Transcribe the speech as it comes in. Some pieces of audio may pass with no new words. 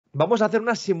Vamos a hacer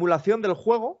una simulación del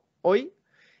juego hoy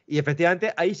y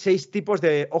efectivamente hay 6 tipos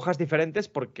de hojas diferentes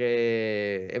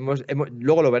porque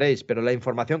luego lo veréis, pero la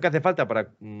información que hace falta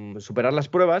para superar las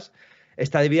pruebas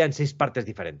está dividida en 6 partes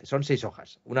diferentes. Son 6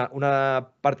 hojas.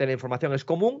 Una parte de la información es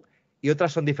común y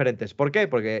otras son diferentes. ¿Por qué?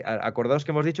 Porque acordaos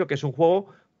que hemos dicho que es un juego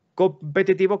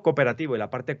competitivo cooperativo y la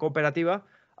parte cooperativa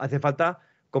hace falta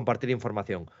compartir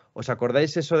información. ¿Os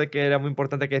acordáis eso de que era muy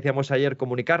importante que decíamos ayer,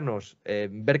 comunicarnos,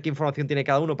 ver qué información tiene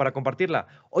cada uno para compartirla?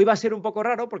 Hoy va a ser un poco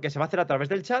raro porque se va a hacer a través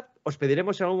del chat. Os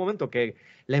pediremos en algún momento que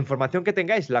la información que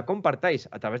tengáis la compartáis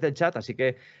a través del chat, así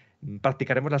que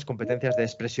practicaremos las competencias de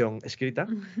expresión escrita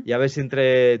y a ver si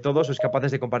entre todos sois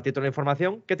capaces de compartir toda la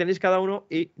información que tenéis cada uno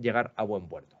y llegar a buen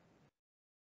puerto.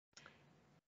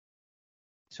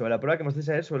 Sobre la prueba que hemos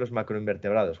hecho ayer sobre los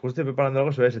macroinvertebrados. Justo estoy preparando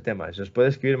algo sobre ese tema. Si os puede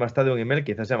escribir más tarde un email,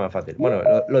 quizás sea más fácil. Bueno,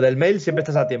 lo del mail siempre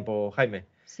estás a tiempo, Jaime.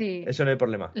 Sí. Eso no hay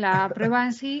problema. La prueba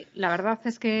en sí, la verdad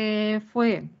es que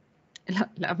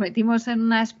la metimos en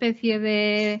una especie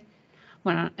de,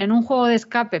 bueno, en un juego de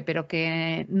escape, pero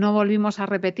que no volvimos a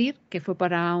repetir, que fue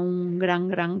para un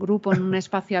gran grupo en un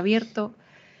espacio abierto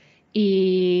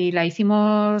y la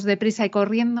hicimos deprisa y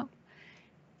corriendo.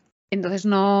 Entonces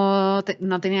no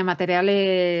tenía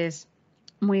materiales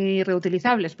muy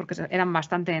reutilizables porque eran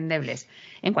bastante endebles.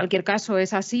 En cualquier caso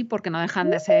es así porque no dejan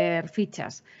de ser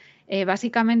fichas.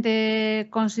 Básicamente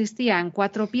consistía en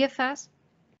 4 piezas.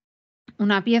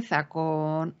 Una pieza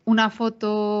con una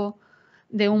foto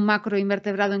de un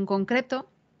macroinvertebrado en concreto.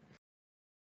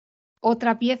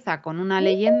 Otra pieza con una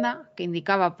leyenda que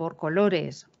indicaba por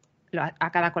colores,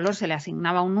 a cada color se le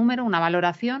asignaba un número, una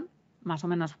valoración, más o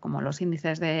menos como los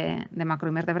índices de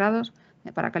macroinvertebrados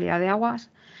para calidad de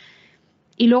aguas.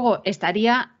 Y luego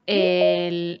estaría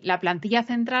la plantilla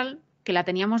central, que la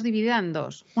teníamos dividida en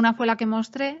 2. Una fue la que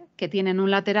mostré, que tiene en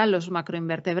un lateral los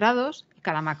macroinvertebrados.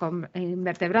 Cada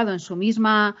macroinvertebrado en su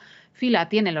misma fila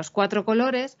tiene los 4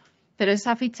 colores, pero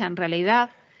esa ficha en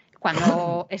realidad,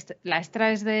 cuando la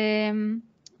extraes del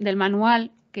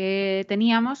manual que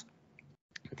teníamos,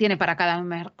 tiene para cada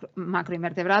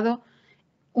macroinvertebrado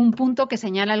un punto que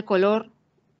señala el color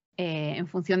en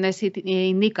función de si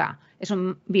indica, es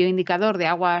un bioindicador de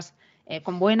aguas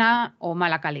con buena o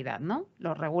mala calidad, ¿no?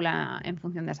 Lo regula en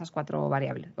función de esas 4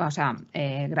 variables, o sea,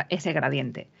 ese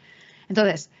gradiente.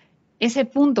 Entonces, ese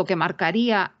punto que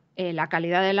marcaría la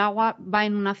calidad del agua va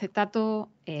en un acetato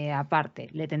aparte,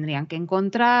 le tendrían que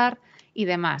encontrar y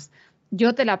demás.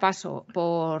 Yo te la paso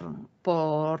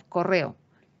por correo.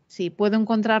 Si puedo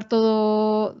encontrar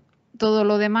todo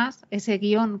lo demás, ese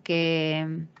guión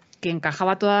que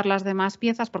encajaba todas las demás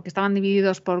piezas, porque estaban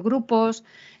divididos por grupos,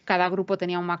 cada grupo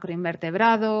tenía un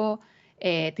macroinvertebrado,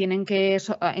 tienen que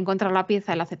encontrar la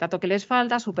pieza, el acetato que les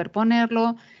falta,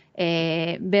 superponerlo,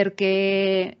 ver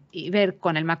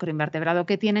con el macroinvertebrado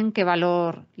que tienen qué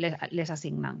valor les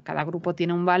asignan. Cada grupo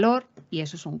tiene un valor y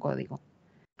eso es un código.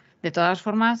 De todas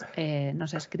formas,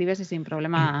 nos escribes y sin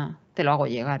problema te lo hago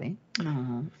llegar, ¿eh?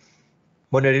 No.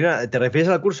 Bueno, Irina, ¿te refieres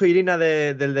al curso, Irina,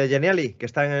 del de Geniali, que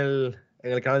está en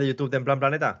el canal de YouTube de En Plan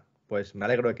Planeta? Pues me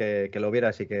alegro de que lo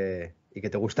vieras y que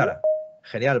te gustara.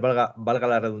 Genial, valga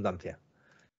la redundancia.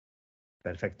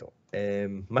 Perfecto.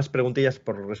 Más preguntillas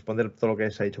por responder todo lo que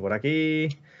se ha dicho por aquí.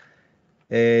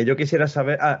 Yo quisiera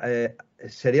saber...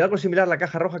 sería algo similar a la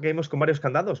caja roja que vimos con varios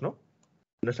candados, ¿no?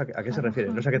 No sé a qué se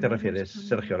refiere. No sé a qué te refieres,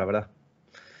 Sergio, la verdad.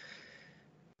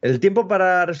 ¿El tiempo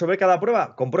para resolver cada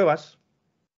prueba? Con pruebas.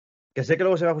 Que sé que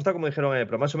luego se va a ajustar como dijeron,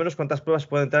 pero más o menos ¿cuántas pruebas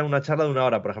pueden entrar en una charla de 1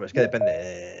 hora, por ejemplo? Es que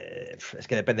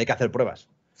depende, hay que hacer pruebas.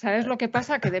 ¿Sabes lo que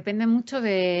pasa? Que depende mucho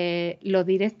de lo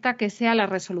directa que sea la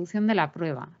resolución de la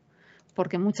prueba.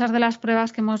 Porque muchas de las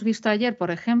pruebas que hemos visto ayer,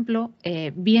 por ejemplo,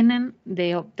 vienen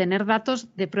de obtener datos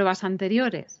de pruebas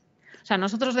anteriores. O sea,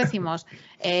 nosotros decimos,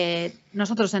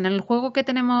 nosotros en el juego que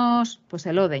tenemos, pues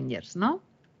el Odengers, ¿no?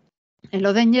 El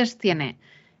Odengers tiene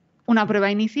una prueba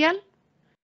inicial,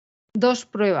 2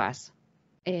 pruebas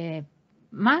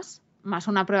más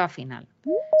una prueba final.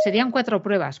 Serían 4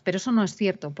 pruebas, pero eso no es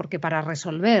cierto, porque para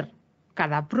resolver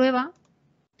cada prueba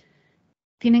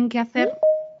tienen que hacer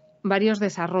varios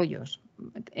desarrollos,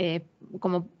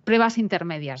 como pruebas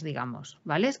intermedias, digamos,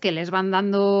 ¿vale? Es que les van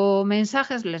dando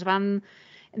mensajes, les van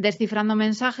descifrando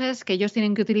mensajes que ellos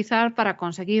tienen que utilizar para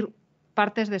conseguir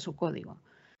partes de su código.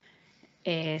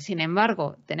 Sin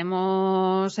embargo,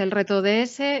 tenemos el reto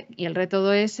DS y el reto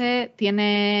DS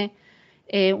tiene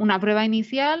una prueba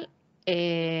inicial,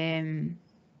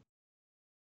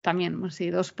 también,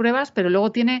 sí, 2 pruebas, pero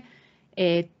luego tiene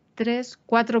 3,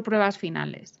 4 pruebas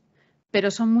finales, pero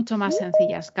son mucho más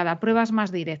sencillas. Cada prueba es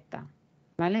más directa,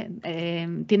 ¿vale?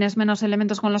 Tienes menos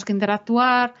elementos con los que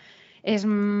interactuar, es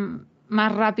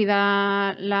más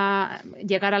rápida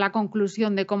llegar a la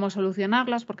conclusión de cómo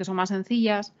solucionarlas, porque son más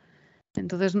sencillas.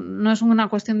 Entonces, no es una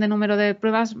cuestión de número de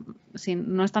pruebas,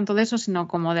 no es tanto de eso, sino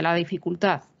como de la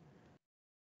dificultad.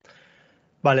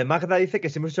 Vale, Magda dice que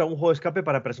si hemos hecho algún juego de escape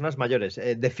para personas mayores.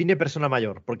 Define persona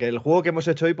mayor, porque el juego que hemos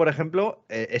hecho hoy, por ejemplo,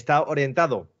 está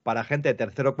orientado para gente de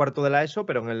tercero o cuarto de la ESO,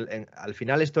 pero al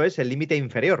final esto es el límite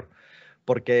inferior,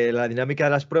 porque la dinámica de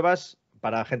las pruebas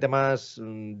para gente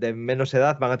de menos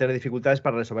edad van a tener dificultades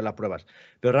para resolver las pruebas.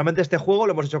 Pero realmente este juego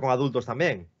lo hemos hecho con adultos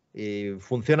también y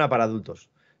funciona para adultos.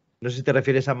 No sé si te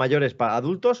refieres a mayores para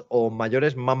adultos o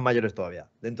mayores más mayores todavía,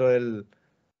 dentro del...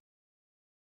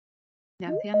 De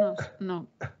ancianos, no,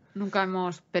 nunca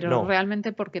pero No.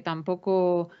 realmente porque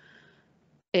tampoco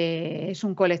es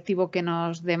un colectivo que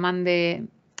nos demande,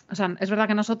 o sea, es verdad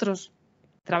que nosotros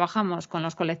trabajamos con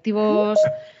los colectivos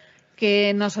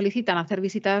que nos solicitan hacer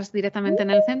visitas directamente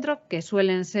en el centro, que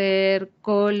suelen ser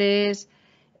coles,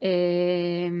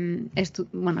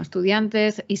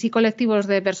 estudiantes y sí colectivos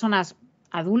de personas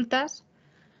adultas.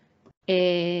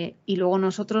 Y luego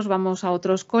nosotros vamos a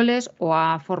otros coles o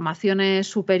a formaciones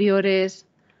superiores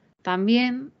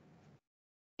también,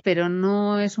 pero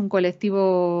no es un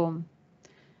colectivo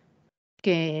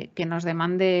que nos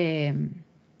demande,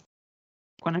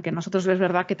 con el que nosotros es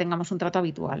verdad que tengamos un trato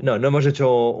habitual. No hemos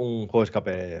hecho un juego de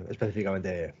escape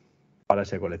específicamente para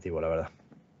ese colectivo, la verdad.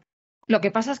 Lo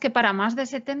que pasa es que para más de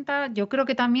 70 yo creo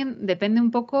que también depende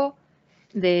un poco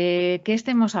de qué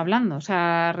estemos hablando. O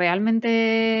sea,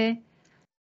 realmente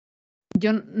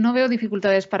yo no veo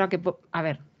dificultades para que... A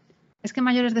ver, es que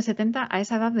mayores de 70 a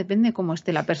esa edad depende cómo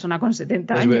esté la persona con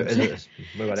 70 años. Es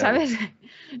muy variable. ¿Sabes?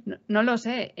 No lo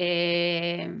sé.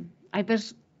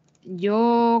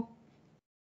 Yo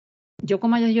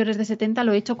con mayores de 70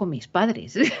 lo he hecho con mis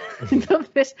padres.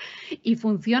 Entonces, y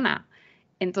funciona.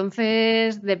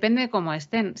 Entonces, depende de cómo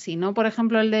estén. Si no, por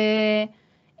ejemplo, el de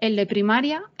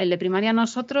primaria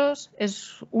nosotros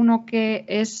es uno que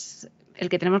es el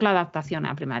que tenemos la adaptación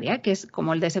a primaria, que es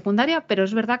como el de secundaria, pero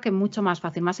es verdad que mucho más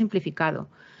fácil, más simplificado.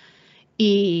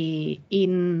 Y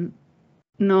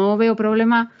no veo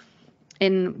problema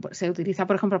se utiliza,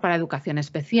 por ejemplo, para educación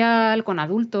especial, con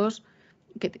adultos,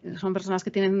 que son personas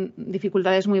que tienen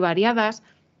dificultades muy variadas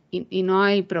y no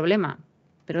hay problema.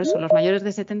 Pero eso, los mayores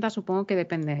de 70 supongo que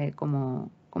depende de cómo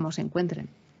se encuentren.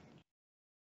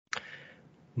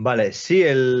 Vale, sí,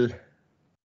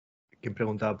 ¿Quién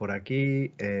preguntaba por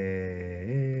aquí?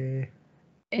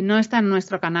 No está en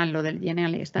nuestro canal lo del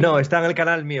Genial. No, está en el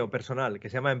canal mío personal, que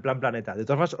se llama En Plan Planeta. De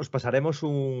todas formas, os pasaremos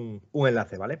un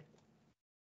enlace, ¿vale?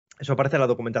 Eso aparece en la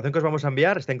documentación que os vamos a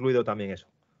enviar, está incluido también eso.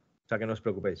 O sea, que no os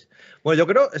preocupéis. Bueno, yo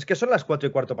creo, es que son las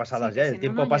 4:15 pasadas ya, el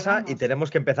tiempo pasa y tenemos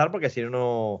que empezar porque si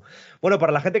no... Bueno,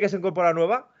 para la gente que se incorpora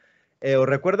nueva, os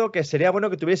recuerdo que sería bueno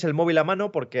que tuvierais el móvil a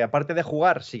mano porque aparte de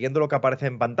jugar siguiendo lo que aparece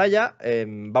en pantalla,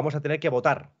 vamos a tener que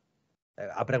votar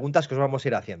a preguntas que os vamos a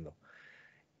ir haciendo.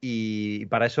 Y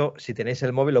para eso, si tenéis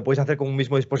el móvil, lo podéis hacer con un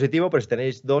mismo dispositivo, pero si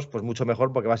tenéis dos, pues mucho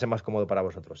mejor porque va a ser más cómodo para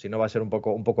vosotros. Si no, va a ser un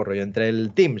poco rollo. Entre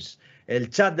el Teams,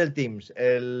 el chat del Teams,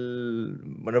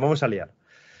 Bueno, vamos a liar.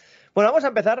 Bueno, vamos a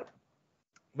empezar.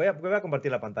 Voy a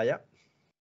compartir la pantalla.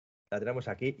 La tenemos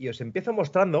aquí y os empiezo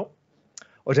mostrando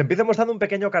un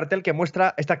pequeño cartel que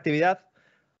muestra esta actividad.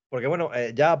 Porque bueno,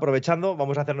 ya aprovechando,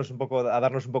 vamos a darnos un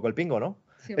poco el pingo, ¿no?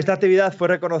 Sí, esta actividad fue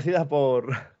reconocida por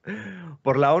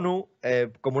la ONU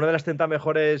como una de las 30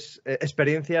 mejores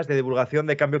experiencias de divulgación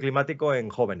de cambio climático en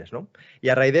jóvenes, ¿no? Y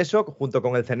a raíz de eso, junto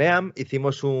con el CNEAM,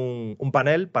 hicimos un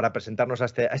panel para presentarnos a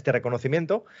este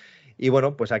reconocimiento. Y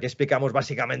bueno, pues aquí explicamos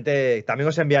básicamente, también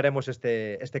os enviaremos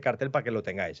este cartel para que lo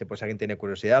tengáis, pues si alguien tiene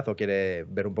curiosidad o quiere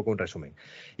ver un poco un resumen.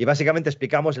 Y básicamente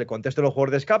explicamos el contexto de los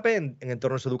juegos de escape en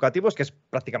entornos educativos, que es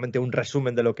prácticamente un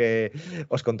resumen de lo que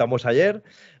os contamos ayer.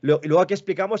 Y luego aquí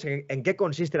explicamos en qué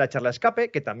consiste la charla escape,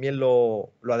 que también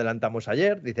lo adelantamos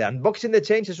ayer. Dice, Unboxing the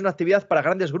Change es una actividad para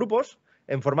grandes grupos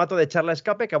en formato de charla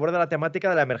escape que aborda la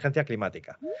temática de la emergencia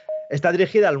climática. Está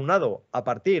dirigida al alumnado a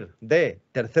partir de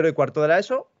tercero y cuarto de la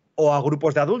ESO o a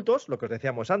grupos de adultos, lo que os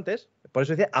decíamos antes, por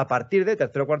eso dice a partir de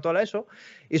tercero o cuarto de la ESO,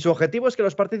 y su objetivo es que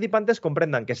los participantes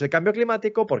comprendan qué es el cambio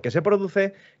climático, por qué se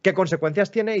produce, qué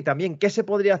consecuencias tiene y también qué se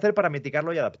podría hacer para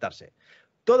mitigarlo y adaptarse.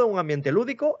 Todo un ambiente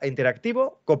lúdico e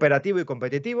interactivo, cooperativo y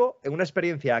competitivo, en una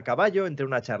experiencia a caballo entre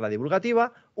una charla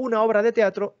divulgativa, una obra de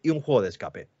teatro y un juego de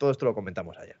escape. Todo esto lo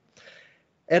comentamos ayer.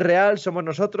 Es real, somos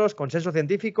nosotros, consenso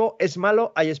científico, es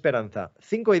malo, hay esperanza.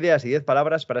 5 ideas y 10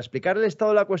 palabras para explicar el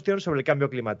estado de la cuestión sobre el cambio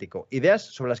climático. Ideas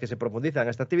sobre las que se profundiza en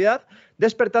esta actividad,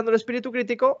 despertando el espíritu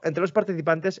crítico entre los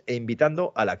participantes e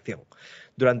invitando a la acción.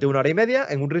 Durante 1 hora y media,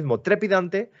 en un ritmo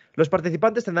trepidante, los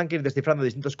participantes tendrán que ir descifrando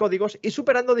distintos códigos y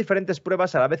superando diferentes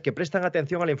pruebas a la vez que prestan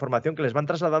atención a la información que les van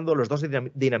trasladando los 2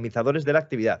 dinamizadores de la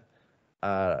actividad.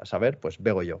 A saber, pues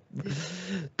veo yo.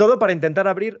 Todo para intentar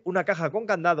abrir una caja con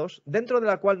candados, dentro de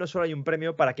la cual no solo hay un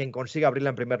premio para quien consiga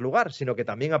abrirla en primer lugar, sino que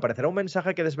también aparecerá un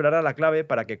mensaje que desvelará la clave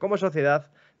para que como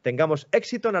sociedad tengamos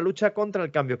éxito en la lucha contra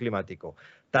el cambio climático.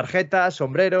 Tarjetas,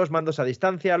 sombreros, mandos a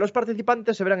distancia, los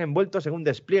participantes se verán envueltos en un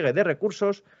despliegue de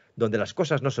recursos donde las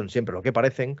cosas no son siempre lo que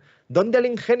parecen, donde el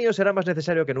ingenio será más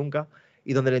necesario que nunca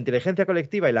y donde la inteligencia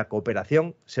colectiva y la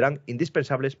cooperación serán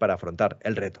indispensables para afrontar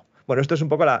el reto. Bueno, esto es un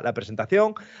poco la presentación.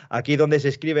 Aquí donde se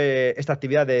escribe esta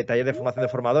actividad de taller de formación de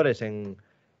formadores en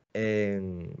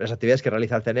las actividades que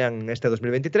realiza el CNEA en este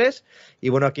 2023. Y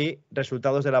bueno, aquí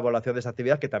resultados de la evaluación de esta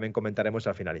actividad que también comentaremos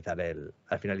al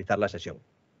finalizar la sesión.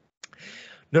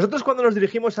 Nosotros cuando nos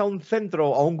dirigimos a un centro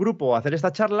o a un grupo a hacer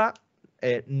esta charla,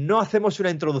 no hacemos una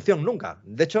introducción nunca.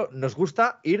 De hecho, nos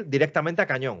gusta ir directamente a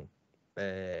cañón.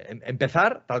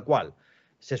 Empezar tal cual.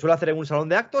 Se suele hacer en un salón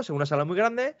de actos, en una sala muy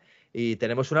grande, y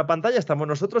tenemos una pantalla, estamos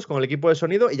nosotros con el equipo de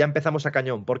sonido y ya empezamos a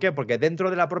cañón. ¿Por qué? Porque dentro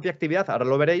de la propia actividad, ahora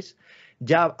lo veréis,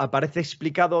 ya aparece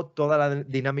explicado toda la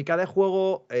dinámica de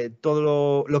juego,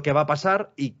 todo lo que va a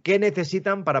pasar y qué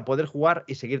necesitan para poder jugar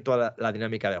y seguir toda la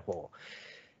dinámica de juego.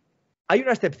 Hay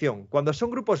una excepción. Cuando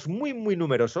son grupos muy, muy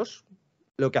numerosos,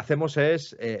 lo que hacemos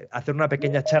es hacer una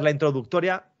pequeña charla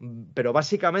introductoria, pero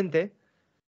básicamente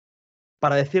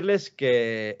para decirles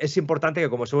que es importante que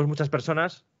como somos muchas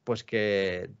personas, pues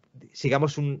que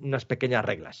sigamos unas pequeñas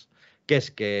reglas, que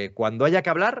es que cuando haya que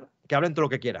hablar, que hablen todo lo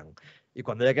que quieran y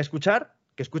cuando haya que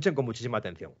escuchen con muchísima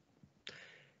atención.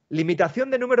 Limitación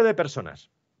de número de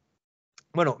personas.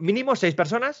 Bueno, mínimo 6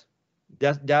 personas.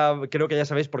 Ya creo que ya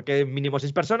sabéis por qué mínimo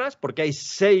 6 personas, porque hay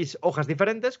 6 hojas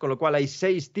diferentes, con lo cual hay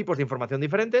 6 tipos de información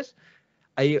diferentes.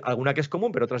 Hay alguna que es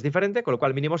común, pero otra es diferente, con lo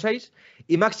cual mínimo 6.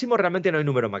 Y máximo realmente no hay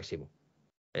número máximo.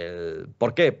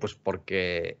 ¿Por qué? Pues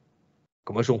porque,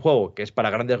 como es un juego que es para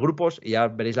grandes grupos, y ya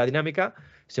veréis la dinámica,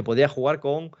 se podría jugar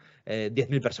con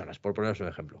 10.000 personas, por poneros un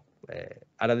ejemplo.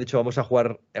 Ahora, de hecho, vamos a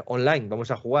jugar online,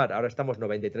 ahora estamos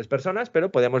 93 personas, pero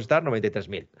podemos estar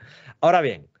 93.000. Ahora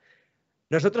bien,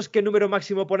 ¿nosotros qué número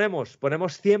máximo ponemos?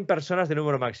 Ponemos 100 personas de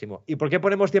número máximo. ¿Y por qué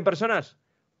ponemos 100 personas?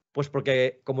 Pues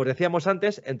porque, como os decíamos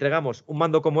antes, entregamos un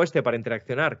mando como este para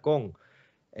interaccionar con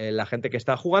la gente que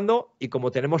está jugando y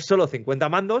como tenemos solo 50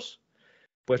 mandos,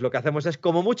 pues lo que hacemos es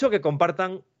como mucho que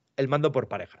compartan el mando por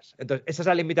parejas. Entonces, esa es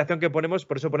la limitación que ponemos,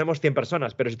 por eso ponemos 100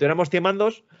 personas. Pero si tuviéramos 100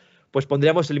 mandos, pues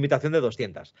pondríamos limitación de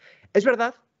 200. Es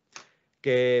verdad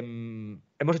que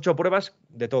hemos hecho pruebas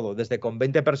de todo, desde con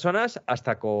 20 personas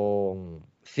hasta con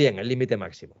 100, el límite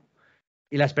máximo.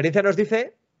 Y la experiencia nos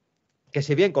dice que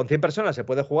si bien con 100 personas se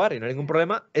puede jugar y no hay ningún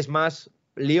problema, es más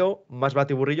lío, más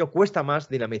batiburrillo, cuesta más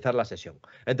dinamizar la sesión.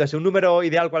 Entonces, un número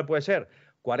ideal, ¿cuál puede ser?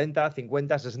 40,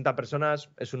 50, 60 personas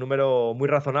es un número muy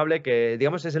razonable que,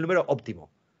 digamos, es el número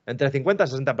óptimo. Entre 50 y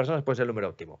 60 personas puede ser el número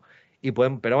óptimo.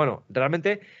 Pero bueno,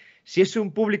 realmente, si es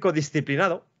un público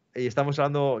disciplinado, y estamos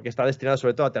hablando que está destinado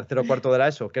sobre todo a tercero o cuarto de la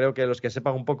ESO, creo que los que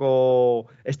sepan un poco,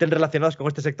 estén relacionados con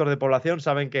este sector de población,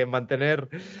 saben que mantener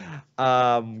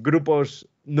grupos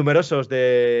numerosos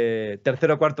de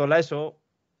tercero o cuarto de la ESO,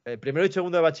 primero y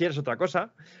segundo de bachiller es otra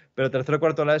cosa, pero tercero y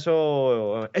cuarto de la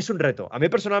ESO es un reto. A mí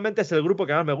personalmente es el grupo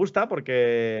que más me gusta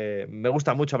porque me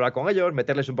gusta mucho hablar con ellos,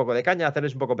 meterles un poco de caña,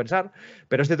 hacerles un poco pensar,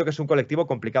 pero es cierto que es un colectivo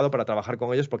complicado para trabajar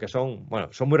con ellos porque son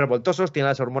muy revoltosos, tienen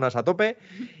las hormonas a tope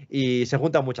y se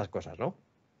juntan muchas cosas, ¿no?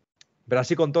 Pero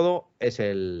así con todo es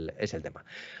el tema.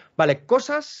 Vale,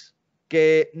 cosas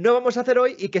que no vamos a hacer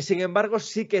hoy y que sin embargo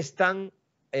sí que están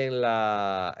en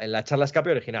la charla-escape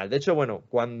original. De hecho, bueno,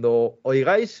 cuando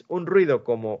oigáis un ruido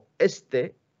como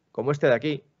este de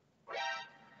aquí...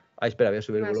 Ah, espera, voy a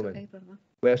subir el volumen.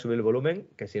 Voy a subir el volumen,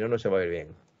 que si no, no se va a oír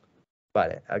bien.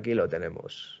 Vale, aquí lo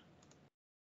tenemos.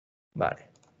 Vale.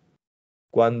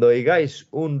 Cuando oigáis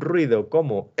un ruido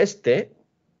como este...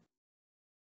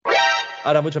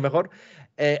 Ahora mucho mejor.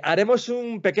 Haremos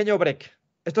un pequeño break.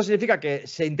 Esto significa que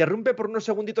se interrumpe por unos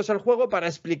segunditos el juego para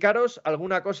explicaros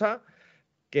alguna cosa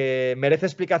que merece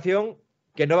explicación,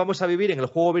 que no vamos a vivir en el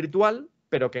juego virtual,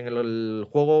 pero que en el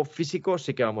juego físico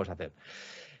sí que vamos a hacer.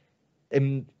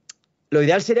 Lo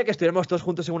ideal sería que estuviéramos todos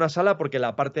juntos en una sala porque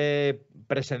la parte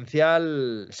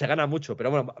presencial se gana mucho. Pero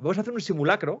bueno, vamos a hacer un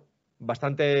simulacro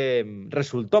bastante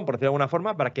resultón, por decirlo de alguna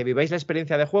forma, para que viváis la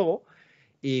experiencia de juego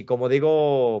Y como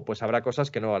digo, pues habrá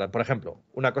cosas que no harán. Por ejemplo,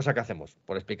 una cosa que hacemos,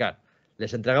 por explicar.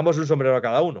 Les entregamos un sombrero a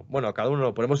cada uno. Bueno, a cada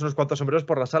uno ponemos unos cuantos sombreros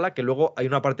por la sala que luego hay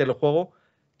una parte del juego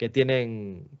que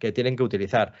tienen que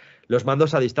utilizar. Los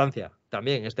mandos a distancia,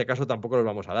 también, en este caso tampoco los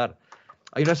vamos a dar.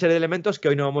 Hay una serie de elementos que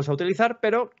hoy no vamos a utilizar,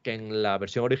 pero que en la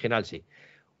versión original sí.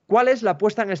 ¿Cuál es la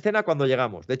puesta en escena cuando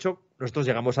llegamos? De hecho, nosotros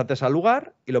llegamos antes al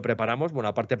lugar y lo preparamos. Bueno,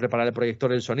 aparte de preparar el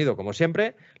proyector y el sonido, como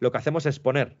siempre, lo que hacemos es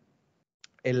poner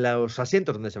en los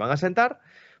asientos donde se van a sentar,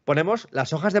 ponemos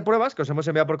las hojas de pruebas que os hemos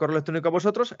enviado por correo electrónico a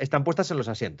vosotros, están puestas en los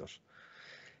asientos.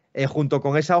 Junto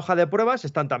con esa hoja de pruebas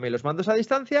están también los mandos a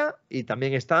distancia y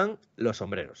también están los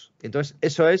sombreros. Entonces,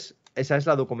 esa es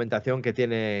la documentación que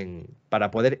tienen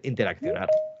para poder interaccionar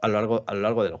a lo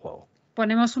largo del juego.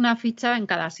 Ponemos una ficha en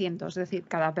cada asiento, es decir,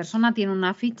 cada persona tiene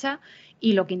una ficha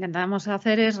y lo que intentamos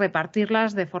hacer es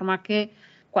repartirlas de forma que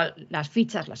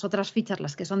las otras fichas,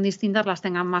 las que son distintas, las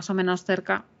tengan más o menos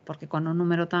cerca, porque con un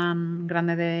número tan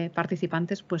grande de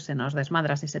participantes, pues se nos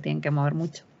desmadra si se tienen que mover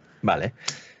mucho. Vale.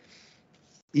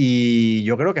 Y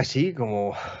yo creo que así,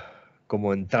 como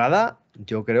entrada,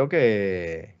 yo creo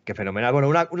que fenomenal. Bueno,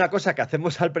 una cosa que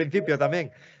hacemos al principio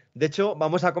también. De hecho,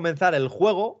 vamos a comenzar el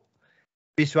juego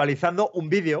visualizando un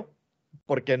vídeo,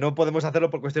 porque no podemos hacerlo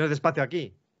por cuestiones de espacio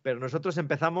aquí, pero nosotros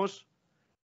empezamos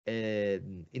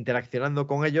interaccionando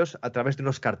con ellos a través de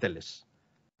unos carteles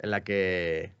en la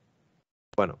que,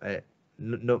 bueno,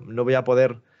 no voy a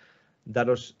poder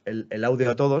daros el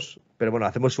audio a todos, pero bueno,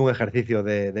 hacemos un ejercicio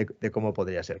de cómo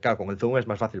podría ser. Claro, con el Zoom es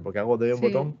más fácil porque doy un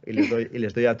botón y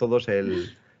les doy a todos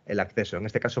el acceso. En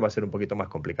este caso va a ser un poquito más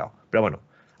complicado, pero bueno,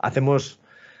 hacemos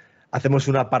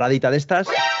una paradita de estas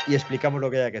y explicamos lo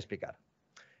que haya que explicar.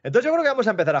 Entonces yo creo que vamos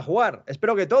a empezar a jugar.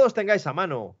 Espero que todos tengáis a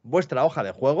mano vuestra hoja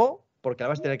de juego, porque la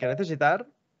vais a tener que necesitar,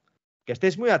 que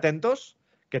estéis muy atentos,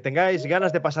 que tengáis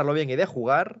ganas de pasarlo bien y de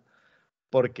jugar,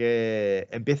 porque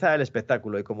empieza el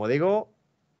espectáculo. Y como digo,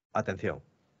 atención,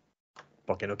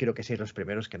 porque no quiero que seáis los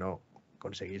primeros que no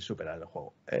conseguís superar el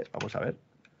juego. Vamos a ver.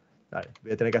 Vale,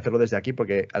 voy a tener que hacerlo desde aquí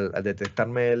porque al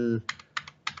detectarme el...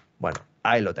 Bueno,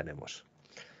 ahí lo tenemos.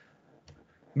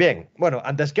 Bien, bueno,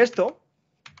 antes que esto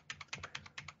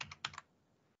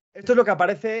es lo que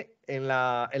aparece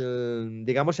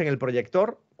digamos, en el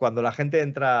proyector cuando la gente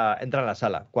entra en la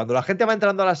sala. Cuando la gente va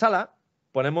entrando a la sala,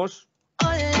 ponemos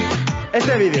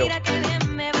este vídeo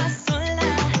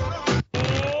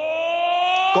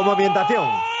como ambientación.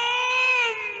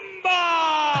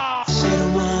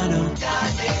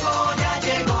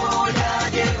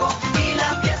 Y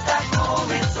la fiesta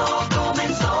comenzó.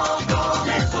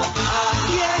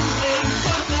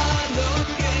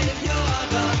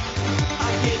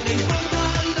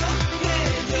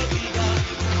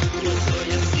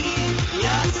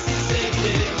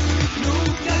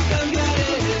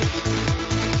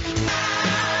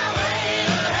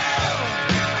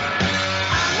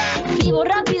 Vivo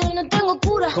rápido y no tengo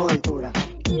cura. Coventura.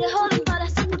 Tire joven para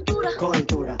sepultura.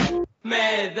 Coventura.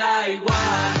 Me da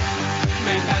igual,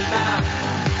 me encanta,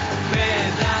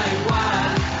 me da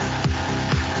igual.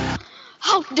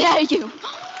 How dare you?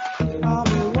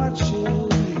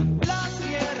 La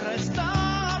tierra está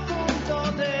a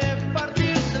punto de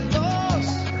partirse en dos.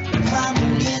 Va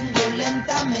muriendo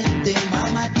lentamente,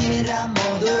 mamá tierra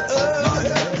modo.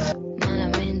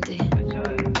 Malamente.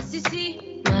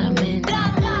 Sí, malamente.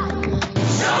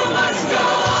 So much go.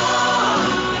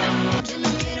 Yo no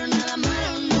quiero nada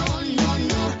malo, no.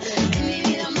 En mi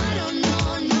vida malo, no.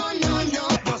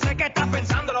 No sé qué estás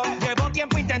pensándolo, llevo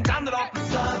tiempo intentándolo.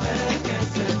 Saber que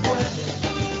se puede,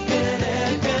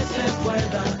 querer que se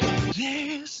pueda.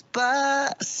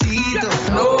 Despacito.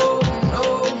 No.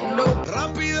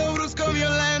 Rápido, brusco,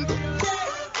 violento.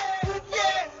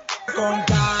 Con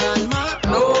calma.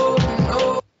 No.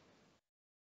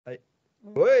 Ahí.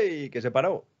 ¡Uy! Que se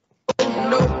paró. O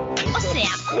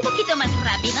sea, un poquito más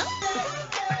rápido.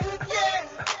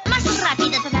 Más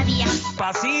rápido todavía.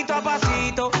 Pasito a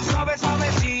pasito,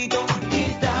 suavecito,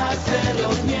 quitarse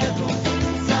los miedos,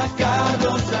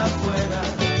 sacarlos afuera.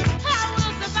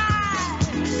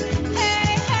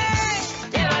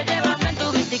 Llévame en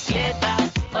tu bicicleta.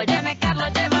 Óyeme,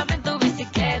 Carlos, llévame en tu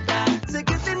bicicleta. Sé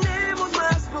que tenemos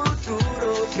más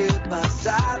futuro que el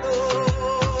pasado.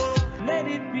 Let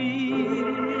it be,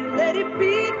 let it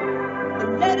be,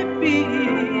 let it be,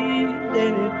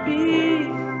 let it be.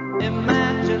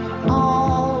 Imagine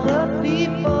all the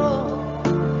people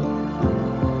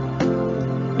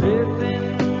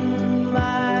living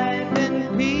life in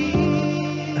peace.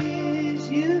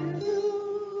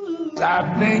 I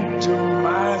think to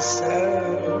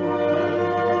myself,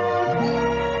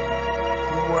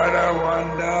 what a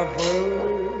wonderful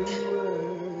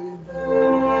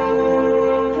world.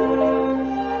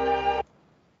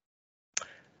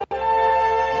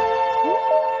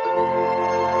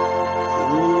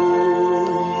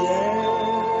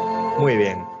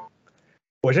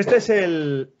 Pues este es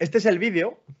el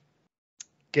vídeo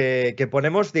que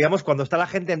ponemos, digamos, cuando está la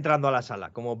gente entrando a la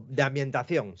sala, como de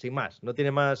ambientación, sin más. No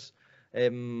tiene más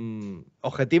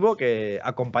objetivo que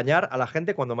acompañar a la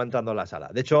gente cuando va entrando a la sala.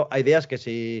 De hecho, hay días que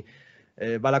si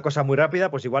va la cosa muy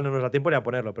rápida, pues igual no nos da tiempo ni a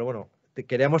ponerlo. Pero bueno,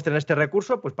 queríamos tener este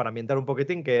recurso pues para ambientar un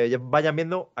poquitín, que vayan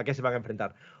viendo a qué se van a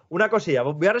enfrentar. Una cosilla,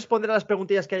 voy a responder a las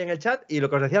preguntillas que hay en el chat y lo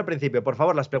que os decía al principio. Por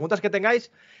favor, las preguntas que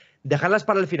tengáis, dejadlas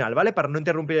para el final, ¿vale? Para no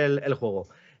interrumpir el juego.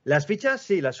 Las fichas,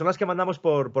 sí, son las que mandamos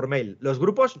por mail. Los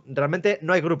grupos, realmente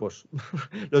no hay grupos.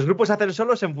 Los grupos se hacen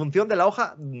solos en función de la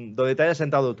hoja donde te hayas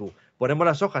sentado tú. Ponemos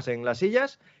las hojas en las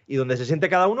sillas y donde se siente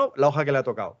cada uno, la hoja que le ha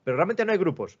tocado. Pero realmente no hay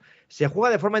grupos. Se juega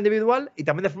de forma individual y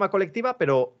también de forma colectiva,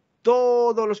 pero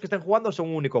todos los que estén jugando son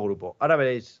un único grupo. Ahora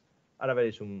veréis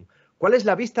 ¿Cuál es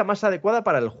la vista más adecuada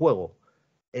para el juego?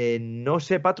 No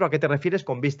sé, Patro, ¿a qué te refieres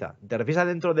con vista? ¿Te refieres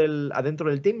adentro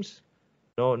del Teams?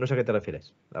 No sé a qué te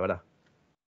refieres, la verdad.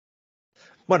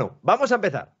 Bueno, vamos a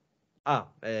empezar.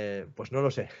 Pues no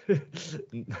lo sé.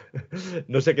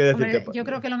 No sé qué decirte. Hombre, yo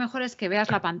creo que lo mejor es que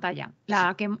veas la pantalla,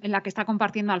 en la que está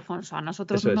compartiendo Alfonso. A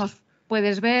nosotros Eso es. nos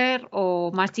puedes ver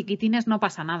o más chiquitines, no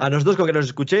pasa nada. A nosotros con que nos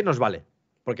escuchéis nos vale.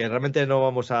 Porque realmente no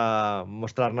vamos a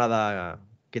mostrar nada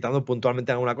quitando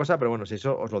puntualmente alguna cosa, pero bueno, si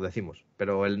eso os lo decimos.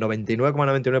 Pero el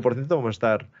 99,99% vamos a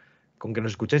estar con que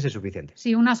nos escuchéis es suficiente.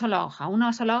 Sí, una sola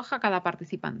hoja cada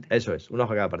participante. Eso es, una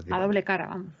hoja cada A participante. doble cara,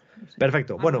 vamos. No sé.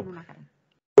 Perfecto. Vamos Bueno, en una cara.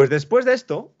 pues después de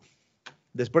esto,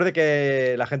 después de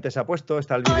que la gente se ha puesto,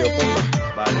 está el vídeo puesto.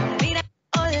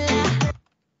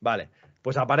 Vale,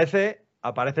 pues aparece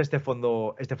este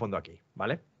fondo aquí,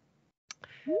 ¿vale?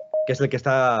 Que es el que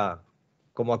está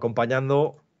como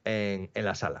acompañando en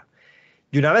la sala.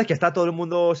 Y una vez que está todo el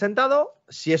mundo sentado,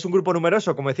 si es un grupo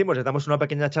numeroso, como decimos, les damos una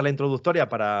pequeña charla introductoria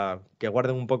para que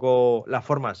guarden un poco las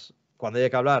formas cuando haya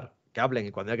que hablar, que hablen,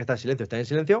 y cuando haya que estar en silencio, estén en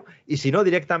silencio. Y si no,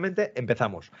 directamente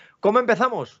empezamos. ¿Cómo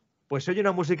empezamos? Pues oye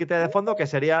una musiquita de fondo que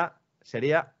sería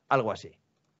algo así.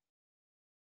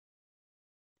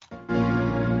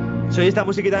 ¿Se oye esta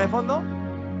musiquita de fondo?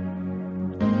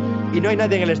 Y no hay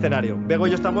nadie en el escenario. Bego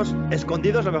y yo estamos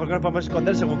escondidos, lo mejor que nos podemos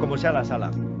esconder según como sea la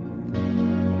sala.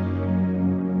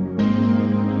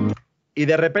 Y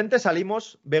de repente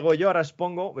salimos, Bego y yo, ahora os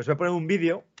voy a poner un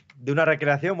vídeo de una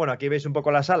recreación. Bueno, aquí veis un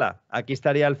poco la sala, aquí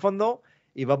estaría el fondo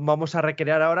y vamos a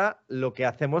recrear ahora lo que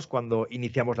hacemos cuando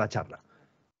iniciamos la charla.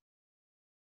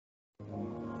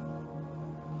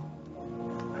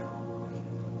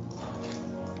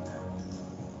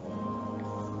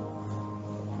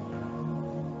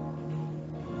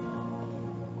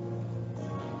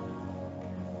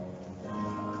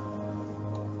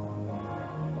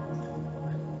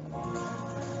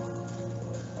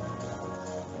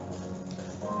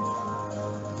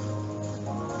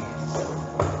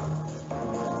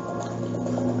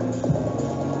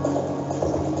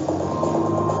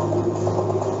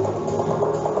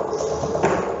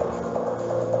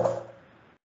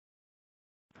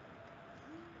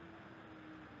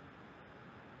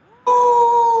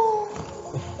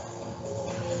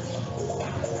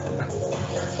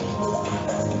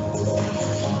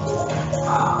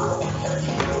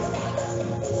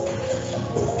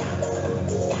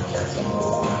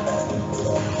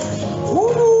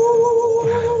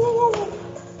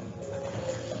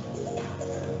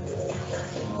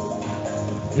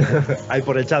 Ahí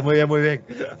por el chat, muy bien, muy bien.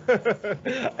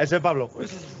 Ese es Pablo.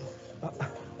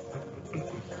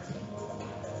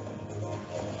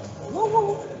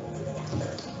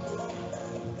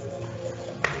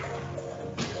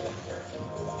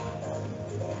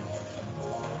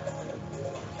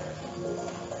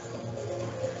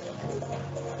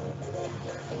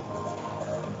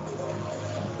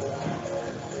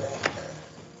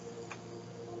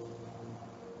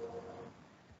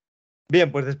 Bien,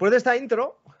 pues después de esta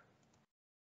intro,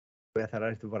 voy a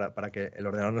cerrar esto para que el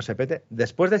ordenador no se pete.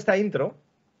 Después de esta intro,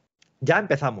 ya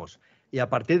empezamos. Y a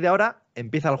partir de ahora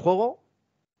empieza el juego.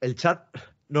 El chat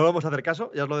no lo vamos a hacer caso,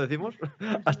 ya os lo decimos,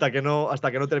 hasta que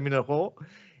no termine el juego.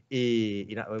 Y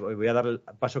nada, voy a dar el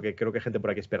paso que creo que hay gente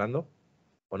por aquí esperando.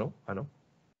 ¿O no? Ah, no.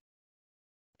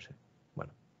 No sé.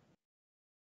 Bueno.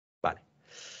 Vale.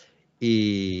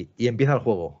 Y empieza el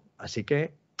juego. Así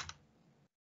que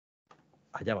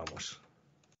allá vamos.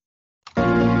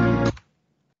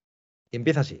 Y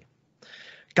empieza así.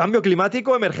 Cambio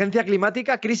climático, emergencia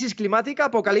climática, crisis climática,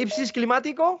 apocalipsis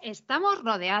climático. Estamos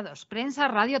rodeados. Prensa,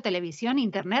 radio, televisión,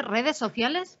 internet, redes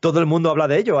sociales. Todo el mundo habla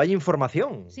de ello, hay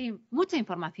información. Sí, mucha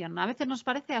información. A veces nos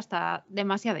parece hasta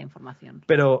demasiada información.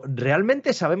 Pero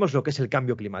 ¿realmente sabemos lo que es el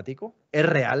cambio climático? ¿Es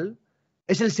real?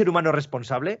 ¿Es el ser humano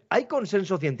responsable? ¿Hay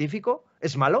consenso científico?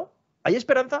 ¿Es malo? ¿Hay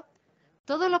esperanza?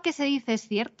 ¿Todo lo que se dice es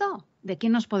cierto? ¿De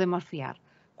quién nos podemos fiar?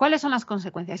 ¿Cuáles son las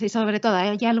consecuencias? Y sobre todo,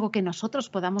 ¿hay algo que nosotros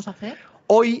podamos hacer?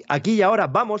 Hoy, aquí y ahora,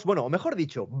 vamos, bueno, o mejor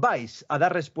dicho, vais a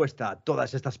dar respuesta a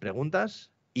todas estas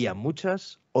preguntas y a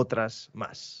muchas otras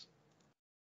más.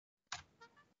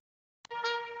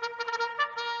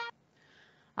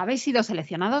 Habéis sido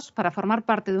seleccionados para formar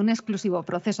parte de un exclusivo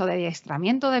proceso de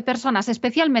adiestramiento de personas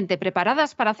especialmente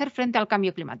preparadas para hacer frente al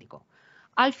cambio climático.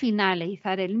 Al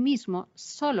finalizar el mismo,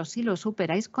 solo si lo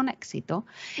superáis con éxito,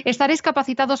 estaréis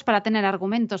capacitados para tener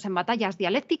argumentos en batallas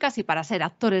dialécticas y para ser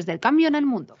actores del cambio en el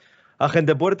mundo.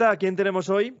 Agente Puerta, ¿a quién tenemos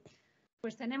hoy?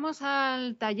 Pues tenemos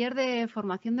al taller de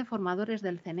formación de formadores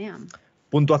del CNEAM.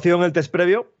 Puntuación, el test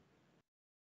previo.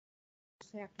 O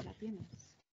sea que la tienes.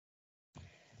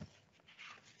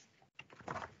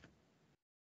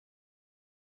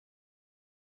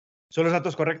 ¿Son los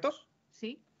datos correctos?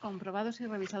 Sí, comprobados y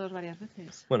revisados varias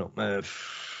veces. Bueno,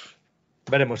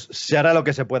 veremos. Se hará lo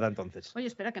que se pueda entonces. Oye,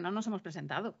 espera, que no nos hemos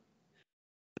presentado.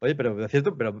 Oye, pero es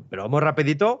cierto, pero vamos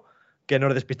rapidito, que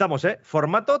nos despistamos, ¿eh?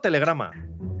 Formato telegrama.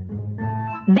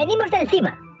 Venimos del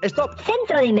CIMA, Stop.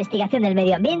 Centro de Investigación del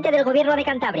Medio Ambiente del Gobierno de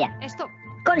Cantabria, Esto.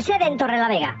 con sede en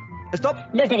Torrelavega. Stop.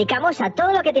 Nos dedicamos a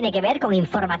todo lo que tiene que ver con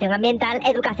información ambiental,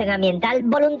 educación ambiental,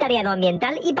 voluntariado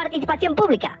ambiental y participación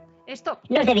pública. Esto.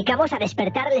 Nos dedicamos a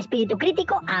despertar el espíritu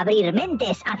crítico, a abrir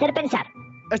mentes, a hacer pensar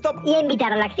Stop. y a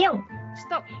invitar a la acción.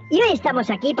 Stop. Y hoy estamos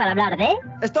aquí para hablar de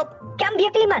Stop. cambio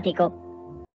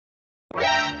climático.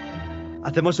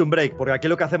 Hacemos un break, porque aquí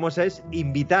lo que hacemos es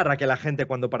invitar a que la gente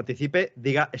cuando participe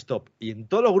diga stop. Y en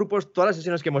todos los grupos, todas las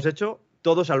sesiones que hemos hecho,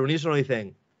 todos al unísono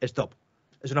dicen stop.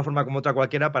 Es una forma como otra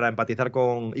cualquiera para empatizar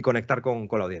y conectar con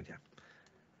la audiencia.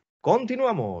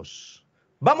 Continuamos.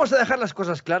 Vamos a dejar las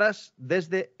cosas claras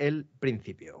desde el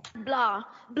principio. Bla,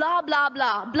 bla, bla,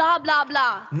 bla, bla, bla,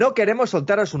 bla. No queremos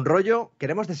soltaros un rollo,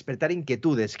 queremos despertar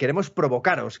inquietudes, queremos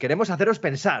provocaros, queremos haceros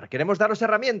pensar, queremos daros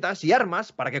herramientas y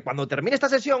armas para que cuando termine esta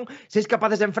sesión seáis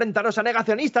capaces de enfrentaros a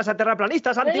negacionistas, a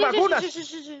terraplanistas, a antivacunas.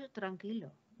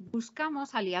 Tranquilo.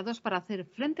 Buscamos aliados para hacer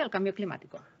frente al cambio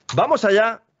climático. Vamos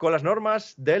allá con las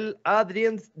normas del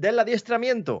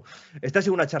adiestramiento. Esta es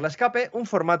una charla-escape, un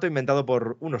formato inventado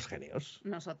por unos genios.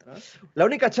 Nosotros. La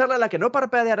única charla en la que no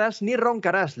parpadearás ni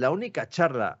roncarás, la única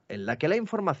charla en la que la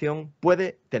información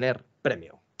puede tener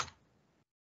premio.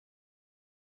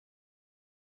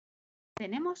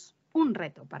 Tenemos un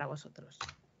reto para vosotros.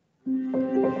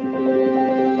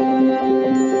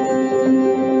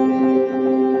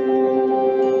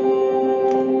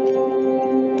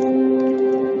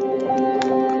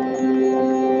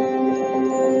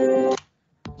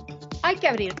 Hay que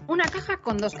abrir una caja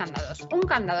con dos candados, un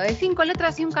candado de 5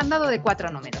 letras y un candado de 4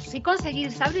 números. Si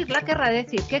conseguís abrirla, querrá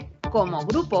decir que como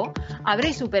grupo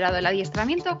habréis superado el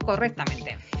adiestramiento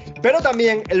correctamente. Pero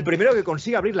también el primero que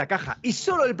consiga abrir la caja, y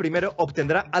solo el primero,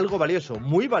 obtendrá algo valioso,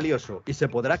 muy valioso, y se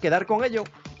podrá quedar con ello.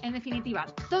 En definitiva,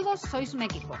 todos sois un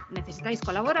equipo. Necesitáis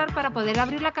colaborar para poder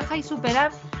abrir la caja y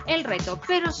superar el reto,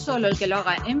 pero solo el que lo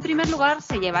haga en primer lugar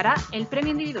se llevará el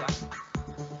premio individual.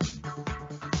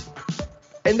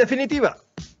 En definitiva,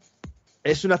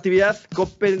 es una actividad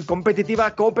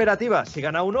competitiva cooperativa. Si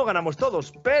gana uno, ganamos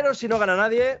todos. Pero si no gana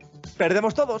nadie,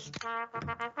 perdemos todos.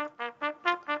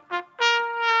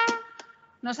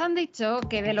 Nos han dicho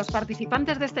que de los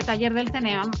participantes de este taller del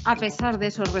CNEAM, a pesar de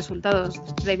esos resultados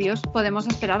previos, podemos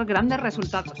esperar grandes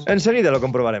resultados. Enseguida lo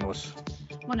comprobaremos.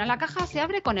 Bueno, la caja se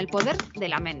abre con el poder de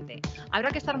la mente.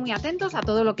 Habrá que estar muy atentos a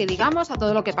todo lo que digamos, a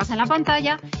todo lo que pasa en la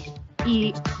pantalla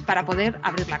y para poder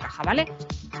abrir la caja, ¿vale?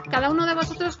 Cada uno de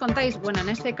vosotros contáis, bueno, en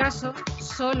este caso,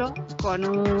 solo con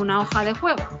una hoja de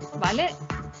juego, ¿vale?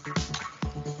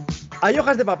 Hay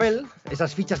hojas de papel,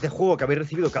 esas fichas de juego que habéis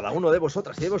recibido cada uno de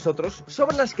vosotras y de vosotros,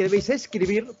 sobre las que debéis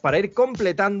escribir para ir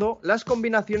completando las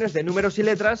combinaciones de números y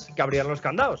letras que abrirán los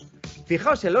candados.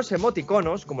 Fijaos en los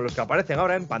emoticonos, como los que aparecen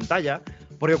ahora en pantalla,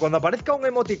 porque cuando aparezca un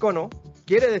emoticono,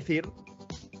 quiere decir,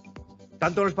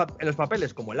 tanto en los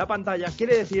papeles como en la pantalla,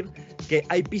 quiere decir que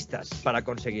hay pistas para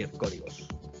conseguir códigos.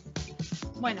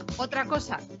 Bueno, otra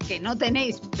cosa que no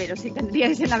tenéis, pero sí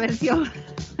tendríais en la versión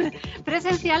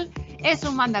presencial, es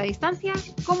un mando a distancia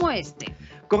como este.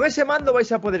 Con ese mando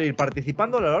vais a poder ir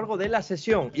participando a lo largo de la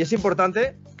sesión y es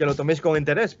importante que lo toméis con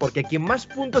interés porque quien más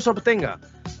puntos obtenga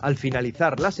al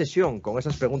finalizar la sesión con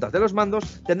esas preguntas de los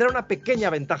mandos tendrá una pequeña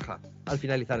ventaja al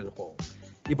finalizar el juego.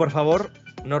 Y por favor,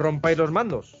 no rompáis los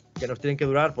mandos, que nos tienen que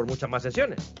durar por muchas más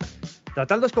sesiones.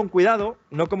 Tratadlos con cuidado,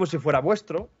 no como si fuera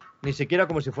vuestro, ni siquiera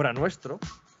como si fuera nuestro.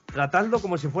 Tratadlo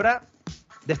como si fuera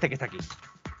de este que está aquí.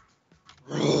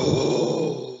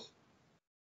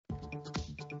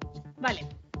 Vale,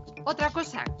 Otra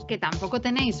cosa que tampoco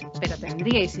tenéis, pero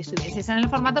tendríais si estuvieseis en el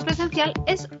formato presencial,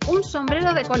 es un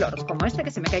sombrero de color, como este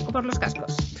que se me cae por los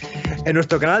cascos. En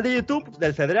nuestro canal de YouTube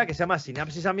del CEDREA, que se llama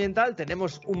Sinapsis Ambiental,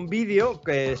 tenemos un vídeo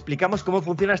que explicamos cómo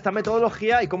funciona esta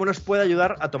metodología y cómo nos puede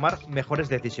ayudar a tomar mejores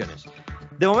decisiones.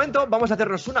 De momento, vamos a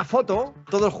hacernos una foto,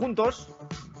 todos juntos,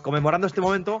 conmemorando este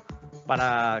momento,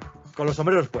 con los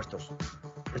sombreros puestos.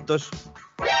 Esto es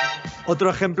otro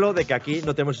ejemplo de que aquí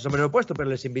no tenemos el sombrero puesto, pero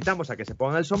les invitamos a que se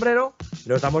pongan el sombrero,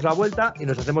 nos damos la vuelta y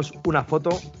nos hacemos una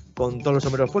foto con todos los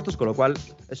sombreros puestos, con lo cual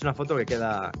es una foto que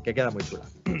queda muy chula.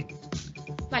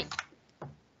 Vale.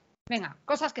 Venga,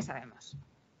 cosas que sabemos.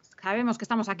 Sabemos que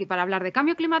estamos aquí para hablar de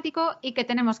cambio climático y que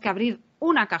tenemos que abrir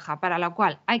una caja para la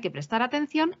cual hay que prestar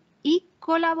atención y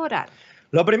colaborar.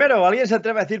 Lo primero, ¿alguien se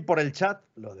atreve a decir por el chat?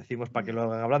 Lo decimos para que lo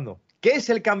hagan hablando. ¿Qué es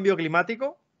el cambio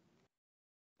climático?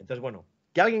 Entonces, bueno,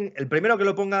 que alguien, el primero que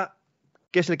lo ponga,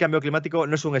 ¿qué es el cambio climático?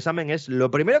 No es un examen, es lo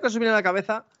primero que os viene a la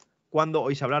cabeza cuando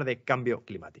oís hablar de cambio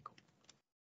climático.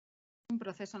 Un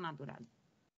proceso natural.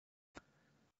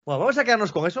 Bueno, vamos a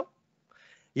quedarnos con eso.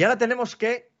 Y ahora tenemos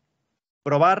que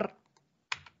probar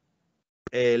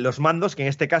los mandos, que en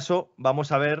este caso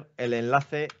vamos a ver el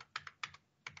enlace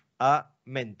a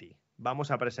Menti. Vamos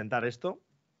a presentar esto.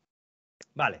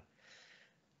 Vale.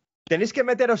 Tenéis que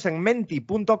meteros en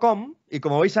menti.com y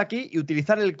como veis aquí, y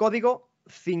utilizar el código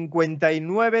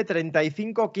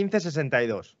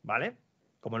 59351562, ¿vale?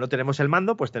 Como no tenemos el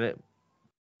mando, pues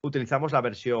utilizamos la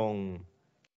versión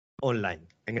online,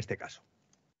 en este caso.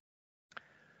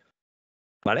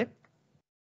 ¿Vale?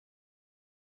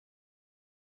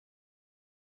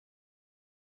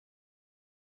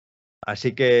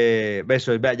 Así que,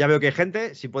 eso, ya veo que hay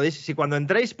gente. Si cuando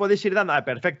entréis podéis ir dando. Ah,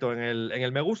 perfecto, en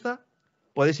el me gusta.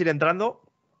 Podéis ir entrando.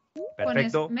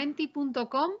 Perfecto. Pones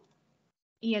menti.com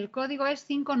y el código es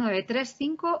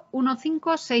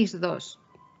 59351562.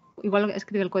 Igual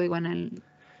escribe el código en el.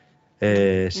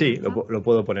 Sí, lo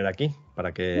puedo poner aquí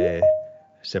para que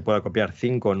se pueda copiar.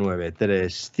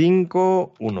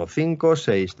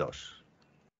 59351562.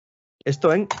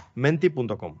 Esto en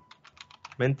menti.com.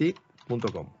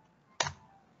 Menti.com.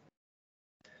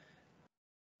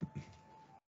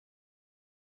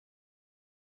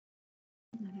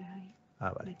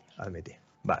 Ah, vale. Admití.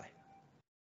 Vale.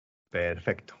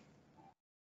 Perfecto.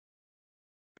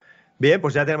 Bien,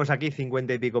 pues ya tenemos aquí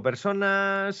 50 y pico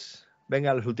personas.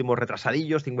 Venga, los últimos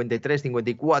retrasadillos. 53,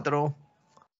 54,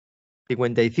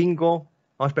 55. Vamos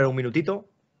a esperar un minutito.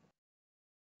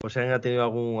 Pues si alguien ha tenido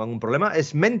algún problema.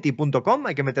 Es menti.com,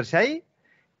 hay que meterse ahí.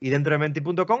 Y dentro de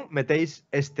menti.com metéis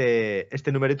este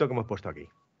numerito que hemos puesto aquí.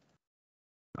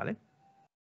 ¿Vale?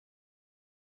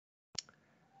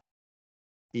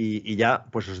 Y ya,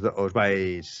 pues os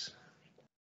vais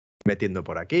metiendo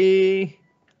por aquí.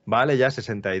 Vale, ya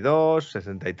 62,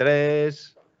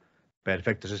 63.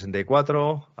 Perfecto,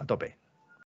 64. A tope.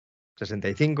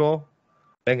 65.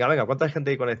 Venga, ¿cuánta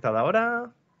gente hay conectada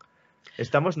ahora?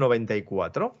 Estamos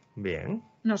 94. Bien.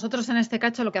 Nosotros en este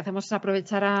cacho lo que hacemos es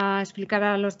aprovechar a explicar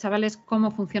a los chavales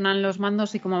cómo funcionan los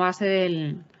mandos y cómo va a ser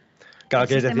el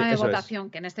sistema de votación,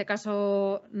 que en este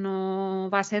caso no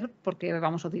va a ser porque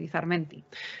vamos a utilizar Menti.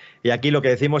 Y aquí lo que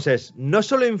decimos es, no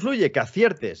solo influye que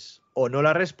aciertes o no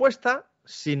la respuesta,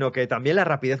 sino que también la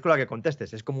rapidez con la que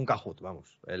contestes. Es como un Kahoot,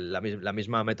 vamos, la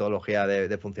misma metodología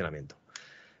de funcionamiento.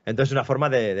 Entonces, una forma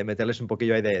de meterles un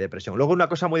poquillo ahí de presión. Luego, una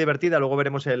cosa muy divertida, luego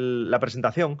veremos la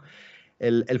presentación.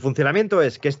 El funcionamiento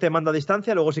es que este mando a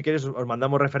distancia, luego si queréis os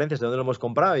mandamos referencias de dónde lo hemos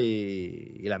comprado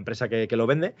y la empresa que lo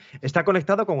vende, está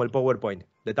conectado con el PowerPoint,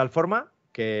 de tal forma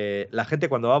que la gente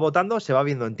cuando va votando se va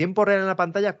viendo en tiempo real en la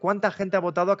pantalla cuánta gente ha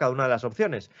votado a cada una de las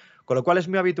opciones. Con lo cual es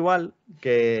muy habitual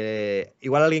que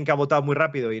igual alguien que ha votado muy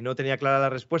rápido y no tenía clara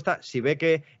la respuesta, si ve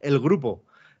que el grupo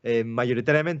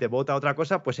mayoritariamente vota otra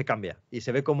cosa, pues se cambia y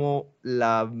se ve como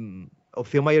la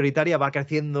opción mayoritaria va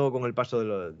creciendo con el paso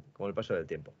del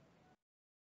tiempo.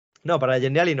 No, para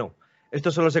Geniali no.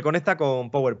 Esto solo se conecta con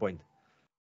PowerPoint.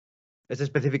 Es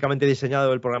específicamente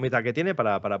diseñado el programita que tiene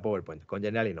para PowerPoint. Con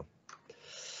Geniali no.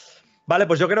 Vale,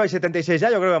 pues yo creo que hay 76 ya.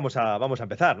 Yo creo que vamos a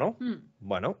empezar, ¿no?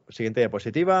 Bueno, siguiente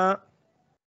diapositiva.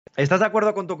 ¿Estás de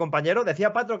acuerdo con tu compañero?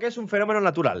 Decía Patro que es un fenómeno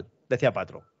natural. Decía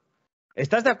Patro.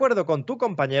 ¿Estás de acuerdo con tu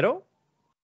compañero?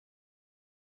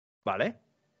 Vale.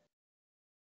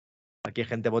 Aquí hay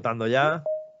gente votando ya.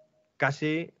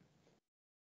 Casi.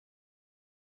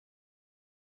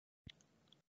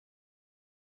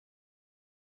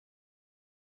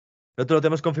 Nosotros lo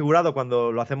tenemos configurado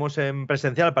cuando lo hacemos en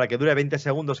presencial para que dure 20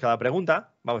 segundos cada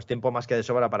pregunta. Vamos, tiempo más que de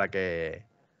sobra para que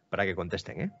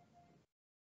contesten, ¿eh?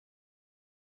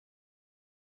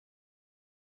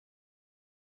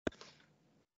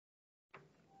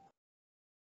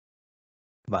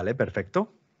 Vale,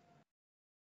 perfecto.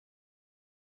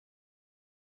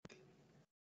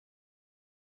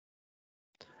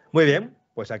 Muy bien,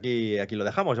 pues aquí lo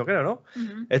dejamos, yo creo, ¿no?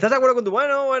 ¿Estás de acuerdo con tu?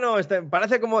 Bueno,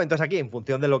 parece como. Entonces aquí, en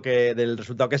función de del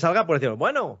resultado que salga, pues decimos,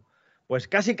 bueno, pues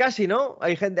casi, ¿no?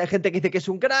 Hay gente que dice que es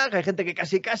un crack, hay gente que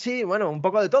casi, bueno, un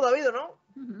poco de todo ha habido, ¿no?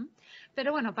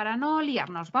 Pero bueno, para no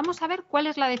liarnos, vamos a ver cuál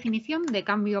es la definición de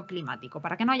cambio climático,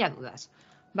 para que no haya dudas,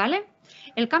 ¿vale?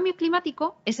 El cambio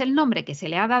climático es el nombre que se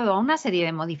le ha dado a una serie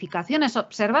de modificaciones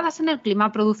observadas en el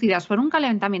clima producidas por un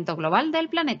calentamiento global del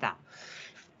planeta.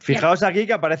 Fijaos aquí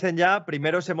que aparecen ya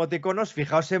primeros emoticonos.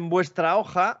 Fijaos en vuestra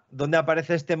hoja donde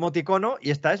aparece este emoticono y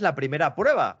esta es la primera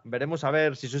prueba. Veremos a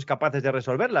ver si sois capaces de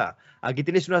resolverla. Aquí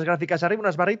tenéis unas gráficas arriba,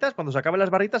 unas barritas. Cuando se acaben las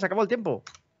barritas, se acabó el tiempo.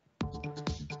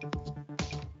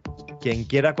 Quien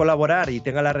quiera colaborar y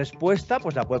tenga la respuesta,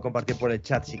 pues la puede compartir por el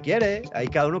chat si quiere. Ahí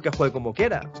cada uno que juegue como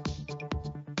quiera.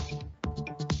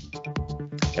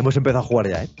 Hemos empezado a jugar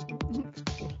ya, ¿eh?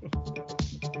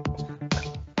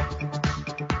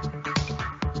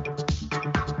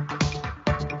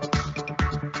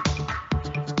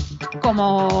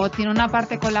 Como tiene una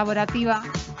parte colaborativa,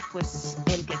 pues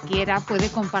el que quiera puede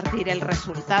compartir el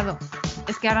resultado.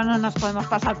 Es que ahora no nos podemos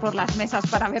pasar por las mesas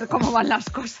para ver cómo van las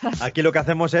cosas. Aquí lo que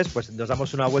hacemos es, pues nos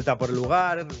damos una vuelta por el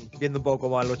lugar, viendo un poco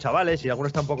cómo van los chavales. Si alguno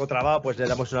está un poco trabado, pues le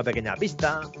damos una pequeña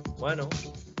pista. Bueno.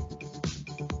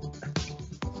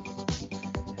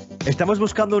 ¿Estamos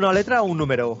buscando una letra o un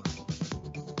número?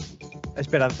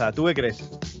 Esperanza, ¿tú qué crees?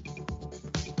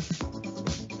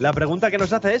 La pregunta que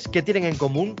nos hace es, ¿qué tienen en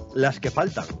común las que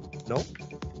faltan? ¿No?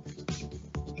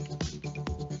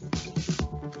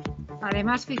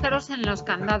 Además, fijaros en los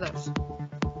candados.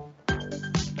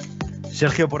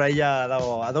 Sergio por ahí ya ha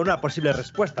dado una posible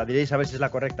respuesta. Diréis a ver si es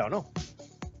la correcta o no.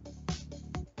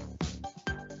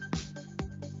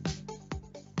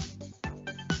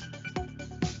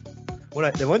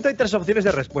 Bueno, de momento hay 3 opciones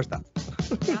de respuesta.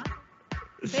 ¿Ya?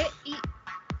 C, I,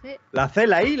 C. La C,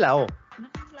 la I y la O. ¿No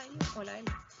es la I o la L?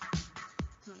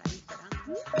 No, la I será.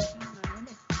 No, la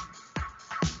L.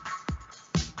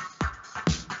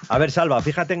 A ver, Salva,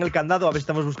 fíjate en el candado, a ver si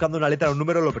estamos buscando una letra o un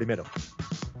número lo primero.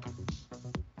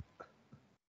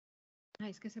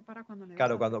 Ay, es que se para cuando le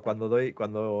Claro, das.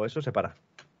 cuando eso se para.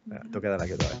 Tengo que dar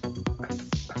aquí otra vez.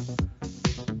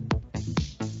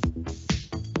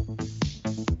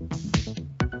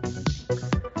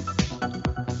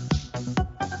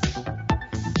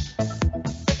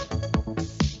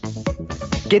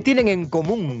 ¿Qué tienen en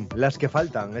común las que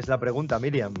faltan? Es la pregunta,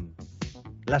 Miriam.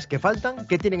 Las que faltan,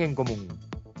 ¿qué tienen en común?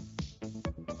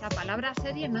 La palabra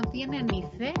serie no tiene ni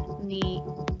C, ni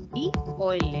I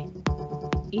o L.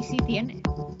 Y sí tiene.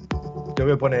 Yo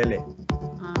voy a poner L.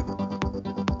 Ah.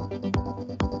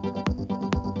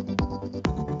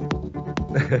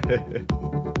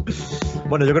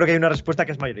 Bueno, yo creo que hay una respuesta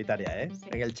que es mayoritaria, ¿eh? Sí.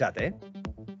 En el chat, ¿eh?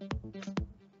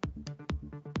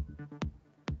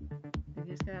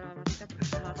 Tienes que dar la barrita porque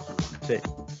está la roja. Sí.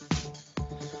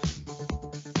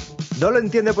 No lo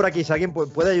entiende por aquí, si alguien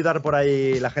puede ayudar por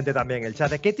ahí la gente también en el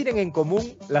chat. ¿Qué tienen en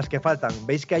común las que faltan?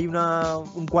 Veis que hay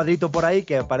un cuadrito por ahí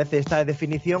que aparece esta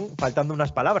definición faltando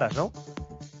unas palabras, ¿no?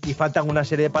 Y faltan una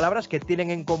serie de palabras que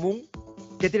tienen en común.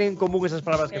 ¿Qué tienen en común esas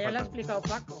palabras Que que ya lo ha faltan? explicado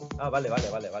Paco. Ah, vale. Vale.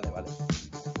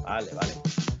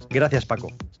 Gracias, Paco.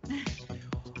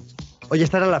 Oye,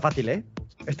 esta era la fácil, ¿eh?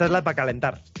 Esta es la para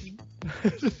calentar.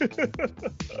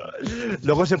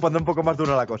 Luego se pone un poco más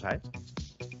dura la cosa, ¿eh?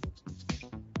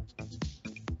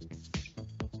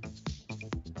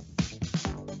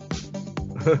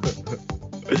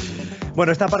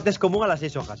 Bueno, esta parte es común a las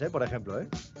 6 hojas, por ejemplo,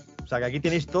 O sea que aquí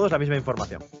tenéis todos la misma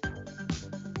información.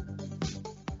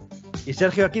 Y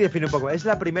Sergio aquí define un poco. Es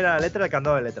la primera letra del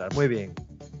candado de letras. Muy bien.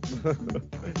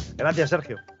 Gracias,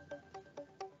 Sergio.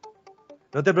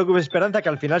 No te preocupes, Esperanza, que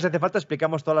al final, si hace falta,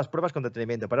 explicamos todas las pruebas con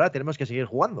detenimiento. Pero ahora tenemos que seguir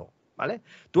jugando, ¿vale?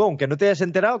 Tú, aunque no te hayas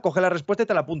enterado, coge la respuesta y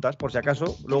te la apuntas, por si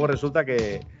acaso. Luego resulta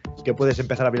que puedes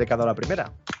empezar a abrir el candado a la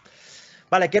primera.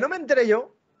 Vale, que no me enteré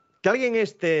yo que alguien en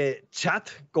este chat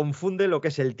confunde lo que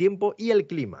es el tiempo y el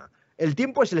clima. El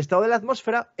tiempo es el estado de la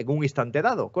atmósfera en un instante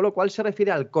dado, con lo cual se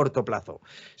refiere al corto plazo.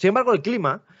 Sin embargo, el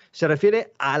clima se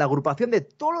refiere a la agrupación de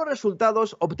todos los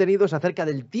resultados obtenidos acerca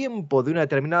del tiempo de una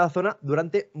determinada zona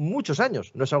durante muchos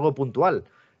años. No es algo puntual,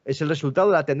 es el resultado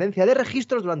de la tendencia de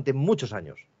registros durante muchos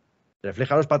años.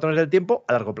 Refleja los patrones del tiempo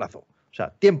a largo plazo. O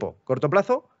sea, tiempo, corto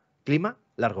plazo, clima,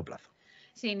 largo plazo.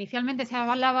 Sí, inicialmente se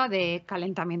hablaba de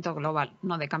calentamiento global,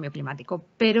 no de cambio climático,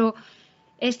 pero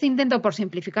este intento por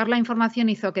simplificar la información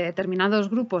hizo que determinados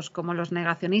grupos, como los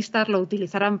negacionistas, lo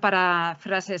utilizaran para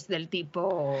frases del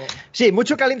tipo... Sí,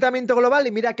 mucho calentamiento global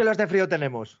y mira qué los de frío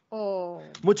tenemos. O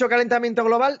Mucho calentamiento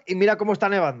global y mira cómo está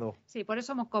nevando. Sí, por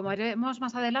eso, como veremos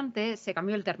más adelante, se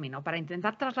cambió el término, para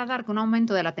intentar trasladar que un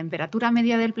aumento de la temperatura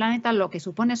media del planeta lo que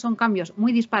supone son cambios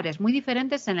muy dispares, muy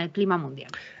diferentes en el clima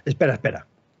mundial. Espera,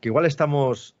 que igual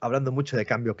estamos hablando mucho de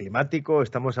cambio climático,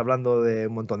 estamos hablando de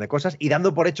un montón de cosas y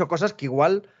dando por hecho cosas que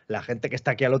igual la gente que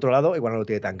está aquí al otro lado igual no lo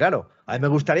tiene tan claro. A mí me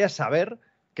gustaría saber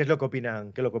qué es lo que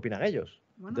opinan ellos.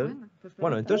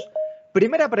 Entonces,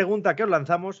 primera pregunta que os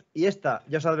lanzamos, y esta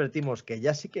ya os advertimos que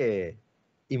ya sí que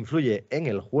influye en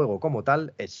el juego como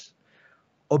tal, es: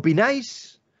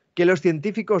 ¿opináis que los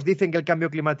científicos dicen que el cambio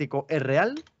climático es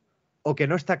real o que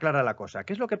no está clara la cosa?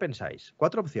 ¿Qué es lo que pensáis?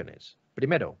 4 opciones.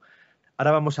 Primero,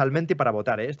 ahora vamos al Menti para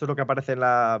votar, ¿eh? Esto es lo que aparece en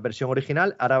la versión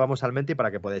original, ahora vamos al Menti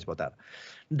para que podáis votar.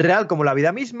 Real como la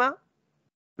vida misma.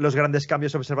 Los grandes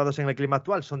cambios observados en el clima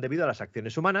actual son debido a las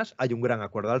acciones humanas. Hay un gran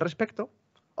acuerdo al respecto.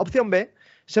 Opción B.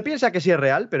 Se piensa que sí es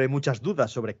real, pero hay muchas dudas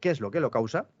sobre qué es lo que lo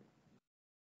causa.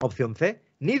 Opción C.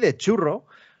 Ni de churro.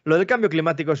 Lo del cambio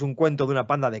climático es un cuento de una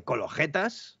panda de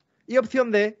colojetas. Y opción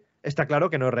D. Está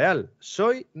claro que no es real.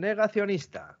 Soy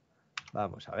negacionista.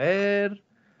 Vamos a ver.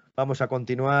 Vamos a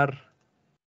continuar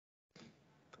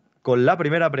con la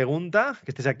primera pregunta.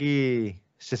 Que estéis aquí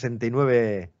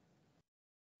 69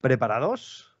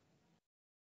 preparados.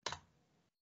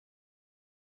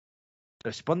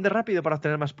 Responde rápido para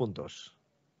obtener más puntos.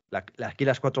 Aquí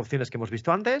las 4 opciones que hemos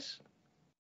visto antes.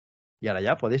 Y ahora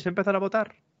ya podéis empezar a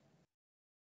votar.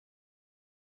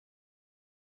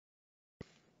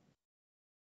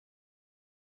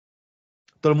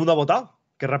 ¿Todo el mundo ha votado?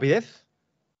 ¡Qué rapidez!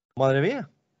 ¡Madre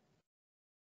mía!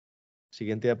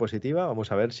 Siguiente diapositiva.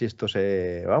 Vamos a ver si esto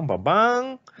se... ¡Pam, pam,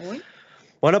 pam! Uy.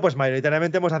 Bueno, pues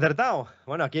mayoritariamente hemos acertado.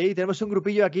 Bueno, aquí tenemos un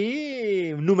grupillo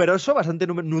aquí numeroso, bastante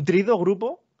nutrido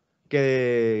grupo,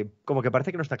 que como que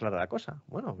parece que no está clara la cosa.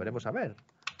 Bueno, veremos a ver.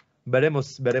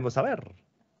 Veremos a ver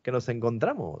qué nos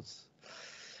encontramos.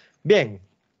 Bien.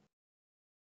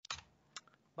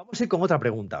 Vamos a ir con otra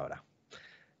pregunta ahora.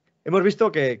 Hemos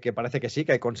visto que parece que sí,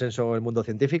 que hay consenso en el mundo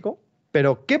científico,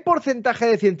 pero ¿qué porcentaje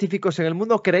de científicos en el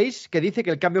mundo creéis que dice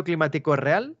que el cambio climático es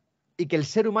real y que el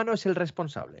ser humano es el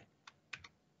responsable?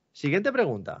 Siguiente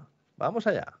pregunta. Vamos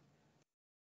allá.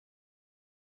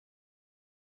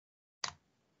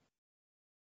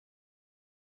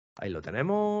 Ahí lo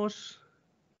tenemos.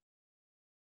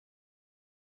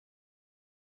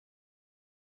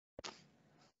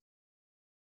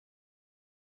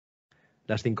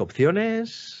 Las 5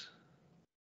 opciones.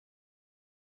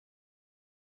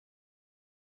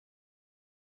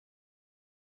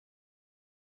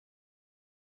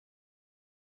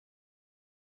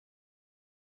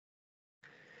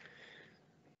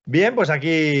 Bien, pues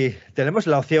aquí tenemos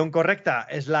la opción correcta.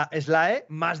 Es la E,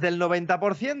 más del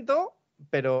 90%,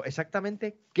 pero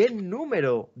exactamente ¿qué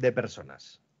número de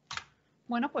personas?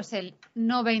 Bueno, pues el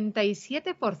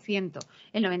 97%.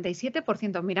 El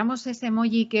 97%. Miramos ese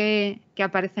emoji que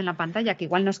aparece en la pantalla, que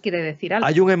igual nos quiere decir algo.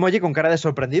 Hay un emoji con cara de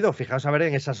sorprendido. Fijaos a ver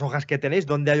en esas hojas que tenéis,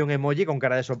 ¿dónde hay un emoji con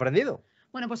cara de sorprendido?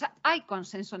 Bueno, pues hay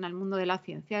consenso en el mundo de la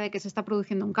ciencia de que se está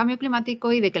produciendo un cambio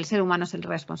climático y de que el ser humano es el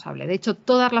responsable. De hecho,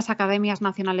 todas las academias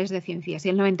nacionales de ciencias y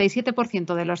el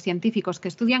 97% de los científicos que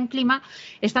estudian clima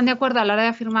están de acuerdo a la hora de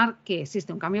afirmar que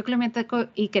existe un cambio climático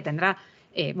y que tendrá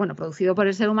producido por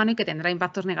el ser humano y que tendrá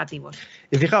impactos negativos.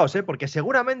 Y fijaos, porque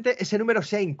seguramente ese número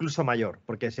sea incluso mayor,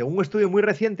 porque según un estudio muy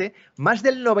reciente, más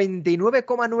del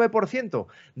 99,9%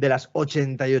 de las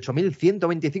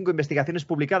 88.125 investigaciones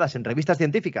publicadas en revistas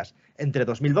científicas entre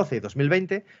 2012 y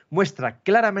 2020 muestra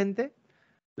claramente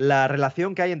la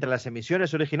relación que hay entre las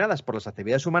emisiones originadas por las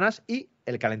actividades humanas y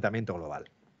el calentamiento global.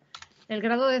 El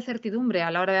grado de certidumbre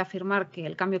a la hora de afirmar que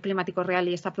el cambio climático es real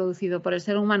y está producido por el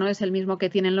ser humano es el mismo que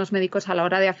tienen los médicos a la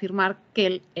hora de afirmar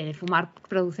que el fumar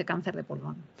produce cáncer de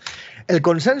pulmón. El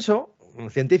consenso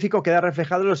científico queda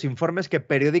reflejado en los informes que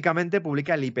periódicamente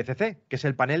publica el IPCC, que es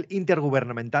el panel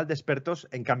intergubernamental de expertos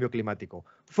en cambio climático.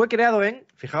 Fue creado en,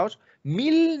 fijaos,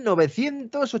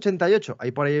 1988.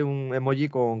 Hay por ahí un emoji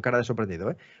con cara de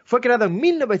sorprendido. Fue creado en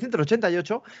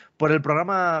 1988 por el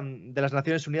Programa de las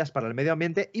Naciones Unidas para el Medio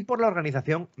Ambiente y por la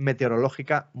Organización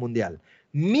Meteorológica Mundial.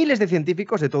 Miles de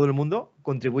científicos de todo el mundo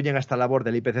contribuyen a esta labor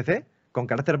del IPCC con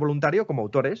carácter voluntario como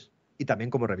autores y también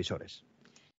como revisores.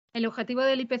 El objetivo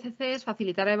del IPCC es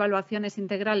facilitar evaluaciones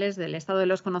integrales del estado de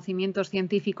los conocimientos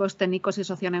científicos, técnicos y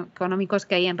socioeconómicos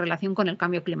que hay en relación con el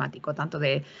cambio climático, tanto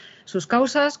de sus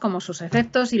causas como sus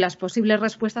efectos y las posibles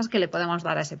respuestas que le podemos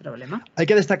dar a ese problema. Hay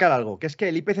que destacar algo, que es que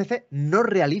el IPCC no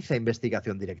realiza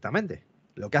investigación directamente.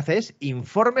 Lo que hace es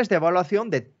informes de evaluación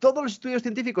de todos los estudios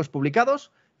científicos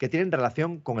publicados que tienen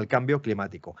relación con el cambio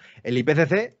climático. El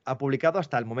IPCC ha publicado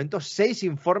hasta el momento 6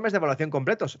 informes de evaluación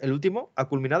completos. El último ha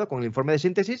culminado con el informe de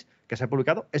síntesis que se ha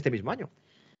publicado este mismo año.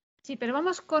 Sí, pero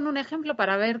vamos con un ejemplo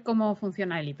para ver cómo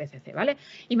funciona el IPCC, ¿vale?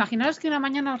 Imaginaos que una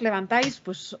mañana os levantáis,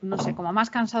 pues, no sé, como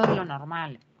más cansado de lo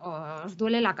normal. Os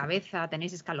duele la cabeza,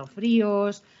 tenéis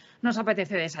escalofríos, no os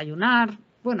apetece desayunar.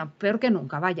 Bueno, peor que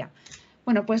nunca, vaya.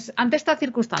 Bueno, pues ante esta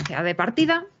circunstancia de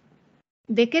partida,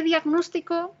 ¿de qué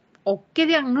diagnóstico o qué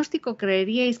diagnóstico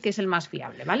creeríais que es el más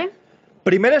fiable, ¿vale?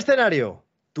 Primer escenario,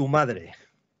 tu madre,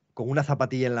 con una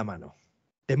zapatilla en la mano.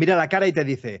 Te mira a la cara y te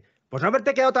dice, pues no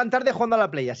haberte quedado tan tarde jugando a la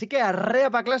Play, así que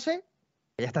arrea para clase,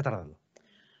 que ya está tardando.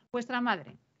 Vuestra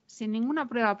madre, sin ninguna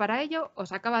prueba para ello,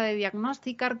 os acaba de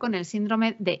diagnosticar con el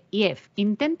síndrome de IF,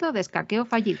 intento de escaqueo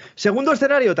fallido. Segundo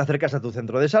escenario, te acercas a tu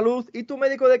centro de salud y tu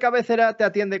médico de cabecera te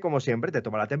atiende como siempre, te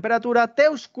toma la temperatura, te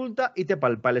ausculta y te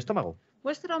palpa el estómago.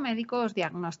 Vuestro médico os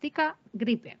diagnostica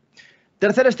gripe.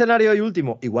 Tercer escenario y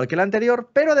último, igual que el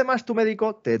anterior, pero además tu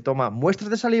médico te toma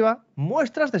muestras de saliva,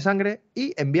 muestras de sangre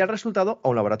y envía el resultado a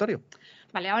un laboratorio.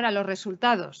 Vale, ahora los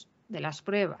resultados de las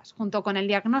pruebas, junto con el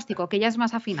diagnóstico, que ya es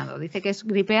más afinado, dice que es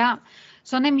gripe A,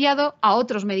 son enviados a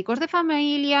otros médicos de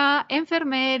familia,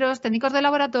 enfermeros, técnicos de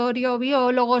laboratorio,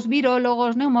 biólogos,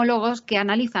 virólogos, neumólogos, que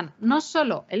analizan no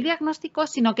solo el diagnóstico,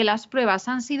 sino que las pruebas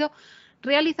han sido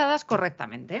realizadas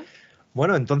correctamente.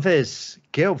 Bueno, entonces,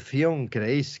 ¿qué opción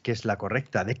creéis que es la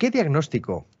correcta? ¿De qué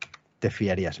diagnóstico te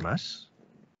fiarías más?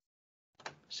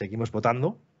 Seguimos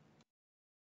votando.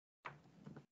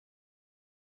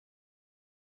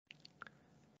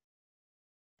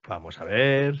 Vamos a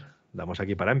ver. Damos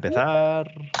aquí para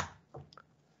empezar.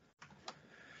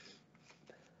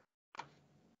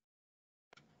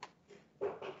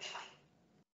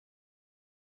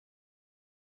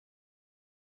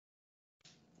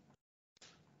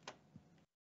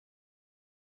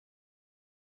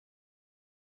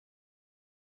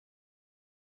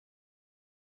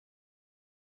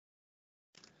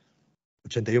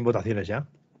 ¿81 votaciones ya?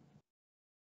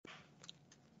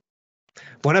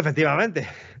 Bueno, efectivamente,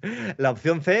 la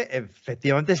opción C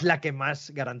efectivamente es la que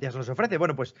más garantías nos ofrece.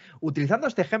 Bueno, pues utilizando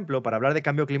este ejemplo para hablar de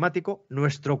cambio climático,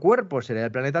 nuestro cuerpo sería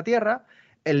el planeta Tierra,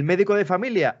 el médico de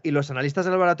familia y los analistas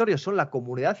de laboratorio son la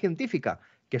comunidad científica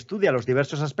que estudia los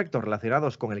diversos aspectos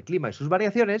relacionados con el clima y sus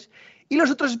variaciones, y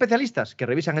los otros especialistas que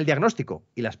revisan el diagnóstico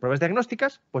y las pruebas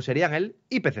diagnósticas, pues serían el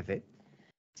IPCC.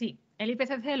 Sí, el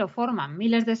IPCC lo forman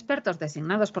miles de expertos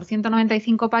designados por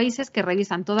 195 países que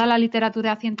revisan toda la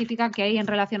literatura científica que hay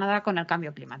relacionada con el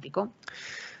cambio climático.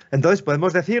 Entonces,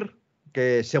 podemos decir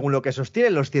que según lo que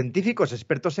sostienen los científicos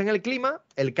expertos en el clima,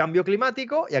 el cambio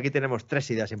climático, y aquí tenemos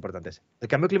 3 ideas importantes. El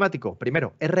cambio climático,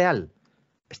 primero, es real.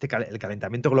 El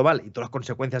calentamiento global y todas las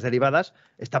consecuencias derivadas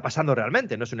está pasando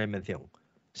realmente, no es una invención.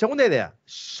 Segunda idea,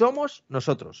 somos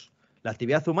nosotros. La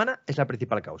actividad humana es la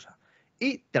principal causa.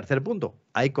 Y tercer punto,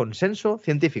 hay consenso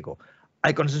científico.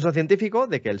 Hay consenso científico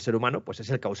de que el ser humano pues,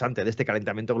 es el causante de este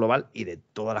calentamiento global y de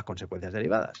todas las consecuencias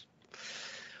derivadas.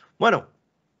 Bueno,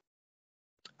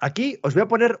 aquí os voy a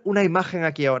poner una imagen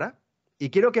aquí ahora y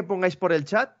quiero que pongáis por el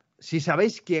chat si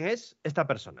sabéis quién es esta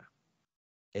persona.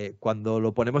 Cuando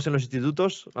lo ponemos en los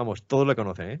institutos, vamos, todos le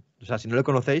conocen, ¿eh? O sea, si no le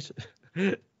conocéis,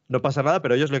 no pasa nada,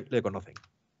 pero ellos le conocen.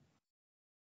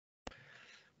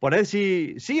 Poned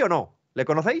si sí o no. ¿Le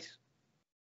conocéis?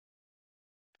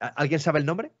 ¿Alguien sabe el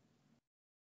nombre?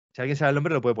 Si alguien sabe el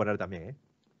nombre lo puede poner también, ¿eh?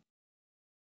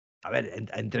 A ver,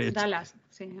 entre... Dallas,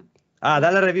 sí. Ah,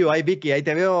 dale review, ahí Vicky, ahí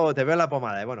te veo en la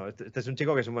pomada. Bueno, este es un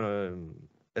chico que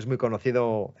es muy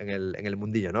conocido en el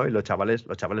mundillo, ¿no? Y los chavales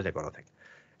le conocen.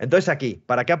 Entonces aquí,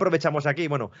 ¿para qué aprovechamos aquí?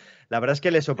 Bueno, la verdad es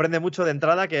que le sorprende mucho de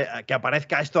entrada que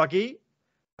aparezca esto aquí,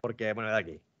 porque, bueno, de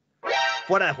aquí.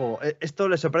 Fuera de juego. Esto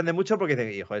les sorprende mucho porque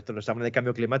dicen, hijo, esto nos habla de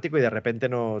cambio climático y de repente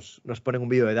nos ponen un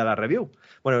vídeo de Dallas Review.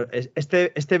 Bueno,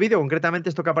 este vídeo, concretamente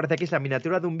esto que aparece aquí, es la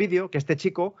miniatura de un vídeo que este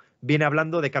chico viene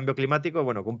hablando de cambio climático,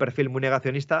 bueno, con un perfil muy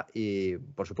negacionista y,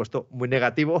 por supuesto, muy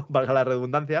negativo, valga la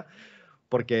redundancia,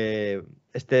 porque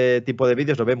este tipo de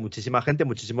vídeos lo ven muchísima gente,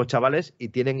 muchísimos chavales y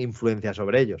tienen influencia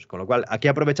sobre ellos. Con lo cual, aquí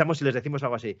aprovechamos y les decimos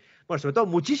algo así. Bueno, sobre todo,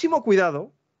 muchísimo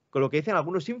cuidado con lo que dicen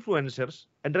algunos influencers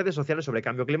en redes sociales sobre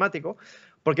cambio climático,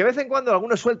 porque de vez en cuando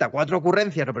alguno suelta 4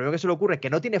 ocurrencias, lo primero que se le ocurre, que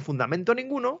no tiene fundamento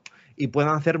ninguno y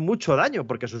pueden hacer mucho daño,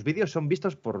 porque sus vídeos son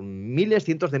vistos por miles,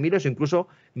 cientos de miles o incluso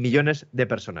millones de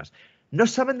personas. No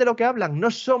saben de lo que hablan,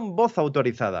 no son voz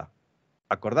autorizada.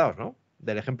 Acordaos, ¿no?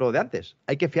 Del ejemplo de antes.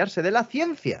 Hay que fiarse de la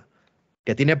ciencia,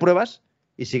 que tiene pruebas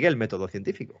y sigue el método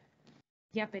científico.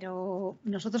 Ya, pero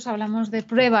nosotros hablamos de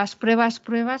pruebas,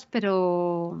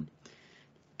 pero...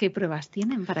 ¿qué pruebas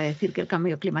tienen para decir que el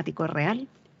cambio climático es real?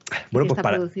 Bueno, que pues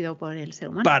está producido por el ser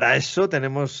humano. para eso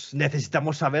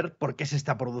necesitamos saber por qué se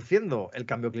está produciendo el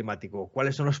cambio climático,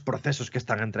 cuáles son los procesos que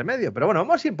están entre medio. Pero bueno,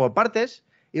 vamos a ir por partes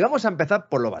y vamos a empezar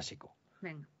por lo básico.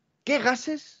 Venga. ¿Qué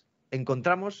gases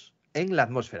encontramos en la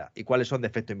atmósfera y cuáles son de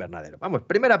efecto invernadero? Vamos,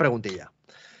 primera preguntilla.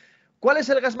 ¿Cuál es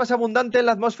el gas más abundante en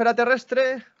la atmósfera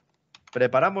terrestre?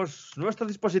 Preparamos nuestros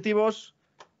dispositivos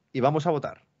y vamos a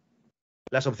votar.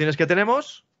 Las opciones que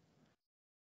tenemos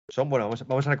son, bueno,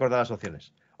 vamos a recordar las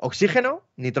opciones. Oxígeno,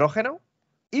 nitrógeno,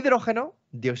 hidrógeno,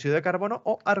 dióxido de carbono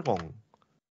o argón.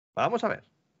 Vamos a ver.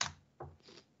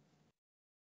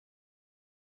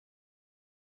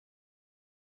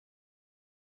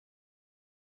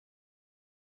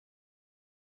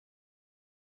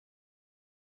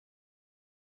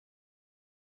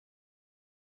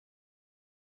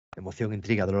 Emoción,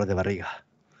 intriga, dolor de barriga.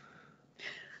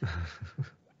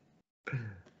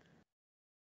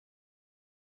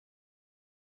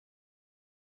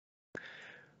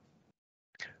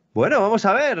 Bueno, vamos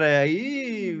a ver.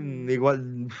 Ahí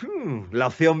igual la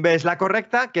opción B es la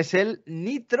correcta, que es el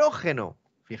nitrógeno.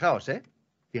 Fijaos, ¿eh?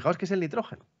 Fijaos que es el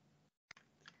nitrógeno.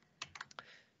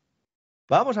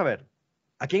 Vamos a ver.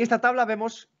 Aquí en esta tabla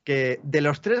vemos que de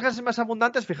los 3 gases más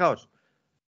abundantes, fijaos,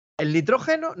 el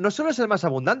nitrógeno no solo es el más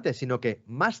abundante, sino que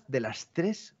más de las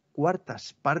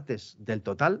 3/4 partes del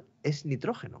total es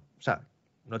nitrógeno. O sea,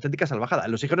 una auténtica salvajada.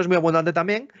 El oxígeno es muy abundante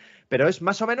también, pero es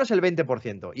más o menos el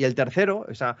 20%. Y el tercero,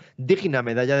 esa digna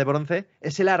medalla de bronce,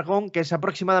 es el argón, que es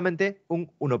aproximadamente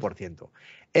un 1%.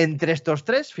 Entre estos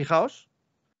 3, fijaos,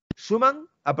 suman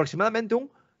aproximadamente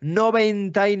un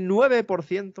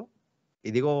 99%. Y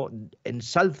digo,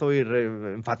 ensalzo y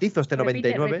enfatizo este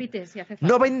 99%. Repite, si hace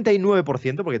falta.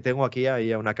 99%, porque tengo aquí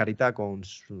ahí una carita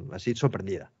así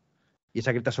sorprendida. Y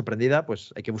esa carita sorprendida,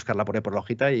 pues hay que buscarla por ahí por la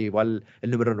hojita y igual el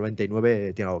número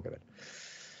 99 tiene algo que ver.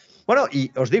 Bueno,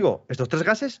 y os digo, estos 3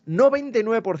 gases,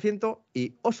 99%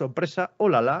 y, oh sorpresa, oh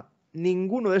la la,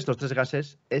 ninguno de estos 3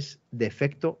 gases es de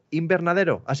efecto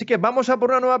invernadero. Así que vamos a por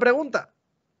una nueva pregunta.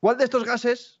 ¿Cuál de estos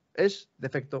gases es de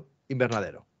efecto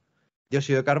invernadero?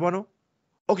 Dióxido de carbono,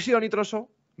 óxido nitroso,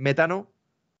 metano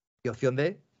y opción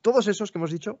D, todos esos que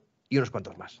hemos dicho y unos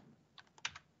cuantos más.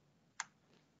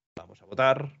 Vamos a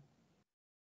votar.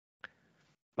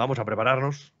 Vamos a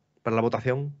prepararnos para la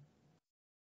votación.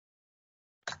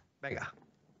 Venga.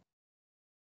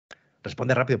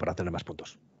 Responde rápido para tener más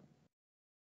puntos.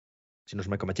 Si no es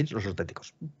Michael Machines, los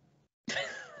auténticos.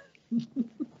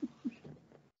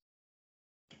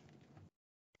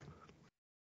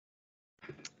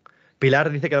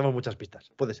 Pilar dice que damos muchas pistas.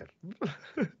 Puede ser.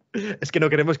 Es que no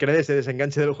queremos que nadie se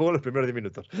desenganche del juego en los primeros 10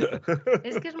 minutos.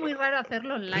 Es que es muy raro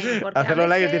hacerlo online. Porque Hacerlo a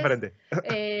online es veces, diferente.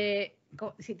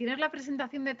 Si tienes la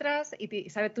presentación detrás y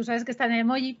tú sabes que está en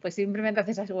emoji, pues simplemente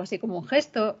haces algo así como un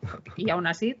gesto. Y aún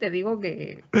así te digo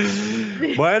que...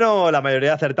 Bueno, la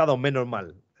mayoría ha acertado, menos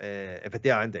mal.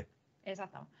 Efectivamente.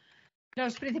 Exacto.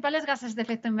 Los principales gases de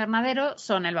efecto invernadero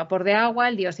son el vapor de agua,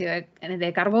 el dióxido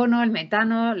de carbono, el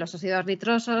metano, los óxidos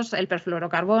nitrosos, el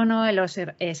perfluorocarbono, el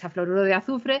hexafluoruro de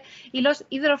azufre y los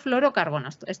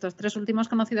hidrofluorocarbonos, estos 3 últimos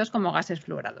conocidos como gases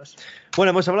fluorados.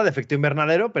 Bueno, hemos hablado de efecto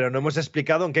invernadero, pero no hemos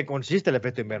explicado en qué consiste el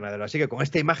efecto invernadero. Así que con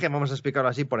esta imagen vamos a explicarlo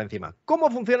así por encima. ¿Cómo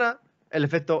funciona el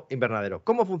efecto invernadero?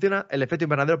 ¿Cómo funciona el efecto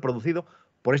invernadero producido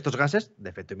por estos gases de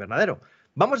efecto invernadero?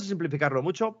 Vamos a simplificarlo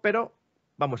mucho, pero...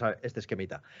 vamos a ver este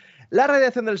esquemita. La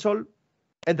radiación del Sol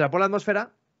entra por la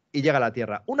atmósfera y llega a la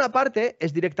Tierra. Una parte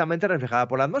es directamente reflejada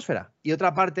por la atmósfera y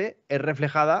otra parte es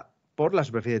reflejada por la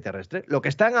superficie terrestre, lo que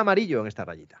está en amarillo en esta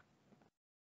rayita.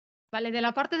 Vale, de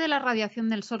la parte de la radiación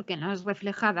del Sol que no es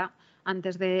reflejada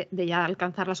antes de ya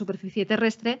alcanzar la superficie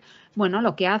terrestre, bueno,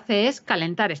 lo que hace es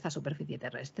calentar esta superficie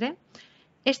terrestre.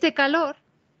 Este calor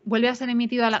vuelve a ser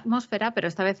emitido a la atmósfera, pero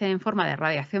esta vez en forma de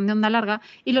radiación de onda larga,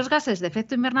 y los gases de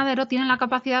efecto invernadero tienen la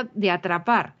capacidad de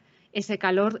atrapar ese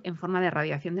calor en forma de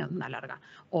radiación de onda larga,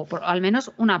 o al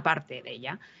menos una parte de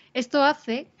ella. Esto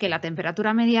hace que la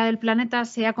temperatura media del planeta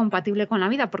sea compatible con la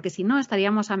vida, porque si no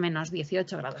estaríamos a menos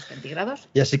 18 grados centígrados.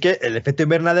 Y así que el efecto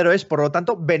invernadero es, por lo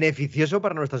tanto, beneficioso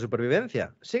para nuestra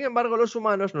supervivencia. Sin embargo, los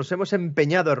humanos nos hemos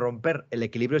empeñado en romper el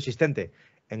equilibrio existente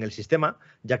en el sistema,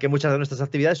 ya que muchas de nuestras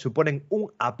actividades suponen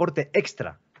un aporte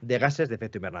extra de gases de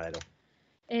efecto invernadero.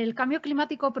 El cambio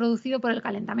climático producido por el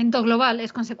calentamiento global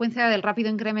es consecuencia del rápido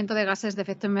incremento de gases de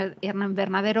efecto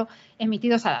invernadero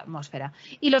emitidos a la atmósfera.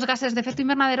 Y los gases de efecto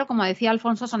invernadero, como decía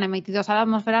Alfonso, son emitidos a la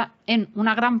atmósfera en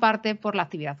una gran parte por la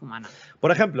actividad humana.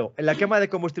 Por ejemplo, en la quema de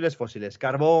combustibles fósiles,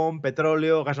 carbón,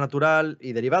 petróleo, gas natural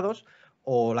y derivados,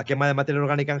 o la quema de materia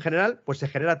orgánica en general, pues se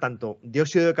genera tanto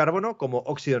dióxido de carbono como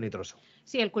óxido nitroso.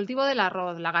 Sí, el cultivo del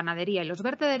arroz, la ganadería y los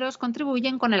vertederos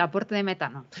contribuyen con el aporte de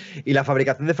metano. Y la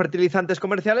fabricación de fertilizantes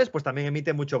comerciales pues también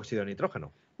emite mucho óxido de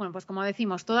nitrógeno. Bueno, pues como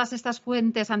decimos, todas estas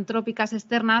fuentes antrópicas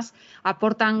externas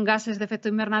aportan gases de efecto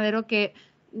invernadero que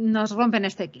nos rompen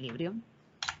este equilibrio.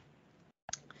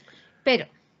 Pero,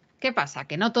 ¿qué pasa?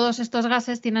 Que no todos estos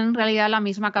gases tienen en realidad la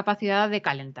misma capacidad de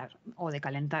calentar o de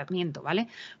calentamiento, ¿vale?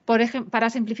 Por ejemplo, para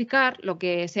simplificar, lo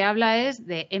que se habla es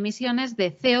de emisiones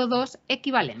de CO2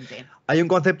 equivalente. Hay un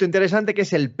concepto interesante que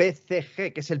es el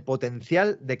PCG, que es el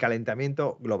potencial de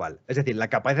calentamiento global. Es decir, la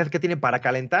capacidad que tiene para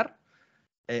calentar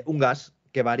un gas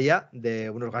que varía de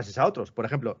unos gases a otros. Por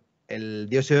ejemplo, el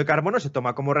dióxido de carbono se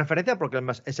toma como referencia porque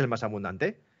es el más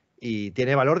abundante y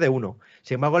tiene valor de 1.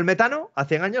 Sin embargo, el metano, a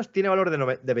 100 años, tiene valor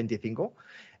de 25.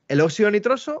 El óxido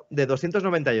nitroso, de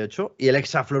 298. Y el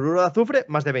hexafluoruro de azufre,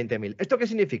 más de 20.000. ¿Esto qué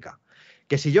significa?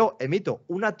 Que si yo emito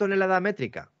 1 tonelada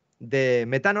métrica de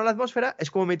metano a la atmósfera, es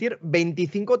como emitir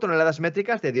 25 toneladas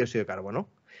métricas de dióxido de carbono.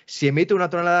 Si emito 1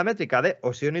 tonelada métrica de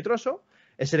óxido nitroso,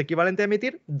 es el equivalente a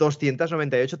emitir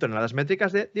 298 toneladas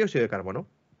métricas de dióxido de carbono.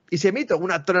 Y si emito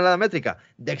 1 tonelada métrica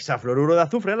de hexafluoruro de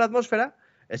azufre en la atmósfera,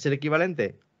 es el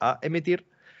equivalente a emitir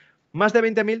más de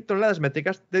 20.000 toneladas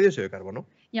métricas de dióxido de carbono.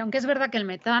 Y aunque es verdad que el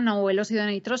metano o el óxido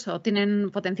nitroso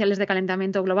tienen potenciales de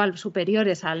calentamiento global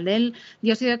superiores al del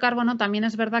dióxido de carbono, también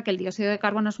es verdad que el dióxido de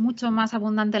carbono es mucho más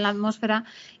abundante en la atmósfera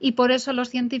y por eso los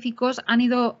científicos han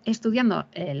ido estudiando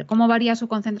cómo varía su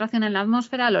concentración en la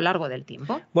atmósfera a lo largo del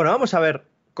tiempo. Bueno, vamos a ver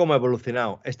cómo ha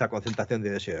evolucionado esta concentración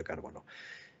de dióxido de carbono.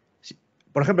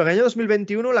 Por ejemplo, en el año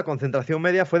 2021 la concentración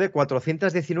media fue de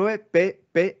 419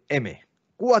 ppm.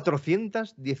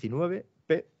 419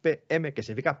 ppm, que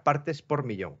significa partes por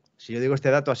millón. Si yo digo este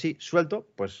dato así suelto,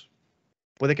 pues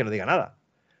puede que no diga nada.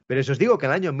 Pero si os digo que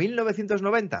en el año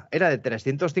 1990 era de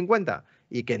 350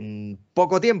 y que en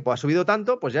poco tiempo ha subido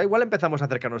tanto, pues ya igual empezamos a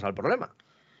acercarnos al problema.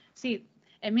 Sí.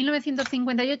 En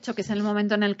 1958, que es el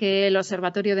momento en el que el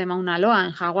observatorio de Mauna Loa,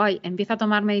 en Hawái, empieza a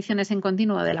tomar mediciones en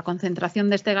continuo de la concentración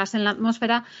de este gas en la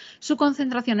atmósfera, su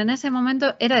concentración en ese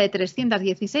momento era de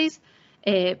 316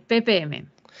 ppm.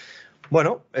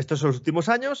 Bueno, estos son los últimos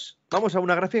años. Vamos a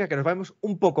una gráfica que nos vamos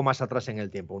un poco más atrás en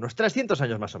el tiempo, unos 300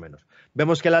 años más o menos.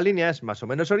 Vemos que la línea es más o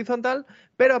menos horizontal,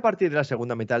 pero a partir de la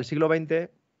segunda mitad del siglo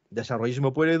XX,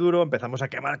 desarrollismo puro y duro, empezamos a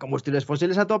quemar combustibles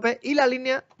fósiles a tope y la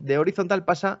línea de horizontal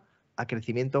pasa a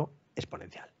crecimiento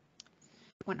exponencial.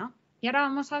 Bueno, y ahora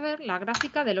vamos a ver la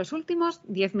gráfica de los últimos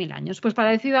 10.000 años. Pues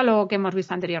parecido a lo que hemos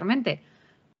visto anteriormente.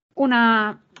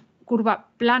 Una curva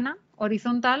plana,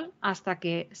 horizontal, hasta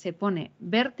que se pone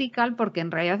vertical, porque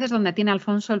en realidad es donde tiene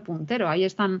Alfonso el puntero. Ahí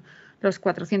están los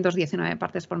 419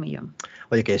 partes por millón.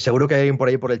 Oye, que seguro que hay alguien por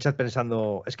ahí por el chat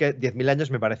pensando, es que 10.000 años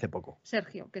me parece poco.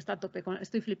 Sergio, que está a tope,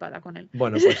 estoy flipada con él.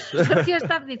 Bueno, pues... Sergio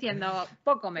está diciendo,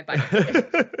 poco me parece.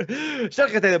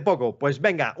 Sergio, te de poco. Pues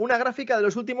venga, una gráfica de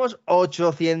los últimos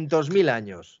 800.000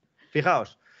 años.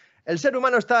 Fijaos, el ser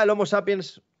humano está, el Homo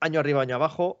sapiens, año arriba, año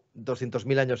abajo,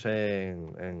 200.000 años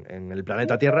en el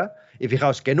planeta Tierra. Y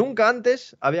fijaos que nunca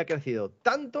antes había crecido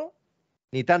tanto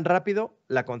ni tan rápido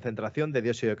la concentración de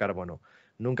dióxido de carbono.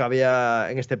 Nunca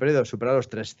había en este periodo superado los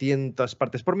 300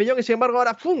 partes por millón y sin embargo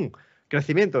ahora ¡pum!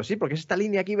 Crecimiento, sí, porque es esta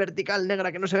línea aquí vertical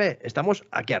negra que no se ve. Estamos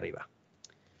aquí arriba.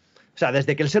 O sea,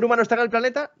 desde que el ser humano está en el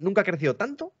planeta nunca ha crecido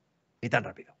tanto ni tan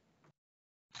rápido.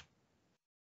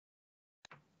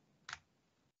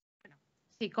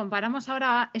 Si comparamos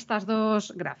ahora estas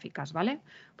dos gráficas, ¿vale?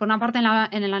 Por una parte,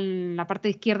 en la parte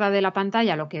izquierda de la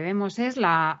pantalla lo que vemos es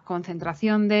la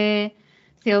concentración de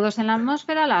CO2 en la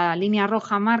atmósfera, la línea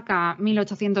roja marca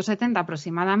 1870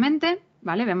 aproximadamente,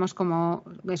 ¿vale? Vemos como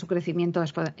su crecimiento,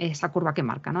 esa curva que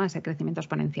marca, ¿no? Ese crecimiento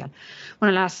exponencial.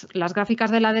 Bueno, las gráficas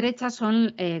de la derecha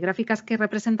son gráficas que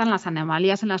representan las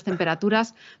anomalías en las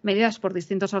temperaturas medidas por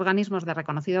distintos organismos de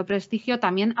reconocido prestigio,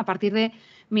 también a partir de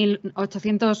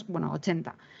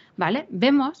 1880, ¿vale?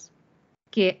 Vemos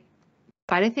que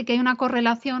parece que hay una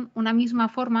correlación, una misma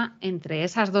forma entre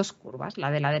esas dos curvas,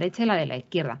 la de la derecha y la de la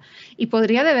izquierda. Y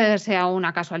podría deberse a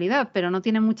una casualidad, pero no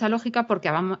tiene mucha lógica porque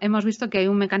hemos visto que hay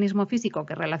un mecanismo físico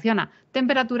que relaciona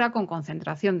temperatura con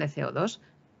concentración de CO2,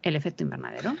 el efecto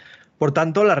invernadero. Por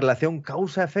tanto, la relación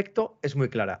causa-efecto es muy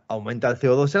clara. Aumenta el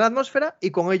CO2 en la atmósfera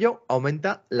y con ello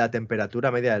aumenta la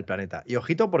temperatura media del planeta. Y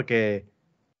ojito porque...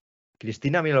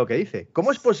 Cristina, mira lo que dice.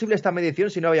 ¿Cómo es posible esta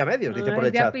medición si no había medios? Dice por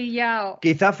el chat. Te ha pillado.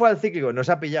 Quizá fue al cíclico, nos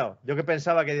ha pillado. Yo que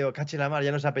pensaba que digo, caché la mar,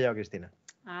 ya nos ha pillado Cristina.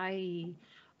 Ay,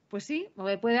 Pues sí,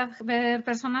 puede haber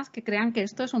personas que crean que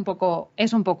esto es un poco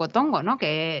tongo, ¿no?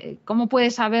 Que cómo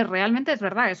puedes saber realmente, es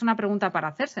verdad, es una pregunta para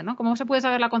hacerse, ¿no? ¿Cómo se puede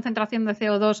saber la concentración de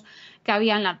CO2 que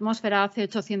había en la atmósfera hace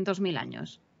 800.000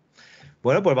 años?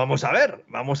 Bueno, pues vamos a ver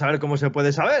cómo se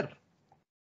puede saber.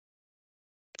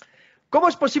 ¿Cómo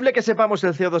es posible que sepamos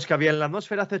el CO2 que había en la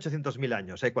atmósfera hace 800.000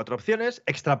 años? Hay 4 opciones,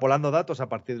 extrapolando datos a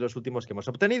partir de los últimos que hemos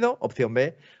obtenido. Opción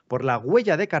B, por la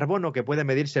huella de carbono que puede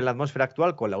medirse en la atmósfera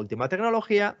actual con la última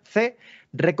tecnología. C,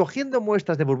 recogiendo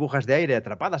muestras de burbujas de aire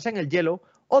atrapadas en el hielo.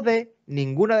 O D,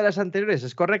 ninguna de las anteriores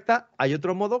es correcta. Hay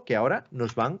otro modo que ahora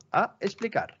nos van a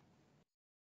explicar.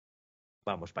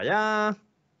 Vamos para allá.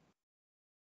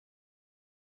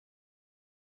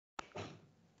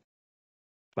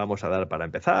 Vamos a dar para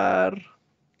empezar.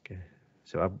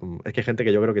 Es que hay gente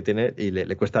que yo creo que tiene y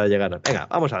le cuesta llegar. Venga,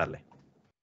 vamos a darle.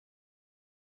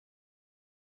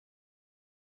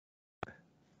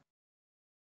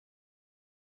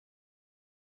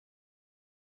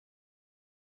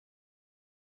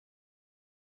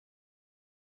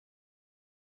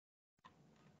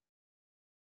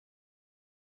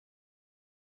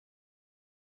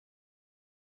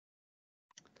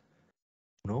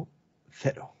 Uno,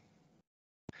 cero.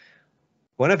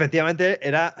 Bueno, efectivamente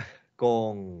era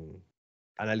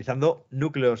analizando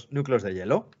núcleos de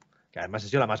hielo, que además ha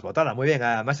sido la más votada. Muy bien,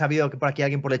 además ha habido por aquí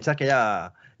alguien por el chat que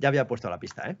ya había puesto la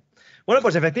pista, ¿eh? Bueno,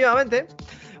 pues efectivamente,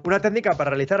 una técnica para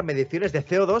realizar mediciones de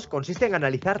CO2 consiste en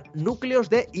analizar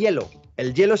núcleos de hielo.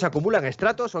 El hielo se acumula en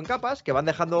estratos o en capas que van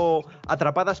dejando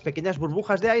atrapadas pequeñas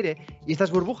burbujas de aire, y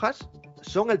estas burbujas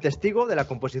son el testigo de la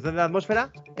composición de la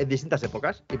atmósfera en distintas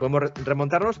épocas, y podemos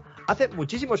remontarnos hace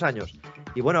muchísimos años.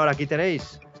 Y bueno, ahora aquí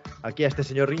tenéis a este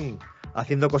señor Ring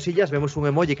haciendo cosillas, vemos un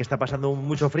emoji que está pasando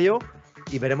mucho frío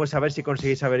y veremos a ver si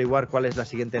conseguís averiguar cuál es la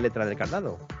siguiente letra del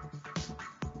candado.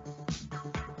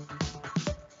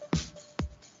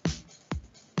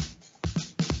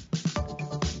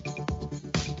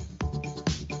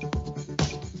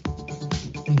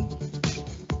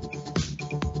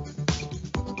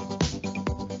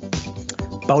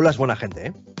 Paula es buena gente,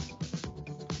 ¿eh?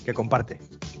 Que comparte.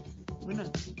 Bueno,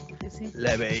 sí.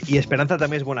 Y Esperanza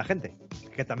también es buena gente,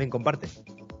 que también comparte.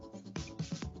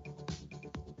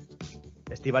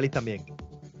 Estíbaliz también.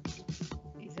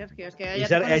 Y Sergio, es que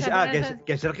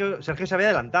que Sergio se había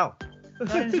adelantado.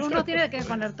 Pues uno tiene que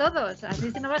poner todos,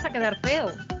 así no vas a quedar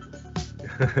feo.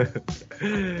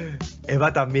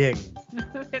 Eva también.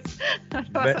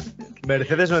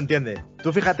 Mercedes no entiende.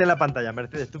 Tú fíjate en la pantalla,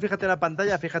 Mercedes. Tú fíjate en la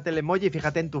pantalla, fíjate el emoji,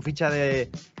 fíjate en tu ficha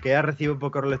que has recibido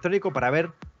por correo electrónico para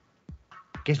ver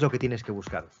qué es lo que tienes que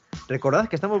buscar. Recordad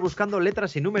que estamos buscando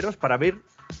letras y números para abrir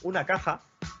una caja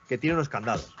que tiene unos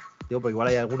candados. Digo, porque igual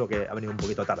hay alguno que ha venido un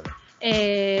poquito tarde.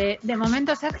 De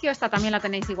momento, Sergio, esta también la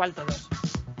tenéis igual todos.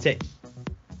 Sí.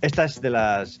 Esta es de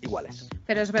las iguales.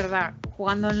 Pero es verdad,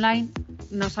 jugando online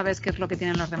no sabes qué es lo que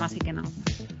tienen los demás y qué no.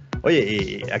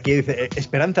 Oye, y aquí dice,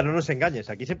 Esperanza, no nos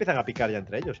engañes. Aquí se empiezan a picar ya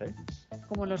entre ellos, ¿eh?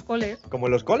 Como en los coles. Como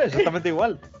en los coles, exactamente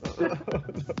igual.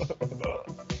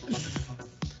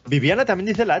 Viviana también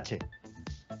dice la H.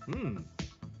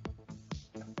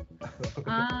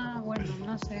 Ah, bueno,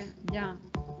 no sé, ya.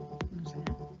 No sé.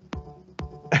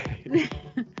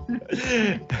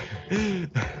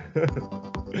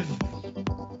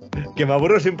 Que me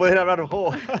aburro sin poder hablar un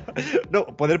juego. No,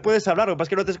 puedes hablar, lo que pasa es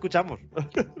que no te escuchamos.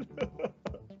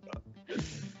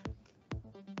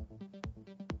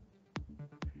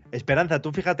 Esperanza,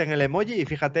 tú fíjate en el emoji y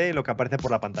fíjate en lo que aparece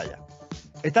por la pantalla.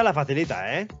 Esta es la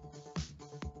facilita, ¿eh?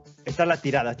 Esta es la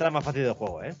tirada, esta es la más fácil del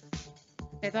juego, ¿eh?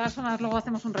 De todas formas, luego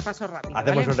hacemos un repaso rápido.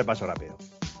 Hacemos un repaso rápido.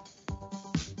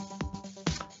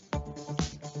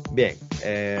 Bien.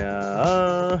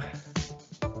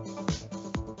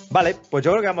 Vale, pues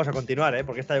yo creo que vamos a continuar, ¿eh?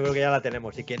 Porque esta yo creo que ya la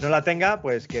tenemos. Y quien no la tenga,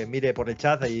 pues que mire por el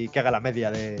chat y que haga la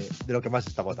media de lo que más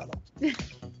está votado.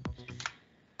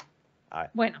 A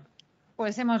ver. Bueno,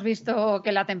 pues hemos visto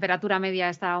que la temperatura media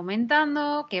está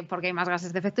aumentando, porque hay más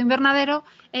gases de efecto invernadero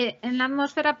en la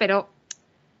atmósfera, pero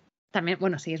también,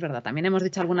 bueno, sí, es verdad, también hemos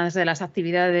dicho algunas de las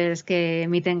actividades que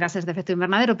emiten gases de efecto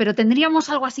invernadero, pero tendríamos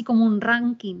algo así como un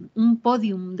ranking, un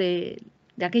podium de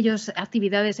aquellas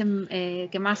actividades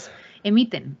que más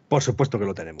emiten. Por supuesto que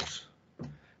lo tenemos.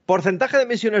 Porcentaje de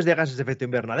emisiones de gases de efecto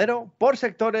invernadero por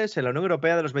sectores en la Unión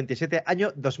Europea de los 27,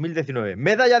 año 2019.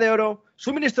 Medalla de oro,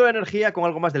 suministro de energía con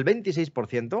algo más del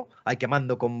 26%. Hay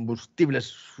quemando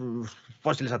combustibles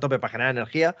fósiles a tope para generar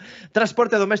energía.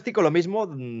 Transporte doméstico, lo mismo,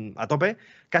 a tope,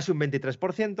 casi un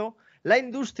 23%. La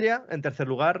industria, en tercer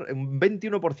lugar, un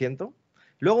 21%.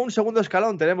 Luego, un segundo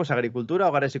escalón, tenemos agricultura,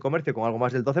 hogares y comercio con algo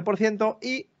más del 12%.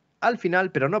 Y al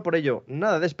final, pero no por ello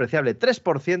nada despreciable,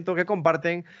 3% que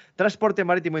comparten transporte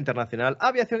marítimo internacional,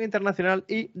 aviación internacional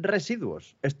y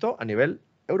residuos. Esto a nivel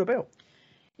europeo.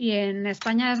 Y en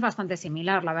España es bastante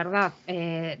similar, la verdad.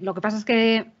 Lo que pasa es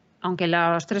que, aunque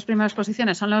las 3 primeras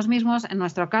posiciones son los mismos, en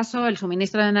nuestro caso el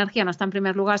suministro de energía no está en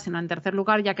primer lugar, sino en tercer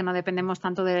lugar, ya que no dependemos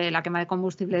tanto de la quema de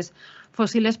combustibles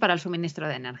fósiles para el suministro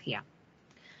de energía.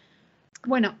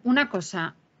 Bueno, una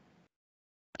cosa.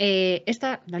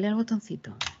 Dale al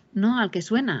botoncito, no al que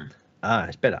suena. Ah,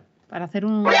 espera. Para hacer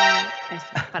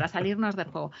para salirnos del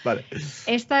juego. Vale.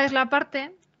 Esta es la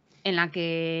parte en la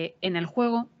que en el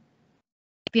juego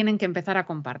tienen que empezar a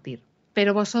compartir.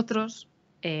 Pero vosotros,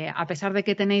 a pesar de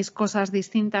que tenéis cosas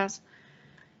distintas,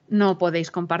 no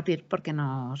podéis compartir porque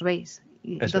no os veis.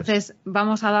 Y entonces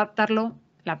vamos a adaptarlo,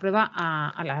 la prueba,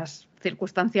 a las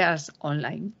circunstancias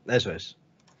online. Eso es.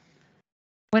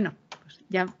 Bueno, pues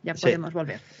ya podemos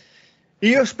volver.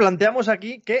 Y os planteamos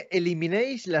aquí que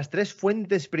eliminéis las 3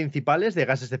 fuentes principales de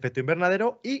gases de efecto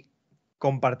invernadero y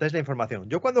compartáis la información.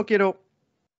 Yo cuando quiero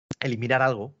eliminar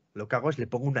algo, lo que hago es le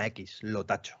pongo una X, lo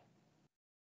tacho.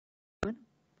 Bueno,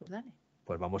 pues dale.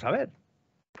 Pues vamos a ver.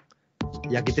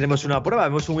 Y aquí tenemos una prueba,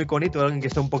 vemos un iconito de alguien que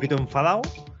está un poquito enfadado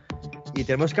y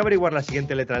tenemos que averiguar la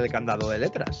siguiente letra del candado de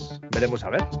letras. Veremos a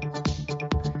ver.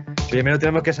 Primero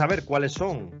tenemos que saber cuáles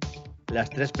son las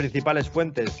 3 principales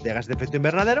fuentes de gas de efecto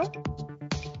invernadero.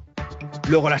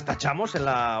 Luego las tachamos en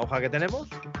la hoja que tenemos.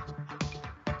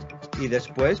 Y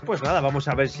después, pues nada, vamos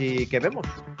a ver qué vemos.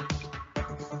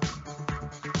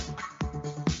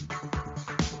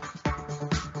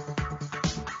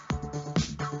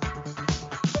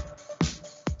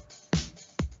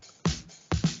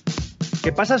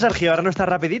 ¿Qué pasa, Sergio? Ahora no está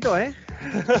rapidito, ¿eh?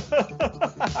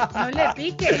 No le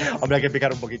piques. Hombre, hay que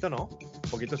picar un poquito, ¿no? Un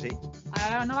poquito sí.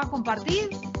 Ahora no va a compartir.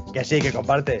 Que sí, que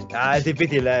comparte. Ah, es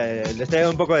difícil. Le estoy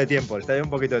dando un poco de tiempo. Le estoy dando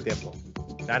un poquito de tiempo.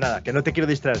 Nada, que no te quiero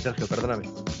distraer, Sergio, perdóname.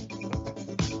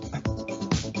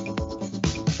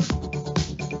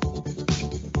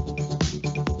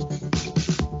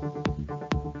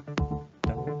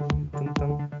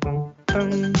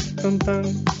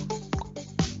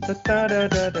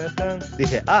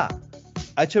 Dice, ha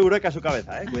hecho eureka su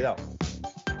cabeza, cuidado.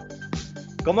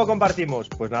 ¿Cómo compartimos?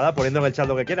 Pues nada, poniendo en el chat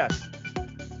lo que quieras.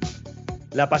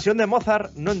 La pasión de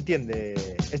Mozart no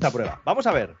entiende esta prueba. Vamos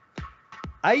a ver.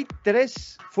 Hay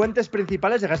 3 fuentes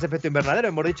principales de gas de efecto invernadero.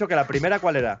 Hemos dicho que la primera,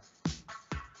 ¿cuál era?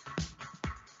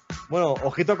 Bueno,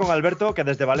 ojito con Alberto, que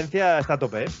desde Valencia está a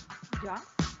tope, Ya.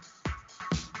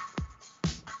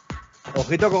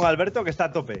 Ojito con Alberto, que está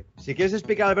a tope. Si quieres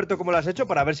explicar, Alberto, cómo lo has hecho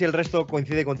para ver si el resto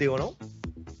coincide contigo o no.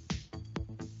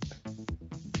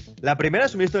 La primera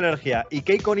es suministro de energía. ¿Y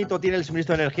qué iconito tiene el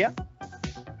suministro de energía?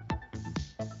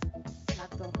 La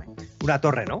torre. Una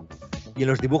torre, ¿no? Y en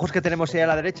los dibujos que tenemos ahí a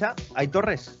la derecha, ¿hay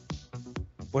torres?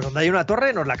 Pues donde hay una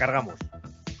torre, nos la cargamos.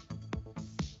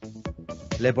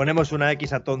 Le ponemos una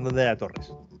X a todo donde haya torres.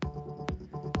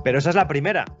 Pero esa es la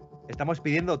primera. Estamos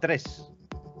pidiendo 3.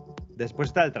 Después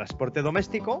está el transporte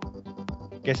doméstico,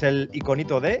 que es el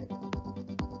iconito de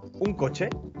un coche.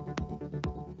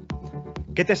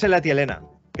 ¿Qué te sale a ti, Elena?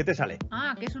 ¿Qué te sale?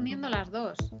 Ah, que es uniendo las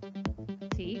 2.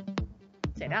 Sí,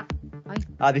 será. Ay.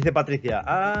 Ah, dice Patricia.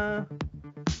 Ah,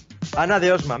 Ana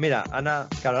de Osma, mira, Ana,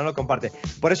 claro, no lo comparte.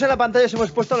 Por eso en la pantalla os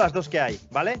hemos puesto las 2 que hay,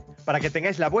 ¿vale? Para que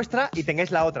tengáis la vuestra y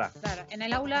tengáis la otra. Claro, en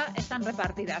el aula están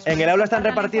repartidas. En el aula están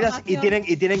repartidas y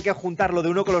tienen que juntar lo de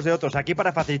uno con los de otros. Aquí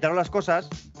para facilitaros las cosas,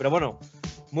 pero bueno,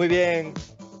 muy bien.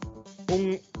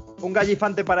 Un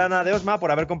gallifante para Ana de Osma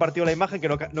por haber compartido la imagen, que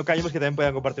no caímos que también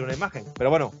podían compartir una imagen. Pero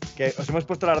bueno, que os hemos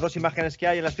puesto las 2 imágenes que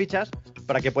hay en las fichas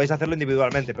para que podáis hacerlo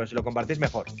individualmente, pero si lo compartís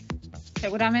mejor.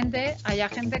 Seguramente haya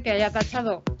gente que haya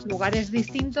tachado lugares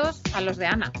distintos a los de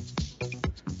Ana.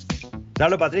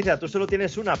 Claro, Patricia, tú solo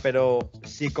tienes una, pero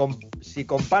si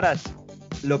comparas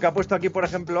lo que ha puesto aquí, por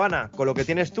ejemplo, Ana, con lo que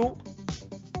tienes tú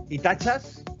y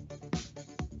tachas...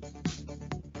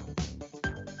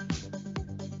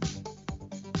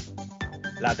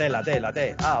 La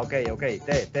T. Ah, ok.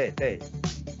 T.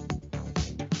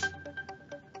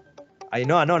 Ahí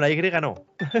no, la Y no.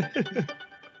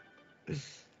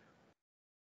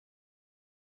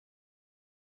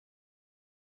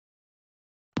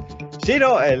 Sí,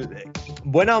 no,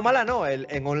 buena o mala no.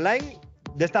 En online,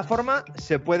 de esta forma,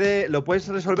 lo puedes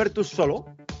resolver tú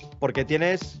solo, porque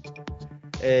tienes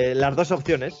las 2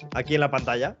 opciones aquí en la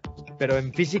pantalla, pero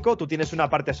en físico tú tienes una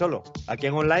parte solo. Aquí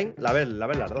en online la ves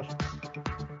las 2.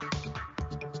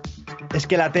 Es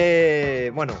que la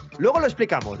T... Bueno, luego lo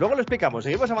explicamos.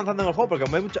 Seguimos avanzando en el juego porque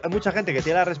como hay mucha gente que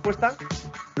tiene la respuesta,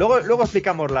 luego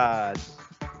explicamos la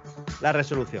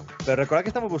resolución. Pero recordad que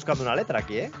estamos buscando una letra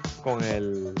aquí, con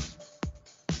el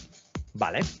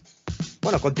Vale.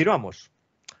 Bueno, continuamos.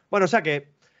 Bueno, o sea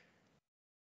que,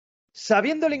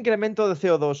 sabiendo el incremento de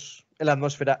CO2 en la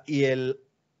atmósfera y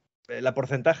la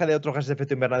porcentaje de otros gases de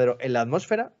efecto invernadero en la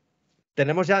atmósfera,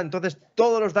 ¿tenemos ya entonces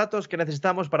todos los datos que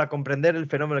necesitamos para comprender el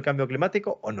fenómeno del cambio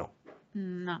climático o no?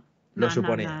 No. Lo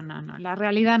suponía. No. La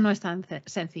realidad no es tan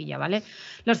sencilla, ¿vale?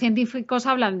 Los científicos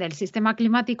hablan del sistema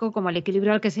climático como el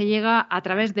equilibrio al que se llega a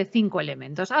través de 5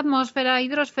 elementos: atmósfera,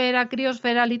 hidrosfera,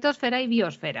 criosfera, litosfera y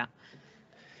biosfera.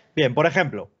 Bien, por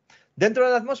ejemplo, dentro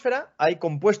de la atmósfera hay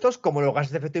compuestos como los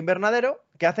gases de efecto invernadero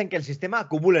que hacen que el sistema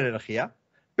acumule energía,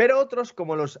 pero otros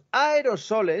como los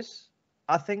aerosoles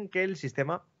hacen que el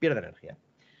sistema pierda energía.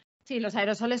 Sí, los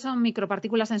aerosoles son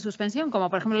micropartículas en suspensión, como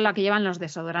por ejemplo la que llevan los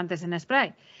desodorantes en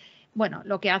spray. Bueno,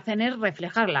 lo que hacen es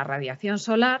reflejar la radiación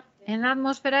solar en la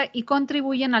atmósfera y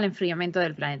contribuyen al enfriamiento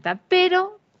del planeta.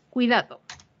 Pero, cuidado.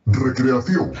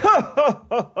 Recreación.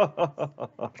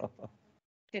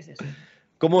 ¿Qué es eso?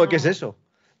 ¿Cómo? No. ¿Qué es eso?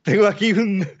 Tengo aquí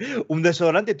un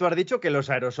desodorante y tú has dicho que los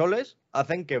aerosoles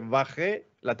hacen que baje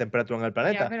la temperatura en el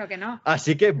planeta. Ya, pero que no.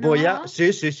 Así que voy a... No.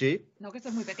 Sí. No, que esto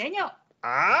es muy pequeño.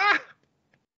 ¡Ah!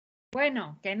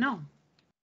 Bueno, que no.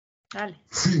 Dale.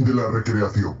 Fin de la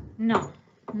recreación.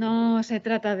 No se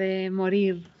trata de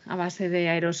morir a base de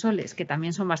aerosoles, que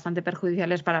también son bastante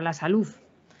perjudiciales para la salud.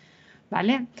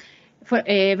 ¿Vale?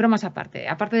 Bromas aparte.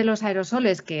 Aparte de los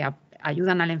aerosoles que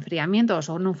ayudan al enfriamiento o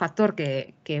son un factor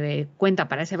que cuenta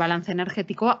para ese balance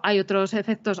energético, hay otros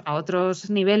efectos a otros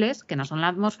niveles que no son la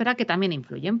atmósfera que también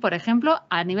influyen. Por ejemplo,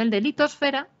 a nivel de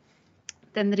litosfera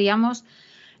tendríamos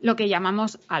lo que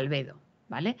llamamos albedo.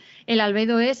 ¿Vale? El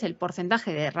albedo es el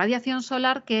porcentaje de radiación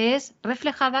solar que es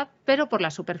reflejada, pero por la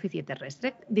superficie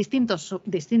terrestre.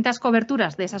 Distintas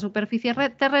coberturas de esa superficie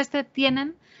terrestre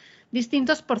tienen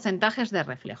distintos porcentajes de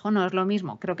reflejo. No es lo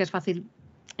mismo. Creo que es fácil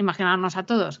imaginarnos a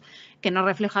todos que no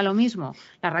refleja lo mismo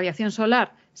la radiación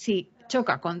solar si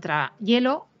choca contra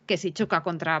hielo que si choca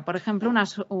contra, por ejemplo,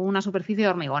 una superficie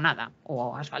hormigonada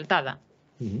o asfaltada.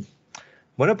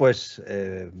 Bueno, pues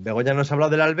Begoña nos ha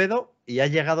hablado del albedo y ha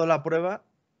llegado la prueba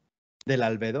del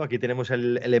albedo. Aquí tenemos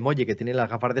el emoji que tiene las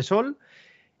gafas de sol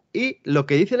y lo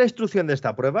que dice la instrucción de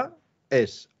esta prueba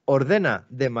es: ordena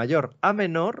de mayor a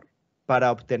menor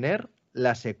para obtener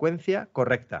la secuencia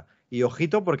correcta. Y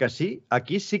ojito, porque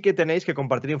aquí sí que tenéis que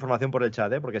compartir información por el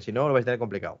chat, porque si no lo vais a tener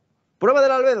complicado. Prueba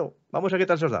del albedo. Vamos a ver qué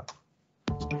tal se os da.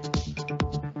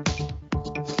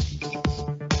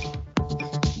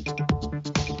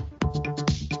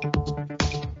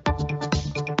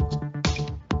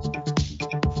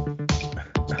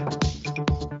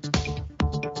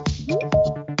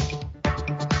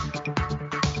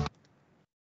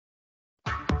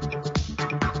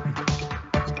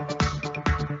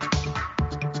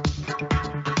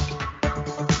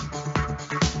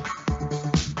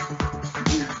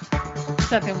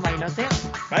 Se hace un bailoteo.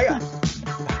 ¡Venga!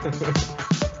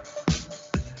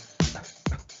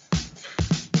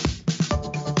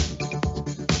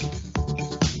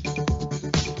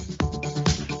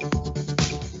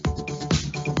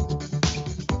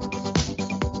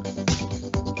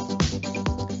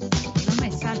 No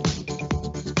me sale.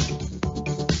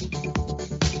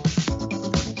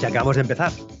 Si acabamos de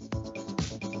empezar.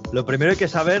 Lo primero hay que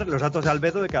saber los datos de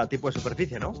albedo de cada tipo de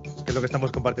superficie, ¿no? Que es lo que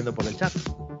estamos compartiendo por el chat.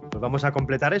 Pues vamos a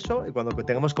completar eso y cuando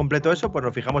tengamos completo eso, pues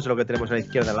nos fijamos en lo que tenemos a la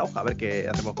izquierda de la hoja, a ver qué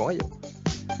hacemos con ello.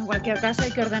 En cualquier caso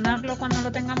hay que ordenarlo cuando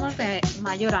lo tengamos de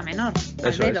mayor a menor.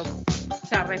 Eso Albedo. es. O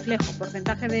sea, reflejo,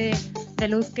 porcentaje de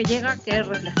luz que llega que es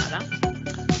reflejada.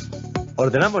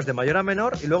 Ordenamos de mayor a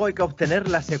menor y luego hay que obtener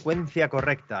la secuencia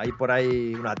correcta. Hay por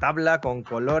ahí una tabla con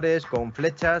colores, con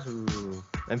flechas,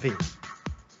 en fin.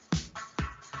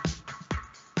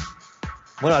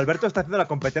 Bueno, Alberto está haciendo la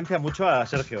competencia mucho a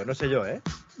Sergio, no sé yo, ¿eh?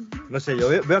 No sé yo.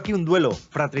 Veo aquí un duelo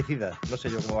fratricida. No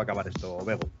sé yo cómo va a acabar esto,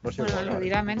 Bego. No sé Bueno, cómo va a lo acabar.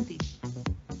 dirá Menti.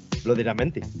 Lo dirá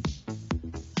Menti.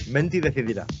 Menti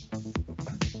decidirá.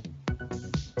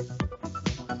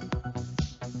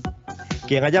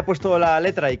 Quien haya puesto la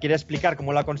letra y quiere explicar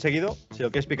cómo lo ha conseguido, si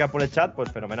lo quiere explicar por el chat,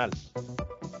 pues fenomenal.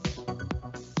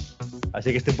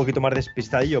 Así que esté un poquito más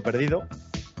despistadillo, perdido,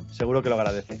 seguro que lo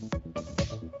agradece.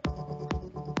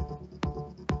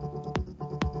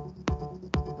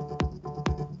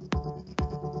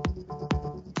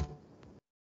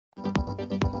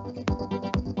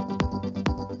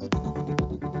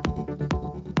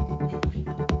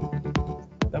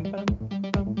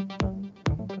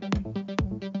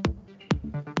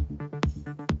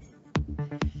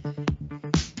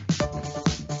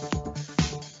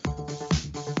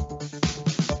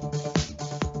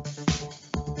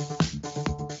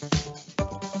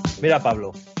 Mira,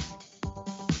 Pablo.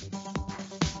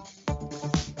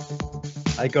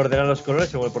 Hay que ordenar los colores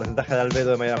según el porcentaje de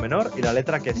albedo de mayor a menor y la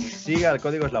letra que siga el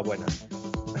código es la buena.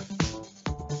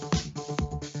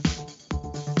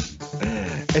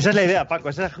 Esa es la idea, Paco,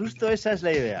 justo esa es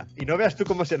la idea. Y no veas tú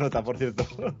cómo se nota, por cierto.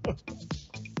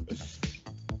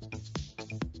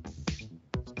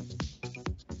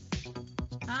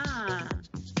 Ah,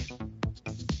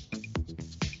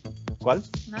 ¿Cuál?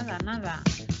 nada.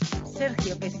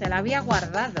 Sergio, que se la había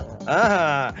guardado.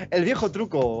 Ah, el viejo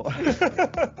truco.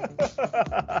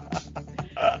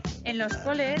 En los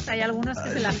coles hay algunos que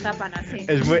se las tapan así.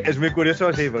 Es muy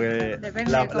curioso, sí, porque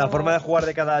Depende la cómo- forma de jugar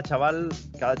de cada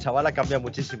chavala cambia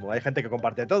muchísimo. Hay gente que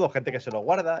comparte todo, gente que se lo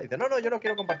guarda y dice, no, yo no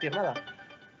quiero compartir nada.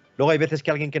 Luego hay veces que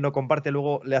alguien que no comparte,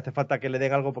 luego le hace falta que le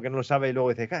den algo porque no lo sabe y luego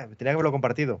dice, tenía que haberlo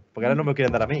compartido, porque ahora no me lo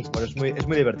quieren dar a mí. Pero es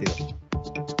muy divertido.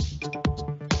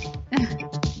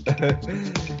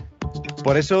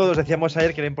 Por eso os decíamos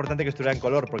ayer que era importante que estuviera en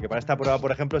color, porque para esta prueba,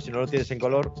 por ejemplo, si no lo tienes en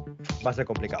color, va a ser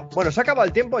complicado. Bueno, se ha acabado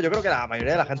el tiempo, yo creo que la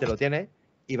mayoría de la gente lo tiene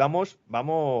y vamos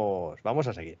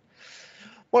a seguir.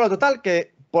 Bueno, total,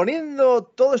 que poniendo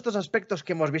todos estos aspectos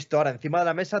que hemos visto ahora encima de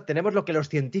la mesa, tenemos lo que los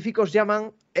científicos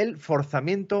llaman el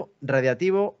forzamiento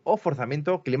radiativo o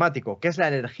forzamiento climático, que es la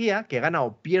energía que gana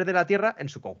o pierde la Tierra en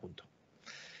su conjunto.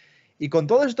 Y con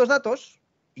todos estos datos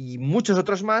y muchos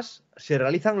otros más, se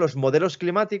realizan los modelos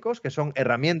climáticos, que son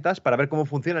herramientas para ver cómo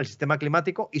funciona el sistema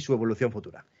climático y su evolución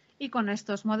futura. Y con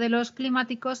estos modelos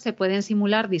climáticos se pueden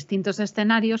simular distintos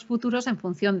escenarios futuros en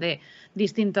función de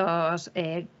distintas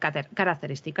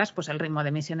características, pues el ritmo de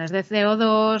emisiones de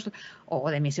CO2 o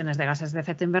de emisiones de gases de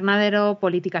efecto invernadero,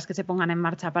 políticas que se pongan en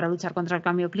marcha para luchar contra el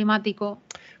cambio climático.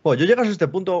 Bueno, yo llegas a este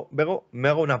punto, Bego, me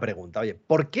hago una pregunta. Oye,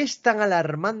 ¿por qué es tan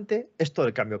alarmante esto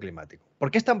del cambio climático?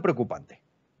 ¿Por qué es tan preocupante?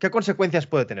 ¿Qué consecuencias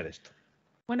puede tener esto?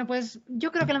 Bueno, pues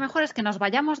yo creo que lo mejor es que nos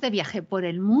vayamos de viaje por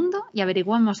el mundo y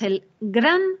averiguemos el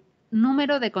gran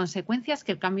número de consecuencias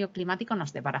que el cambio climático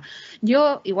nos depara.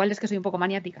 Yo, igual es que soy un poco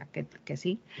maniática, que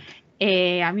sí.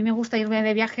 A mí me gusta irme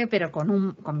de viaje, pero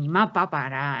con mi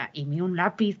mapa y un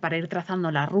lápiz para ir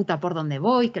trazando la ruta por donde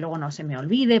voy, que luego no se me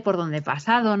olvide por dónde he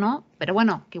pasado, ¿no? Pero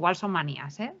bueno, que igual son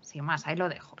manías, ¿eh? Sin más, ahí lo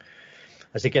dejo.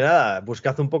 Así que nada,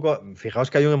 buscad un poco,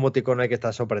 fijaos que hay un emoticono ahí que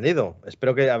está sorprendido.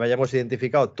 Espero que hayamos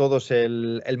identificado todos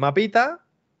el mapita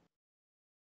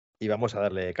y vamos a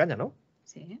darle caña, ¿no?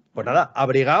 Sí. Pues nada,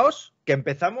 abrigaos, que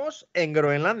empezamos en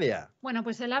Groenlandia. Bueno,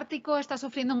 pues el Ártico está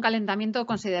sufriendo un calentamiento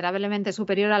considerablemente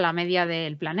superior a la media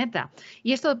del planeta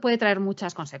y esto puede traer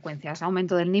muchas consecuencias.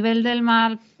 Aumento del nivel del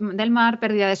mar,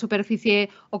 pérdida de superficie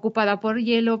ocupada por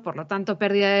hielo, por lo tanto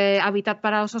pérdida de hábitat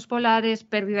para osos polares,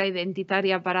 pérdida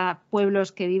identitaria para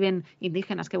pueblos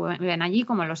indígenas que viven allí,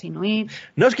 como los inuit.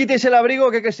 No os quitéis el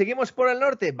abrigo que seguimos por el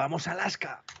norte, vamos a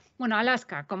Alaska. Bueno,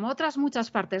 Alaska, como otras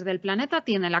muchas partes del planeta,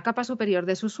 tiene la capa superior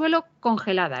de su suelo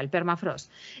congelada, el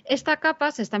permafrost. Esta capa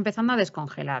se está empezando a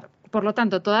descongelar. Por lo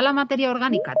tanto, toda la materia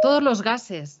orgánica, todos los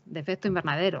gases de efecto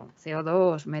invernadero,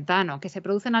 CO2, metano, que se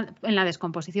producen en la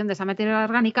descomposición de esa materia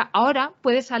orgánica, ahora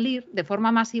puede salir de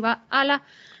forma masiva a la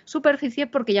superficie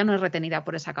porque ya no es retenida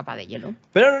por esa capa de hielo.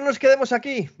 Pero no nos quedemos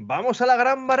aquí, vamos a la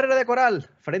gran barrera de coral,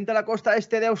 frente a la costa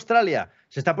este de Australia.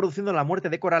 Se está produciendo la muerte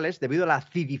de corales debido a la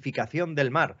acidificación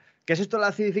del mar. ¿Qué es esto de la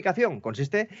acidificación?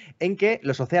 Consiste en que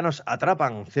los océanos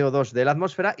atrapan CO2 de la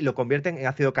atmósfera y lo convierten en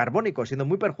ácido carbónico, siendo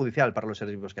muy perjudicial para los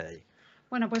seres vivos que hay allí.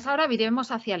 Bueno, pues ahora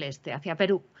viremos hacia el este, hacia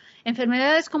Perú.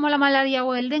 Enfermedades como la malaria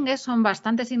o el dengue son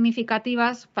bastante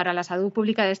significativas para la salud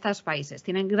pública de estos países,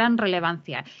 tienen gran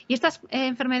relevancia. Y estas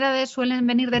enfermedades suelen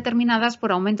venir determinadas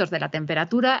por aumentos de la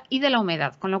temperatura y de la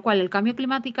humedad, con lo cual el cambio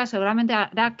climático seguramente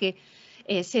hará que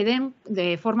se den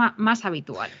de forma más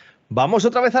habitual. Vamos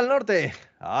otra vez al norte,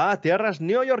 a tierras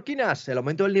neoyorquinas. El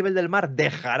aumento del nivel del mar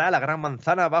dejará la gran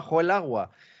manzana bajo el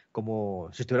agua, como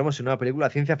si estuviéramos en una película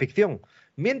de ciencia ficción.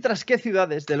 Mientras que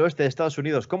ciudades del oeste de Estados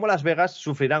Unidos, como Las Vegas,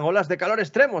 sufrirán olas de calor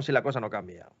extremo si la cosa no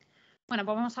cambia. Bueno,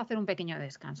 pues vamos a hacer un pequeño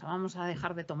descanso. Vamos a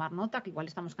dejar de tomar nota, que igual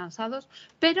estamos cansados,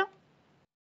 pero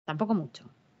tampoco mucho.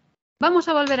 Vamos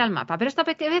a volver al mapa, pero esta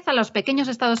vez a los pequeños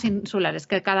estados insulares,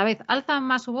 que cada vez alzan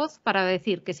más su voz para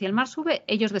decir que si el mar sube,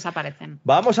 ellos desaparecen.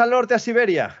 Vamos al norte, a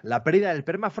Siberia. La pérdida del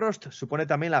permafrost supone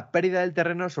también la pérdida del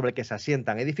terreno sobre el que se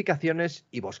asientan edificaciones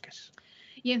y bosques.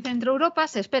 Y en Centro Europa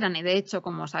se esperan, y de hecho,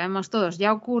 como sabemos todos,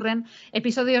 ya ocurren,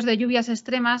 episodios de lluvias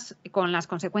extremas con las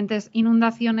consecuentes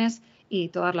inundaciones y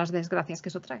todas las desgracias que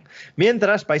eso trae.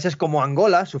 Mientras, países como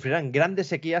Angola sufrirán grandes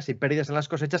sequías y pérdidas en las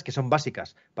cosechas que son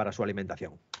básicas para su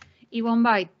alimentación. Y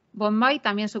Bombay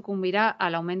también sucumbirá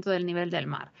al aumento del nivel del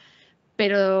mar.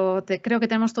 Pero creo que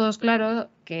tenemos todos claro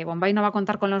que Bombay no va a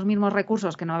contar con los mismos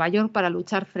recursos que Nueva York para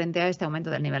luchar frente a este aumento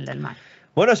del nivel del mar.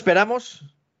 Bueno, esperamos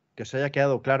que os haya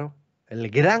quedado claro el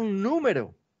gran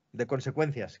número de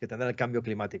consecuencias que tendrá el cambio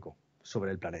climático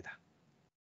sobre el planeta.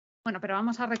 Bueno, pero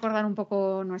vamos a recordar un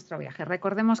poco nuestro viaje.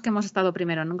 Recordemos que hemos estado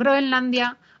primero en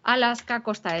Groenlandia, Alaska,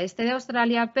 costa este de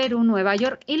Australia, Perú, Nueva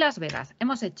York y Las Vegas.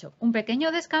 Hemos hecho un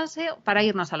pequeño descanso para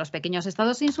irnos a los pequeños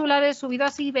estados insulares, subido a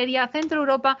Siberia, Centro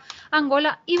Europa,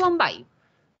 Angola y Bombay.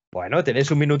 Bueno, tenéis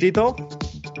un minutito.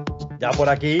 Ya por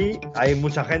aquí hay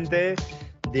mucha gente.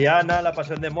 Diana, La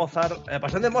Pasión de Mozart. La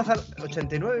Pasión de Mozart,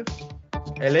 89.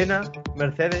 Elena,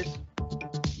 Mercedes.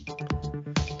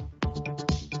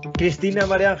 Cristina,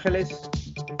 María Ángeles.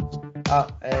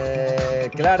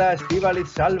 Clara, Estíbaliz,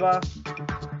 Salva.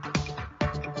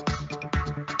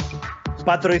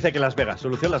 Patro dice que Las Vegas.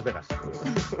 Solución Las Vegas.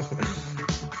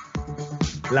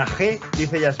 La G,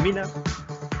 dice Yasmina.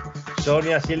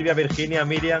 Sonia, Silvia, Virginia,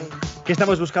 Miriam. ¿Qué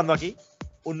estamos buscando aquí?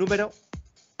 ¿Un número?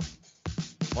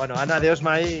 Bueno, Ana de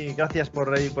Osma ahí, gracias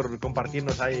por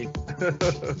compartirnos ahí.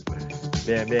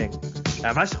 Bien, bien.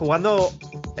 Además, jugando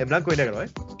en blanco y negro, ¿eh?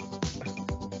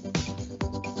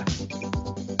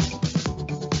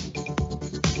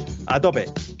 A tope.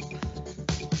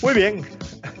 Muy bien.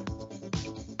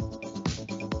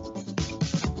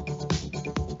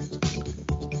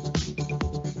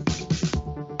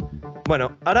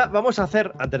 Bueno, ahora vamos a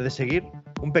hacer, antes de seguir,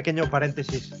 un pequeño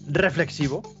paréntesis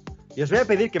reflexivo. Y os voy a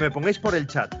pedir que me pongáis por el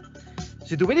chat.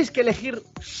 Si tuvierais que elegir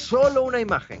solo una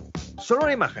imagen,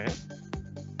 ¿eh?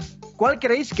 ¿Cuál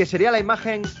creéis que sería la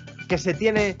imagen que se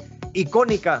tiene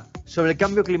icónica sobre el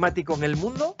cambio climático en el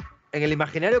mundo, en el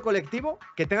imaginario colectivo,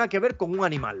 que tenga que ver con un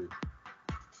animal?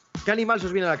 ¿Qué animal se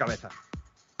os viene a la cabeza?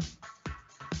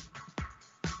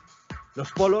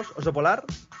 ¿Los polos? ¿Oso polar?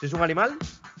 ¿Si es un animal?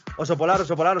 ¿Oso polar,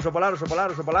 oso polar, oso polar, oso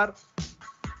polar, oso polar?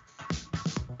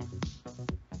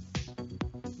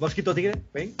 ¿Mosquito tigre?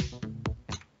 ¿Ven?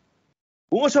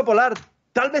 Un oso polar,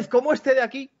 tal vez como este de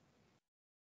aquí.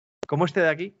 Como este de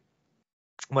aquí.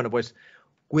 Bueno, pues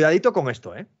cuidadito con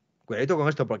esto, ¿eh? Cuidadito con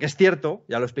esto, porque es cierto,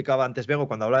 ya lo explicaba antes Bego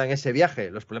cuando hablaba en ese viaje,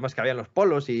 los problemas que había en los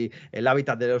polos y el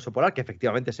hábitat del oso polar, que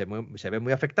efectivamente se ve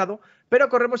muy afectado, pero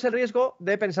corremos el riesgo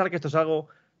de pensar que esto es algo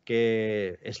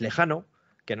que es lejano,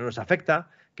 que no nos afecta,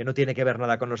 que no tiene que ver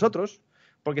nada con nosotros,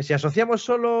 porque si asociamos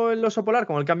solo el oso polar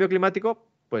con el cambio climático,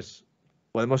 pues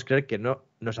podemos creer que no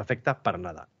nos afecta para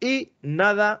nada. Y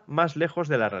nada más lejos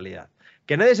de la realidad.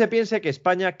 Que nadie se piense que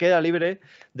España queda libre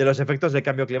de los efectos del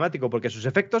cambio climático, porque sus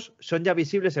efectos son ya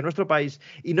visibles en nuestro país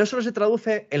y no solo se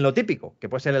traduce en lo típico, que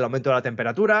puede ser el aumento de la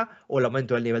temperatura o el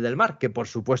aumento del nivel del mar, que por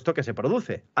supuesto que se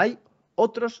produce. Hay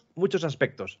otros muchos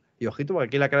aspectos. Y ojito, porque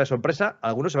aquí la cara de sorpresa, a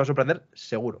algunos se va a sorprender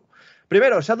seguro.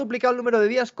 Primero, se ha duplicado el número de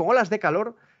días con olas de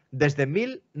calor desde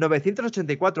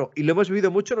 1984 y lo hemos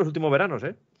vivido mucho en los últimos veranos,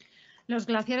 ¿eh? Los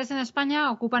glaciares en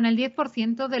España ocupan el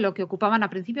 10% de lo que ocupaban a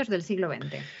principios del siglo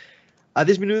XX. Ha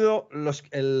disminuido los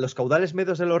caudales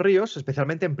medios de los ríos,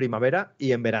 especialmente en primavera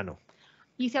y en verano.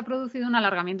 Y se ha producido un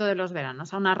alargamiento de los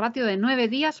veranos a una ratio de 9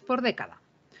 días por década.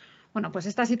 Bueno, pues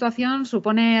esta situación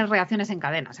supone reacciones en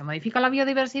cadena. Se modifica la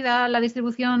biodiversidad, la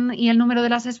distribución y el número de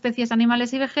las especies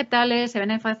animales y vegetales, se ven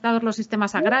afectados los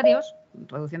sistemas agrarios,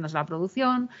 reduciéndose la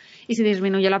producción, y si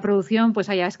disminuye la producción, pues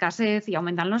haya escasez y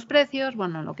aumentan los precios.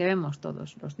 Bueno, lo que vemos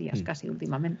todos los días casi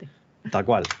últimamente. Tal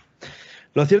cual.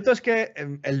 Lo cierto es que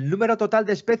el número total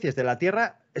de especies de la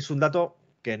Tierra es un dato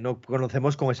que no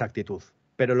conocemos con exactitud.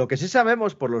 Pero lo que sí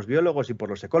sabemos por los biólogos y por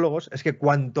los ecólogos es que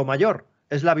cuanto mayor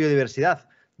es la biodiversidad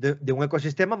de un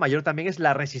ecosistema, mayor también es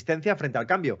la resistencia frente al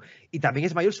cambio. Y también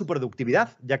es mayor su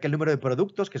productividad, ya que el número de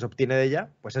productos que se obtiene de ella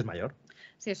pues es mayor.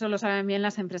 Sí, eso lo saben bien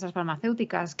las empresas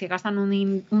farmacéuticas, que gastan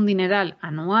un dineral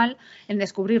anual en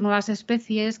descubrir nuevas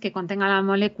especies que contengan la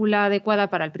molécula adecuada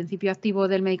para el principio activo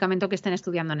del medicamento que estén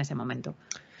estudiando en ese momento.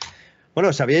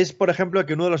 Bueno, ¿sabíais, por ejemplo,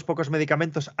 que uno de los pocos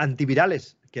medicamentos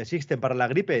antivirales que existen para la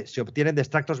gripe se obtienen de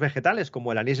extractos vegetales,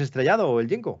 como el anís estrellado o el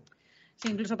ginkgo? Sí,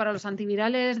 incluso para los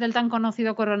antivirales del tan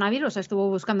conocido coronavirus se estuvo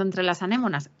buscando entre las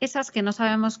anémonas, esas que no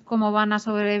sabemos cómo van a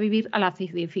sobrevivir a la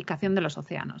acidificación de los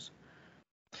océanos.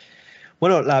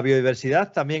 Bueno, la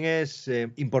biodiversidad también es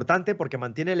importante porque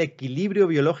mantiene el equilibrio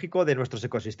biológico de nuestros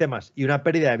ecosistemas y una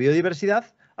pérdida de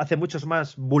biodiversidad hace muchos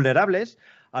más vulnerables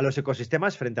a los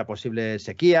ecosistemas frente a posibles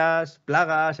sequías,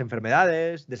 plagas,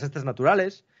 enfermedades, desastres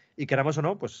naturales y queramos o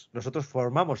no, pues nosotros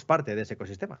formamos parte de ese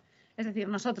ecosistema. Es decir,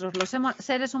 nosotros, los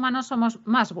seres humanos, somos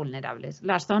más vulnerables.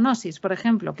 Las zoonosis, por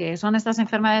ejemplo, que son estas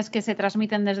enfermedades que se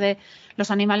transmiten desde los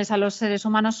animales a los seres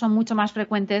humanos, son mucho más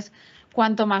frecuentes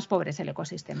cuanto más pobre es el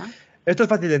ecosistema. Esto es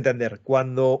fácil de entender.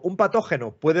 Cuando un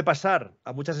patógeno puede pasar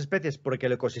a muchas especies porque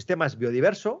el ecosistema es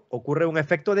biodiverso, ocurre un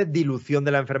efecto de dilución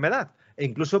de la enfermedad e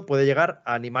incluso puede llegar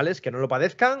a animales que no lo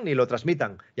padezcan ni lo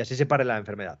transmitan y así se pare la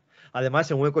enfermedad.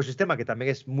 Además, en un ecosistema que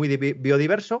también es muy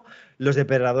biodiverso, los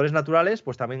depredadores naturales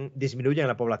pues también disminuyen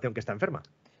la población que está enferma.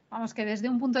 Vamos, que desde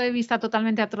un punto de vista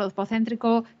totalmente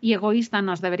antropocéntrico y egoísta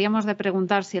nos deberíamos de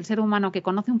preguntar si el ser humano, que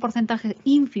conoce un porcentaje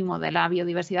ínfimo de la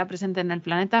biodiversidad presente en el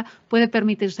planeta, puede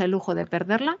permitirse el lujo de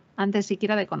perderla antes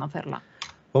siquiera de conocerla.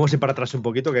 Vamos a ir para atrás un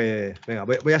poquito que... Venga,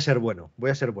 voy a ser bueno,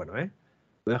 ¿eh?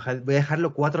 Voy a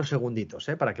dejarlo 4 segunditos,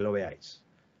 para que lo veáis.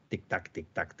 Tic-tac,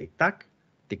 tic-tac, tic-tac.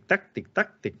 Tic-tac,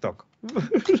 tic-tac, tic-toc.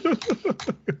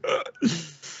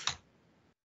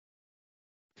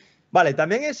 Vale,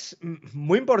 también es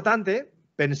muy importante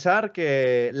pensar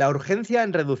que la urgencia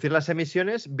en reducir las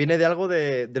emisiones viene de algo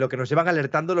de lo que nos llevan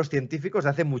alertando los científicos de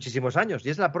hace muchísimos años, y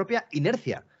es la propia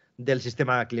inercia del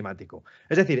sistema climático.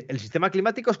 Es decir, el sistema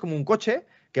climático es como un coche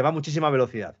que va a muchísima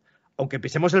velocidad. Aunque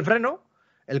pisemos el freno,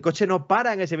 el coche no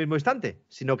para en ese mismo instante,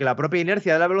 sino que la propia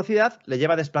inercia de la velocidad le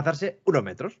lleva a desplazarse unos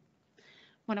metros.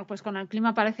 Bueno, pues con el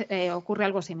clima ocurre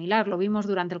algo similar. Lo vimos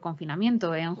durante el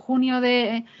confinamiento. En junio,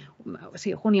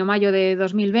 mayo de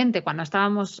 2020, cuando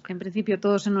estábamos en principio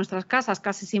todos en nuestras casas,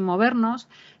 casi sin movernos,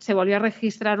 se volvió a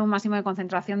registrar un máximo de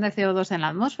concentración de CO2 en la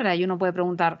atmósfera. Y uno puede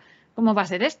preguntar, ¿cómo va a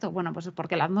ser esto? Bueno, pues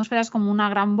porque la atmósfera es como una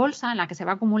gran bolsa en la que se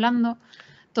va acumulando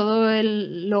todo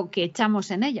lo que echamos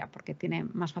en ella, porque tiene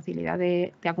más facilidad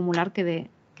de acumular que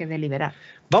de liberar.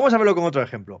 Vamos a verlo con otro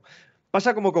ejemplo.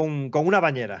 Pasa como con una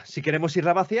bañera. Si queremos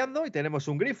irla vaciando y tenemos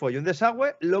un grifo y un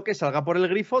desagüe, lo que salga por el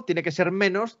grifo tiene que ser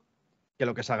menos que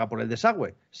lo que salga por el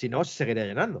desagüe. Si no, se seguiría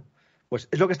llenando. Pues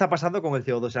es lo que está pasando con el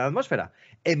CO2 en la atmósfera.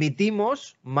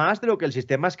 Emitimos más de lo que el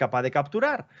sistema es capaz de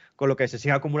capturar, con lo que se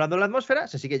sigue acumulando en la atmósfera,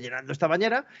 se sigue llenando esta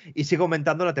bañera y sigue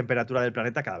aumentando la temperatura del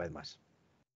planeta cada vez más.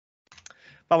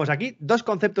 Vamos, aquí 2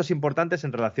 conceptos importantes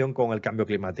en relación con el cambio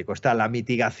climático. Está la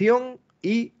mitigación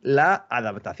y la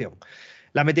adaptación.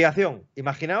 La mitigación.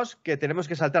 Imaginaos que tenemos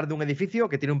que saltar de un edificio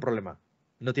que tiene un problema.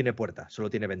 No tiene puerta, solo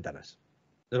tiene ventanas.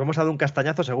 Nos vamos a dar un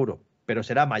castañazo seguro, pero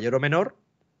será mayor o menor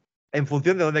en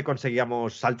función de dónde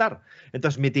conseguíamos saltar.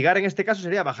 Entonces, mitigar en este caso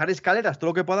sería bajar escaleras todo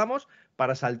lo que podamos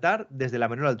para saltar desde la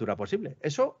menor altura posible.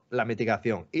 Eso, la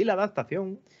mitigación. Y la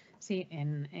adaptación. Sí,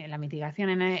 en la mitigación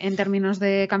en términos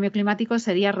de cambio climático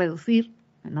sería reducir,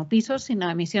 no pisos, sino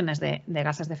emisiones de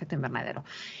gases de efecto invernadero.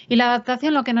 Y la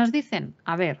adaptación, lo que nos dicen,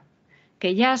 a ver,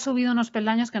 que ya has subido unos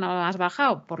peldaños que no has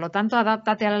bajado, por lo tanto,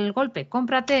 adáptate al golpe,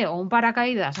 cómprate o un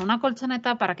paracaídas o una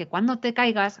colchoneta para que cuando te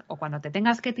caigas o cuando te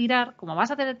tengas que tirar, como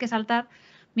vas a tener que saltar,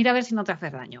 mira a ver si no te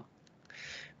haces daño.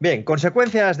 Bien,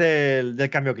 consecuencias del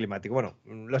cambio climático. Bueno,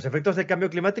 los efectos del cambio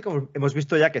climático hemos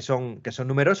visto ya que son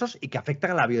numerosos y que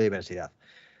afectan a la biodiversidad.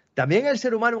 También el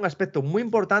ser humano, un aspecto muy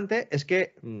importante es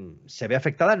que se ve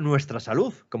afectada nuestra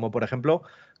salud, como por ejemplo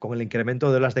con el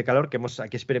incremento de olas de calor que hemos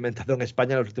aquí experimentado en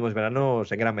España en los últimos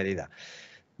veranos en gran medida.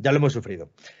 Ya lo hemos sufrido.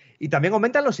 Y también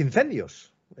aumentan los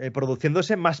incendios,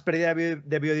 produciéndose más pérdida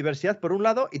de biodiversidad por un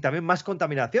lado y también más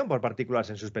contaminación por partículas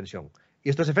en suspensión. Y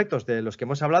estos efectos de los que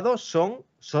hemos hablado son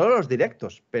solo los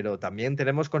directos, pero también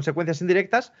tenemos consecuencias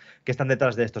indirectas que están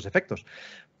detrás de estos efectos.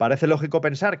 Parece lógico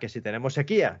pensar que si tenemos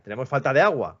sequía, tenemos falta de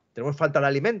agua, tenemos falta de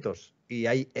alimentos y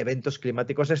hay eventos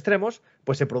climáticos extremos,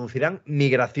 pues se producirán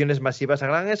migraciones masivas a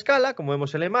gran escala, como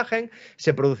vemos en la imagen,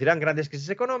 se producirán grandes crisis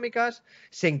económicas,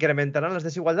 se incrementarán las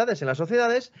desigualdades en las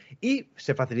sociedades y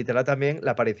se facilitará también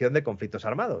la aparición de conflictos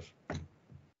armados.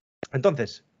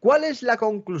 Entonces, ¿cuál es la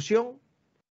conclusión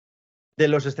de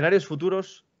los escenarios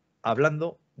futuros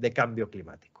hablando de cambio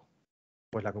climático?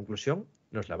 Pues la conclusión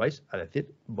nos la vais a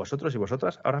decir vosotros y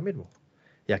vosotras ahora mismo.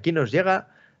 Y aquí nos llega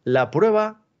la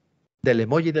prueba del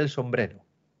emoji del sombrero.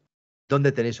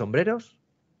 ¿Dónde tenéis sombreros?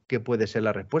 ¿Qué puede ser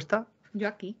la respuesta? Yo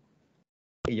aquí.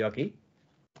 Y yo aquí.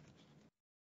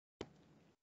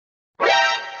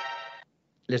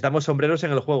 Les damos sombreros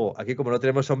en el juego. Aquí, como no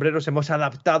tenemos sombreros, hemos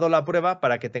adaptado la prueba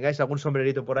para que tengáis algún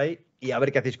sombrerito por ahí y a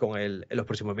ver qué hacéis con él en los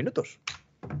próximos minutos.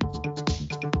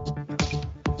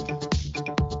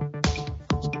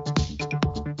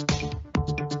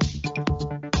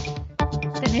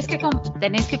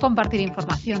 Tenéis que compartir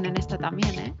información en esta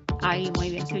también, ¿eh? Ahí,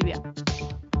 muy bien, Silvia.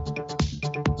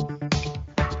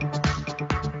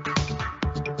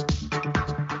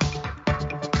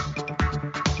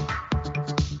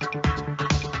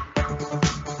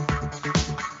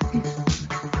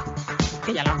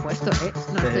 Que ya lo han puesto, ¿eh?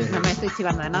 No me estoy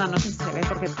chivando de nada, no sé si se ve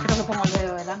porque creo que pongo el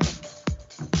dedo delante.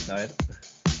 A ver.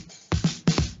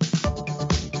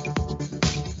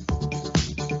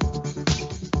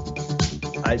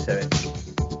 Ahí se ve.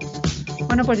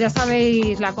 Bueno, pues ya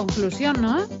sabéis la conclusión,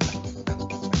 ¿no?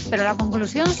 Pero la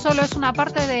conclusión solo es una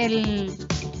parte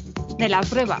de la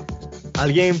prueba.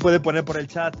 ¿Alguien puede poner por el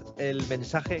chat el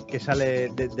mensaje que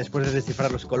sale después de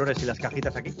descifrar los colores y las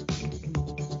cajitas aquí?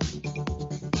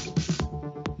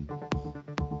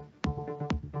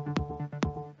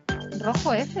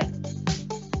 Rojo F.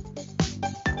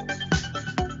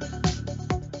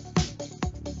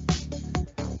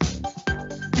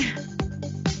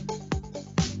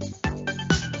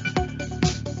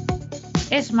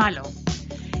 Es malo.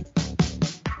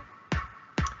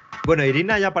 Bueno,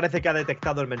 Irina ya parece que ha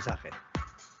detectado el mensaje.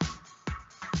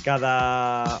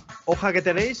 Cada hoja que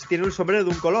tenéis tiene un sombrero de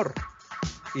un color.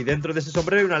 Y dentro de ese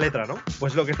sombrero hay una letra, ¿no?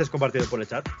 Pues es lo que estáis compartiendo por el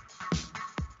chat.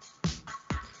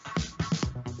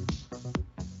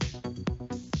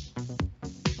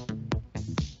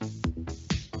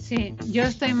 Sí, yo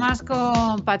estoy más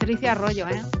con Patricia Arroyo,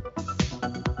 ¿eh?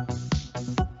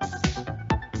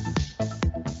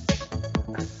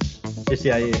 Sí,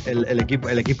 ahí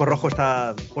el equipo rojo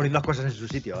está poniendo las cosas en su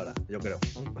sitio ahora, yo creo.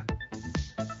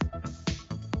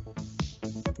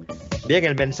 Bien,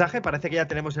 el mensaje, parece que ya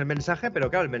tenemos el mensaje, pero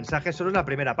claro, el mensaje solo es la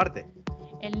primera parte.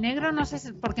 El negro no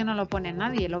sé por qué no lo pone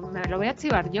nadie, me lo voy a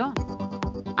archivar yo.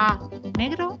 A,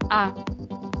 negro, A.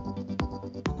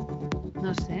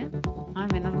 No sé. Ah,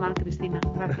 menos mal, Cristina,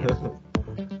 gracias.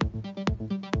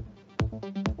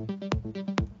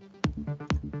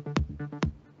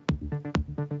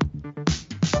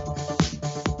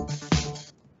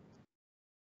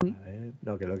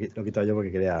 No, que lo he quitado yo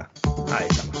porque quería... Ahí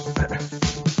estamos.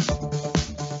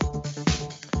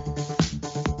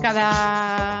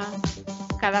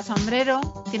 Cada sombrero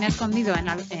tiene escondido en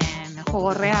el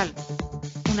juego real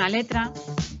una letra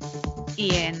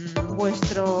y en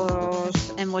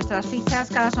vuestras fichas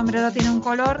cada sombrero tiene un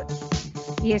color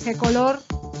y ese color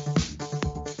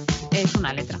es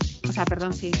una letra. O sea,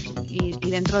 perdón, sí. Y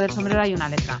dentro del sombrero hay una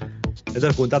letra.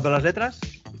 Entonces, juntando las letras...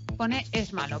 Pone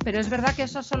es malo, pero es verdad que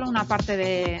eso es solo una parte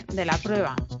de la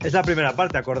prueba. Es la primera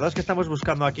parte. Acordaos que estamos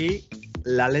buscando aquí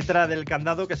la letra del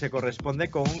candado que se corresponde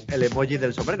con el emoji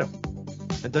del sombrero.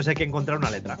 Entonces hay que encontrar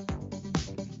una letra.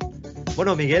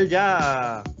 Bueno, Miguel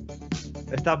ya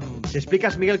está... ¿Te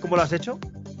explicas, Miguel, cómo lo has hecho?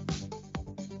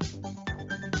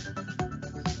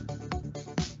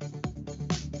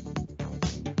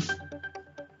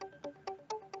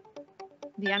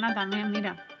 Diana también,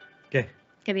 mira. ¿Qué?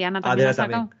 Que Diana también lo ha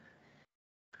sacado. También.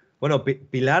 Bueno,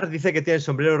 Pilar dice que tiene el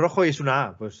sombrero rojo y es una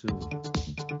A. Pues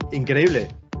increíble.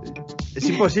 Es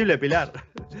imposible, Pilar.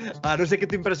 A no ser que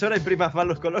tu impresora imprima mal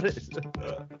los colores.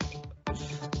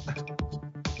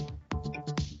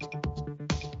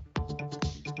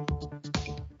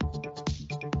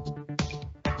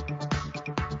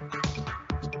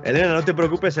 Elena, no te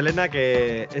preocupes, Elena,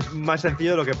 que es más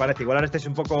sencillo de lo que parece. Igual ahora estáis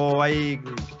un poco ahí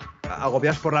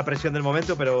agobiados por la presión del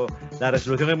momento, pero la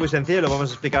resolución es muy sencilla y lo vamos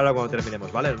a explicar ahora cuando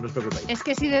terminemos, ¿vale? No os preocupéis. Es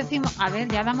que si decimos... A ver,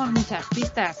 ya damos muchas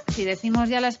pistas. Si decimos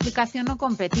ya la explicación, no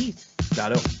competís.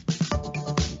 Claro.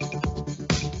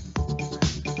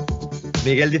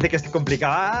 Miguel dice que es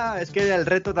complicado. Ah, es que el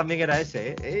reto también era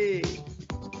ese, ¿eh?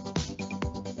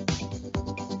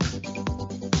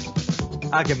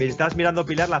 Ah, que me estás mirando,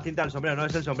 Pilar, la cinta del sombrero. No,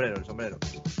 es el sombrero, el sombrero.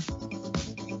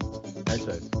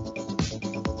 Eso es.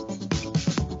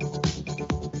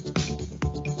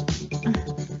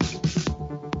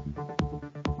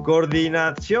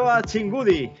 Coordinación a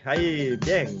Chingudi. Ahí,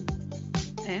 bien.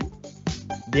 ¿Eh?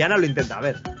 Diana lo intenta, a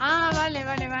ver. Ah, vale.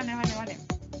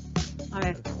 A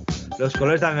ver. Los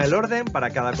colores dan el orden,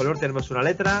 para cada color tenemos una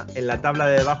letra, en la tabla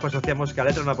de debajo asociamos cada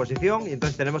letra a una posición y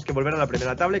entonces tenemos que volver a la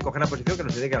primera tabla y coger la posición que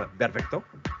nos indica. Perfecto.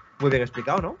 Muy bien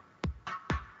explicado, ¿no?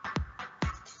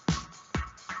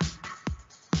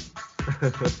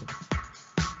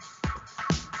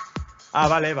 Ah,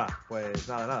 vale, Eva. Pues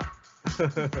nada.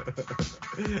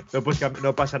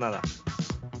 No pasa nada.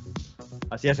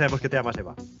 Así ya sabemos que te llamas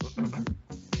Eva.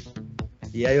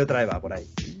 Y hay otra Eva por ahí.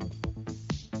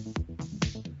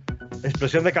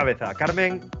 Explosión de cabeza.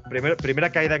 Carmen,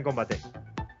 primera caída en combate.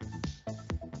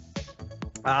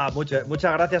 Ah, muchas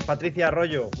gracias, Patricia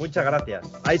Arroyo. Muchas gracias.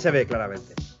 Ahí se ve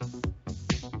claramente.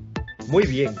 Muy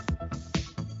bien.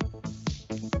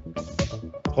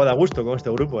 Joder, a gusto con este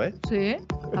grupo, ¿eh? Sí,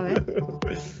 a ver.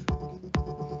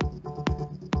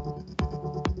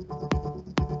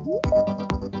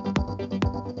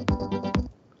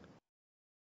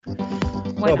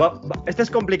 Bueno. Este es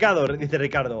complicado, dice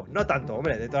Ricardo. No tanto,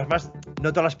 hombre. De todas más,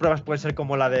 no todas las pruebas pueden ser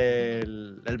como la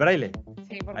del braille.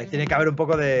 Sí, ahí tiene que haber un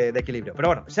poco de equilibrio. Pero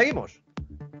bueno, seguimos.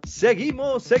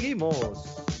 Seguimos.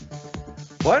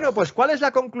 Bueno, pues ¿cuál es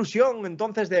la conclusión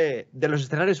entonces de los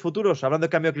escenarios futuros hablando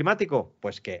de cambio climático?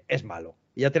 Pues que es malo.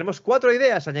 Y ya tenemos 4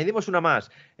 ideas, añadimos una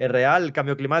más. Es real el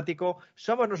cambio climático,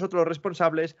 somos nosotros los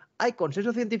responsables, hay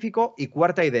consenso científico y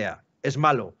 4ª idea, es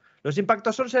malo. Los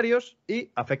impactos son serios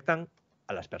y afectan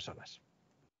a las personas.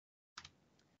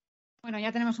 Bueno,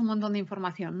 ya tenemos un montón de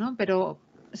información, ¿no? Pero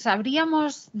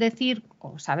 ¿sabríamos decir,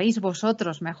 o sabéis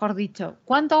vosotros, mejor dicho,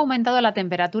 cuánto ha aumentado la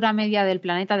temperatura media del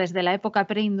planeta desde la época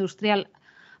preindustrial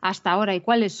hasta ahora y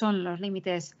cuáles son los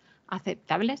límites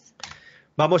aceptables?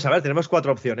 Vamos a ver, tenemos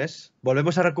 4 opciones.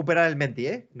 Volvemos a recuperar el Menti,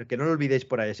 ¿eh? Que no lo olvidéis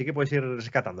por ahí, así que podéis ir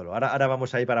rescatándolo. Ahora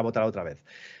vamos ahí para votar otra vez.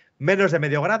 Menos de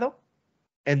medio grado,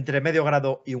 entre medio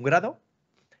grado y 1 grado,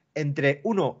 entre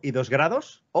 1 y 2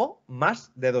 grados o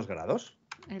más de 2 grados.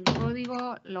 El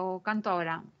código lo canto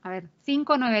ahora. A ver,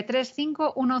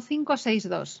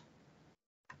 59351562.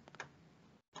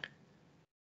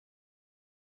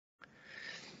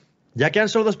 Ya quedan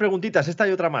solo 2 preguntitas, esta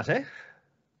y otra más, ¿eh?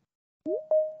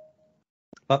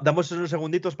 Damos unos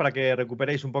segunditos para que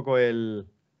recuperéis un poco el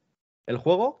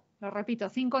juego. Lo repito,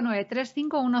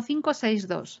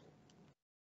 59351562.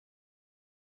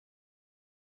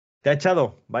 ¿Te ha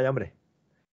echado? Vaya, hombre.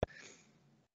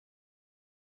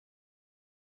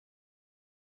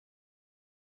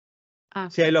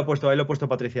 Sí, ahí lo ha puesto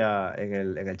Patricia en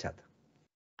el chat.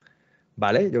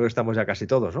 Vale, yo creo que estamos ya casi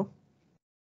todos, ¿no?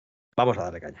 Vamos a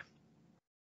darle caña.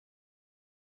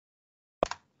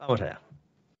 Vamos allá.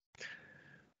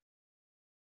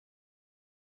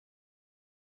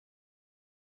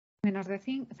 Menos de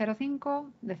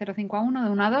 0,5, de 0,5 a 1, de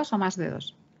 1 a 2 o más de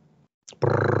 2.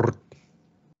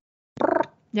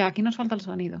 Ya, aquí nos falta el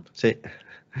sonido. Sí.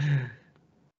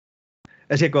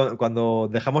 Es que cuando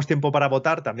dejamos tiempo para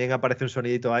votar también aparece un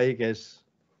sonidito ahí que es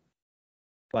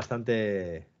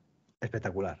bastante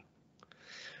espectacular.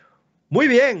 Muy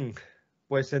bien.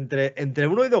 Pues entre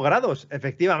 1 y 2 grados,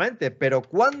 efectivamente. Pero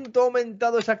 ¿cuánto ha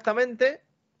aumentado exactamente?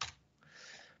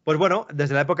 Pues bueno,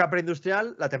 desde la época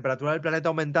preindustrial la temperatura del planeta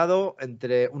ha aumentado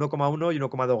entre 1,1 y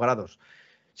 1,2 grados.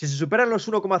 Si se superan los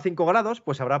 1,5 grados,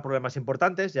 pues habrá problemas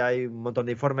importantes. Ya hay un montón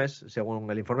de informes, según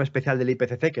el informe especial del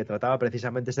IPCC, que trataba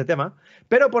precisamente este tema.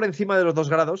 Pero por encima de los 2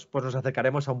 grados, pues nos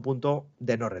acercaremos a un punto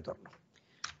de no retorno.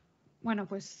 Bueno,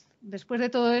 pues después de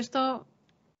todo esto,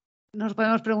 nos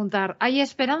podemos preguntar, ¿hay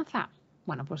esperanza?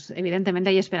 Bueno, pues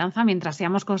evidentemente hay esperanza mientras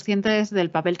seamos conscientes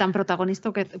del papel tan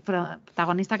protagonista que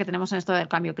tenemos en esto del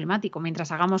cambio climático.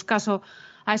 Mientras hagamos caso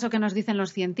a eso que nos dicen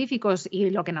los científicos y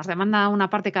lo que nos demanda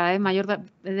una parte cada vez mayor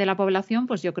de la población,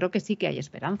 pues yo creo que sí que hay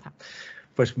esperanza.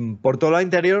 Pues por todo lo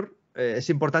anterior, es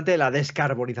importante la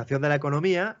descarbonización de la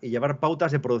economía y llevar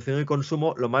pautas de producción y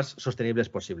consumo lo más sostenibles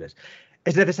posibles.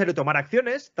 Es necesario tomar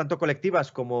acciones, tanto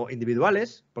colectivas como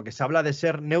individuales, porque se habla de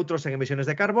ser neutros en emisiones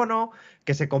de carbono,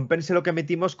 que se compense lo que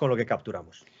emitimos con lo que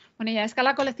capturamos. Bueno, y a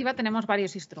escala colectiva tenemos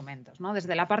varios instrumentos, ¿no?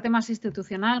 Desde la parte más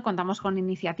institucional contamos con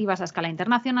iniciativas a escala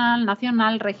internacional,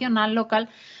 nacional, regional, local.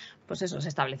 Pues eso, se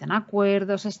establecen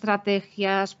acuerdos,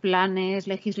 estrategias, planes,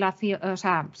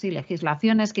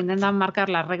 legislaciones que intentan marcar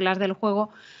las reglas del juego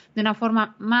de una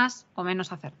forma más o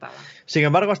menos acertada. Sin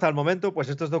embargo, hasta el momento, pues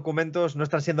estos documentos no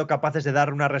están siendo capaces de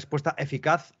dar una respuesta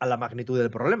eficaz a la magnitud del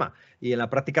problema. Y en la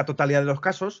práctica totalidad de los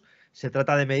casos, se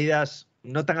trata de medidas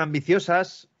no tan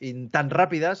ambiciosas y tan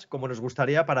rápidas como nos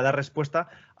gustaría para dar respuesta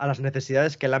a las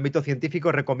necesidades que el ámbito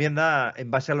científico recomienda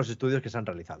en base a los estudios que se han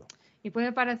realizado. Y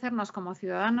puede parecernos como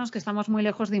ciudadanos que estamos muy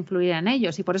lejos de influir en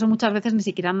ellos y por eso muchas veces ni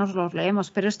siquiera nos los leemos,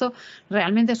 pero esto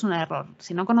realmente es un error.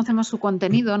 Si no conocemos su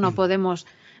contenido no podemos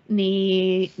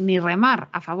ni remar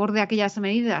a favor de aquellas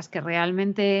medidas que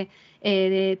realmente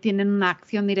tienen una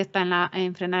acción directa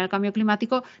en frenar el cambio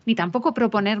climático, ni tampoco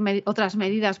proponer otras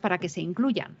medidas para que se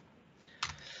incluyan.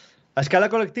 A escala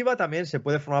colectiva también se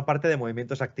puede formar parte de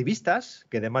movimientos activistas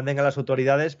que demanden a las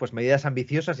autoridades pues, medidas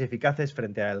ambiciosas y eficaces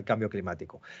frente al cambio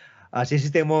climático. Así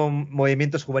existen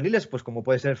movimientos juveniles, pues como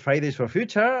puede ser Fridays for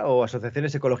Future o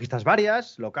asociaciones ecologistas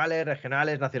varias, locales,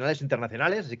 regionales, nacionales e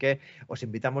internacionales. Así que os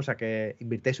invitamos a que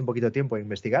invirtáis un poquito de tiempo en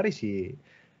investigar y si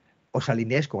os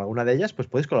alineáis con alguna de ellas, pues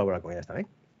podéis colaborar con ellas también.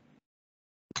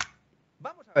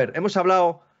 Vamos a ver, hemos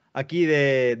hablado aquí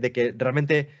de que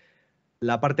realmente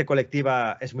la parte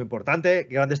colectiva es muy importante,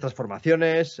 grandes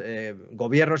transformaciones,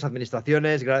 gobiernos,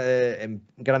 administraciones,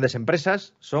 grandes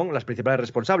empresas son las principales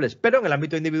responsables, pero en el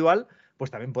ámbito individual pues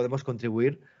también podemos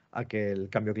contribuir a que el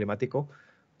cambio climático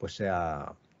pues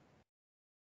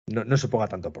no suponga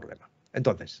tanto problema.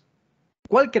 Entonces,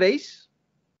 ¿cuál creéis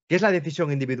que es la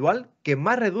decisión individual que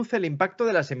más reduce el impacto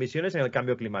de las emisiones en el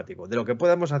cambio climático, de lo que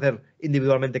podemos hacer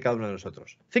individualmente cada uno de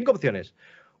nosotros? 5 opciones: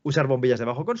 usar bombillas de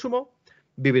bajo consumo,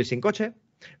 vivir sin coche,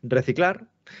 reciclar,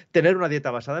 tener una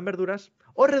dieta basada en verduras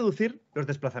o reducir los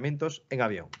desplazamientos en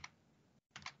avión.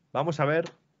 Vamos a ver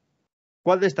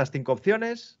cuál de estas 5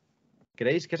 opciones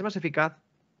creéis que es más eficaz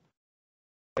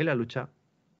en la lucha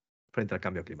frente al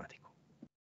cambio climático.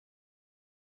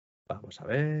 Vamos a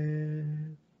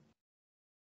ver.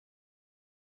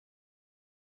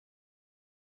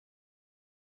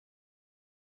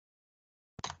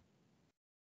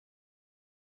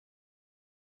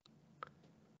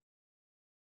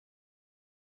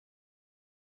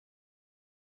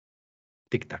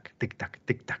 Tic-tac, tic-tac,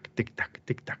 tic-tac, tic-tac,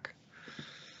 tic-tac.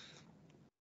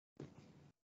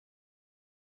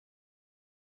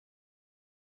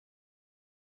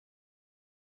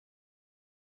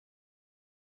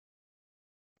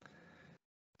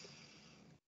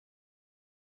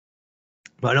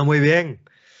 Bueno, muy bien.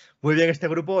 Muy bien este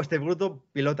grupo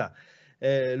pilota.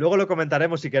 Luego lo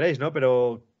comentaremos si queréis, ¿no?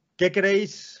 Pero, ¿qué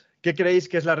creéis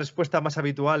que es la respuesta más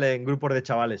habitual en grupos de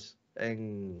chavales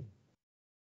en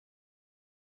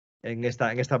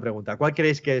esta pregunta? ¿Cuál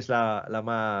creéis que es la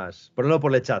más... Ponedlo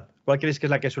por el chat. ¿Cuál creéis que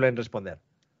es la que suelen responder?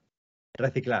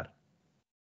 Reciclar.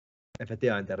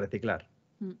 Efectivamente, reciclar.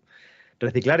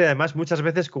 Reciclar y además muchas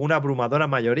veces con una abrumadora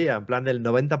mayoría, en plan del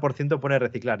 90% pone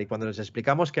reciclar. Y cuando les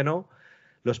explicamos que no,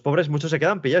 los pobres muchos se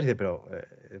quedan pillados y dicen,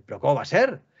 pero ¿cómo va a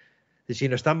ser? Y si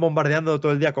nos están bombardeando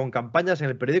todo el día con campañas en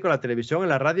el periódico, en la televisión, en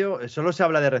la radio, solo se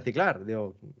habla de reciclar.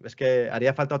 Digo, es que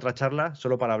haría falta otra charla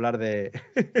solo para hablar de,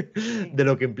 de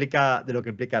lo que implica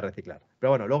reciclar. Pero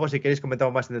bueno, luego si queréis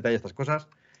comentamos más en detalle estas cosas,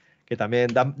 que también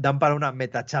dan para una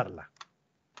metacharla.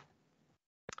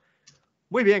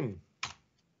 Muy bien.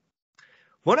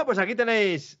 Bueno, pues aquí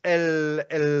tenéis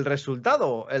el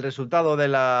resultado del resultado.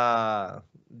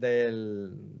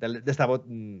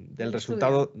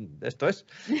 Esto es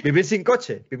vivir sin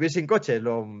coche es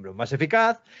lo más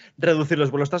eficaz, reducir los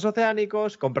vuelos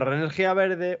transoceánicos, comprar energía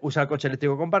verde, usar coche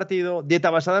eléctrico compartido, dieta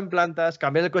basada en plantas,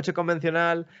 cambiar el coche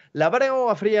convencional, lavar en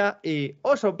agua fría y,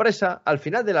 oh sorpresa, al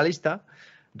final de la lista,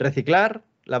 reciclar,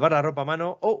 lavar la ropa a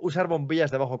mano o usar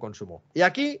bombillas de bajo consumo. Y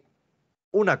aquí,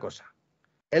 una cosa.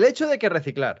 El hecho de que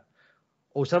reciclar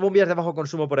o usar bombillas de bajo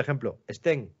consumo, por ejemplo,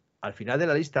 estén al final de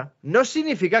la lista, no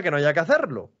significa que no haya que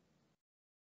hacerlo.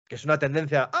 Que es una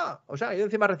tendencia, o sea, yo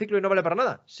encima reciclo y no vale para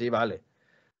nada. Sí, vale.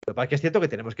 Lo que pasa es que es cierto que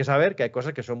tenemos que saber que hay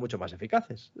cosas que son mucho más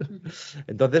eficaces.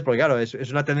 Entonces, porque claro,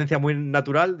 es una tendencia muy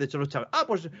natural. De hecho, los chavales,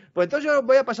 pues entonces yo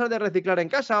voy a pasar de reciclar en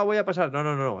casa o voy a pasar...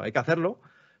 No, hay que hacerlo.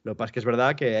 Lo que pasa es que es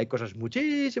verdad que hay cosas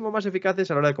muchísimo más eficaces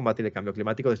a la hora de combatir el cambio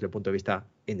climático desde el punto de vista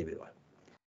individual.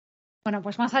 Bueno,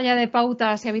 pues más allá de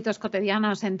pautas y hábitos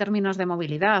cotidianos en términos de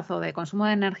movilidad o de consumo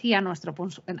de energía,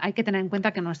 hay que tener en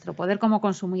cuenta que nuestro poder como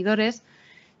consumidores,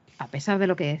 a pesar de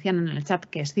lo que decían en el chat,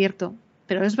 que es cierto,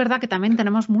 pero es verdad que también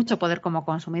tenemos mucho poder como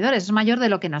consumidores, es mayor de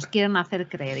lo que nos quieren hacer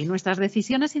creer y nuestras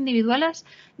decisiones individuales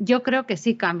yo creo que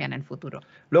sí cambian en el futuro.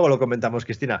 Luego lo comentamos,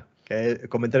 Cristina, que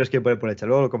comentarios que poner por hecha,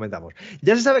 luego lo comentamos.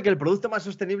 Ya se sabe que el producto más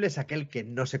sostenible es aquel que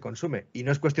no se consume y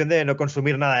no es cuestión de no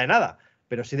consumir nada de nada,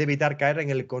 pero sí de evitar caer en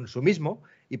el consumismo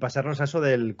y pasarnos a eso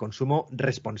del consumo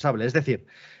responsable. Es decir,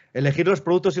 elegir los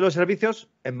productos y los servicios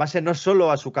en base no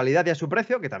solo a su calidad y a su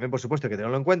precio, que también, por supuesto, hay que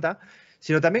tenerlo en cuenta,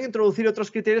 sino también introducir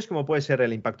otros criterios como puede ser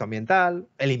el impacto ambiental,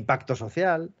 el impacto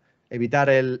social, evitar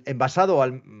el envasado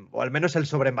o al menos el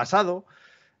sobreenvasado,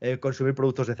 consumir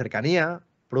productos de cercanía,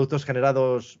 productos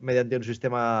generados mediante un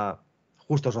sistema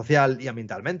justo social y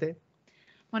ambientalmente.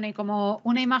 Bueno, y como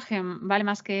una imagen vale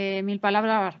más que 1000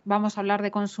 palabras, vamos a hablar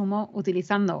de consumo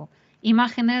utilizando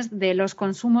imágenes de los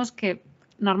consumos que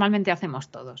normalmente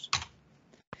hacemos todos.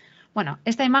 Bueno,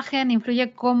 esta imagen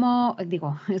imagen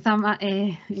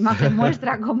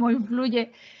muestra cómo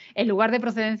influye el lugar de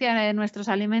procedencia de nuestros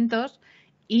alimentos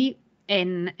y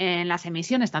en las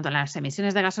emisiones, tanto en las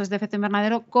emisiones de gases de efecto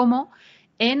invernadero como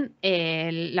en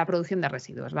la producción de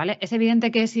residuos, ¿vale? Es evidente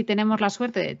que si tenemos la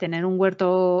suerte de tener un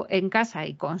huerto en casa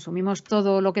y consumimos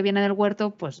todo lo que viene del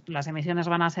huerto, pues las emisiones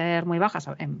van a ser muy bajas,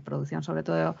 en producción sobre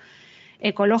todo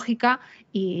ecológica,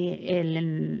 y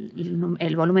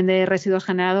el volumen de residuos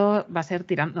generado va a ser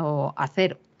tirando a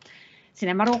cero. Sin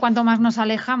embargo, cuanto más nos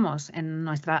alejamos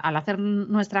al hacer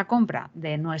nuestra compra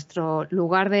de nuestro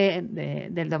lugar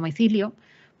del domicilio,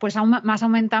 pues más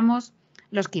aumentamos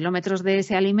los kilómetros de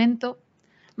ese alimento,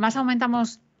 más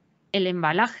aumentamos el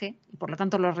embalaje y por lo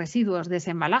tanto los residuos de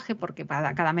ese embalaje, porque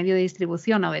para cada medio de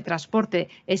distribución o de transporte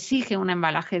exige un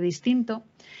embalaje distinto.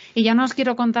 Y ya no os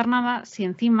quiero contar nada si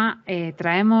encima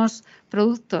traemos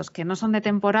productos que no son de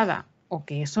temporada o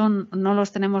que no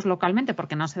los tenemos localmente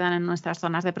porque no se dan en nuestras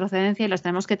zonas de procedencia y los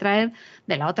tenemos que traer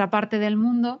de la otra parte del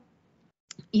mundo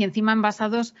y encima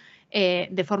envasados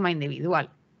de forma individual.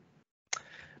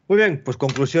 Muy bien, pues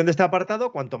conclusión de este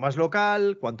apartado, cuanto más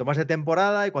local, cuanto más de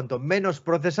temporada y cuanto menos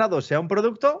procesado sea un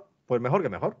producto, pues mejor que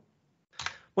mejor.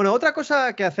 Bueno, otra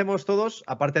cosa que hacemos todos,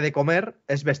 aparte de comer,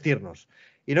 es vestirnos.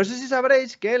 Y no sé si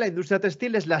sabréis que la industria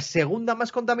textil es la segunda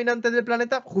más contaminante del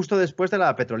planeta justo después de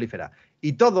la petrolífera.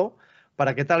 Y todo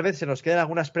para que tal vez se nos queden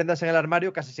algunas prendas en el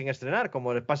armario casi sin estrenar,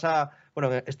 como les pasa,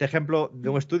 bueno, este ejemplo de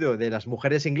un estudio de las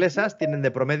mujeres inglesas tienen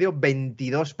de promedio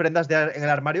 22 prendas en el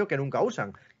armario que nunca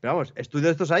usan. Pero vamos, estudios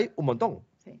de estos hay un montón.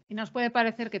 Sí. Y nos puede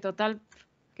parecer que total,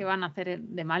 ¿qué van a hacer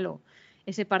de malo?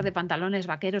 Ese par de pantalones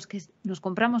vaqueros que nos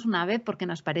compramos una vez porque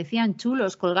nos parecían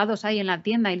chulos, colgados ahí en la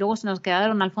tienda y luego se nos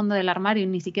quedaron al fondo del armario y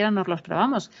ni siquiera nos los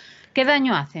probamos. ¿Qué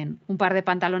daño hacen un par de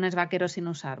pantalones vaqueros sin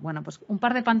usar? Bueno, pues un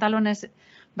par de pantalones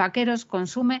vaqueros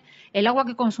consume el agua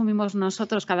que consumimos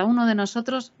nosotros, cada uno de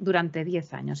nosotros, durante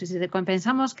 10 años. Y si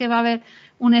pensamos que va a haber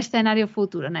un escenario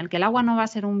futuro en el que el agua no va a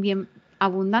ser un bien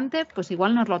abundante, pues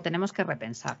igual nos lo tenemos que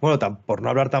repensar. Bueno, por no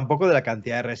hablar tampoco de la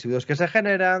cantidad de residuos que se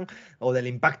generan o del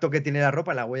impacto que tiene la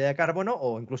ropa en la huella de carbono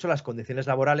o incluso las condiciones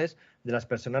laborales de las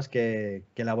personas que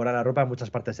elaboran la ropa en muchas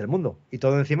partes del mundo. Y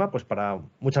todo encima, pues para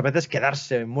muchas veces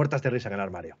quedarse muertas de risa en el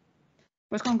armario.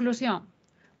 Pues conclusión,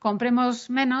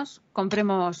 compremos menos,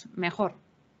 compremos mejor.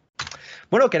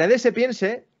 Bueno, que nadie se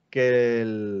piense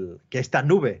que esta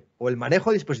nube o el manejo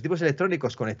de dispositivos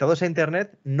electrónicos conectados a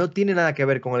Internet no tiene nada que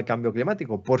ver con el cambio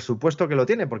climático. Por supuesto que lo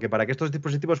tiene, porque para que estos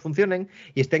dispositivos funcionen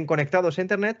y estén conectados a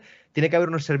Internet, tiene que haber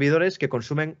unos servidores que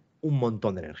consumen un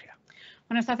montón de energía.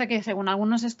 Bueno, esto hace que, según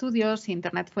algunos estudios, si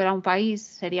Internet fuera un país,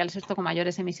 sería el sexto con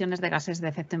mayores emisiones de gases de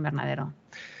efecto invernadero.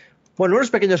 Bueno,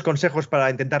 unos pequeños consejos para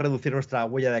intentar reducir nuestra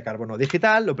huella de carbono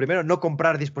digital. Lo primero, no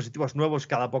comprar dispositivos nuevos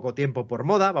cada poco tiempo por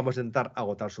moda. Vamos a intentar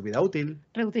agotar su vida útil.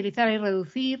 Reutilizar y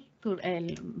reducir,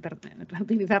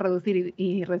 reducir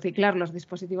y reciclar los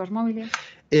dispositivos móviles.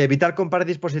 Evitar comprar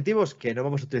dispositivos que no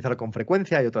vamos a utilizar con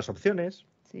frecuencia. Hay otras opciones.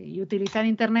 Sí, y utilizar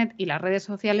Internet y las redes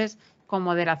sociales con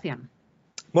moderación.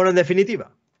 Bueno, en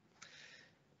definitiva,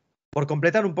 por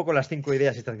completar un poco las 5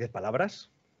 ideas y estas 10 palabras,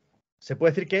 se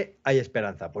puede decir que hay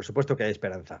esperanza, por supuesto que hay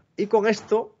esperanza. Y con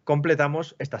esto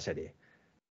completamos esta serie.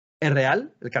 ¿Es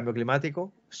real el cambio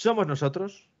climático? ¿Somos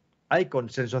nosotros? ¿Hay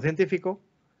consenso científico?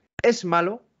 ¿Es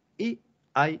malo? Y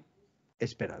hay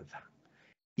esperanza.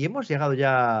 Y hemos llegado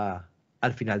ya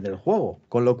al final del juego,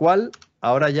 con lo cual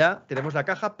ahora ya tenemos la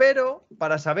caja, pero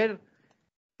para saber,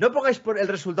 no pongáis el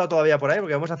resultado todavía por ahí,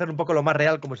 porque vamos a hacer un poco lo más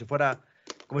real como si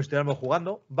estuviéramos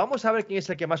jugando. Vamos a ver quién es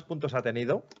el que más puntos ha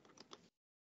tenido.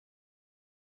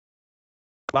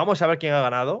 Vamos a ver quién ha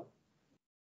ganado.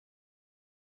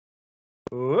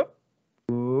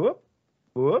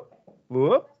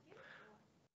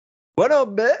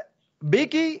 Bueno,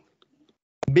 Vicky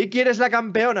eres la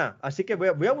campeona. Así que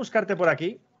voy a buscarte por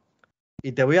aquí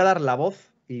y te voy a dar la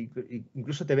voz. Y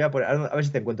incluso te voy a poner. A ver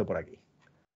si te encuentro por aquí.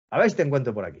 A ver si te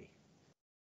encuentro por aquí.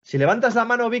 Si levantas la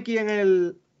mano, Vicky, en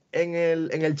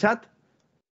el chat.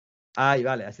 Ahí,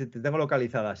 vale, así te tengo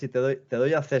localizada. Así te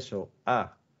doy acceso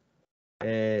a.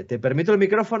 Te permito el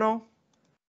micrófono,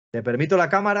 te permito la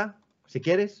cámara, si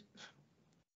quieres.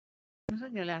 No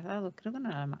sé qué le has dado, creo que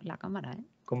no era la cámara, ¿eh?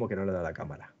 ¿Cómo que no le da la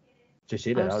cámara? Sí,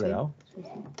 sí, le he dado, sí. le he dado. Sí.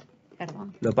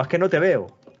 Perdón. Lo que pasa es que no te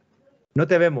veo. No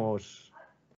te vemos.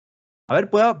 A ver,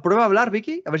 prueba a hablar,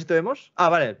 Vicky, a ver si te vemos. Ah,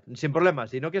 vale, sin problema.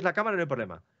 Si no quieres la cámara, no hay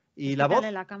problema. ¿Y la voz?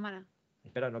 Quítale la cámara.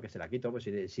 Espera, no, que se la quito. Pues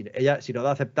si no da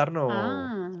a aceptar, no.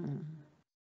 Ah.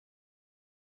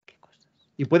 Qué cosas.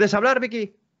 ¿Y puedes hablar,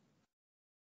 Vicky?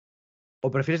 ¿O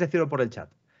prefieres decirlo por el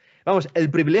chat? Vamos, el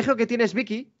privilegio que tienes,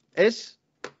 Vicky, es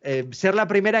ser la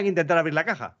primera en intentar abrir la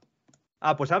caja.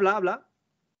 Ah, pues habla.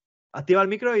 Activa el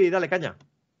micro y dale caña.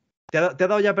 Te he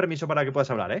dado ya permiso para que puedas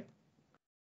hablar, ¿eh?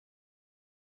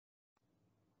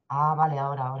 Ah, vale,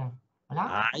 ahora.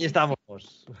 ¿Hola? Ahí estamos.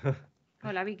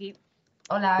 Hola, Vicky.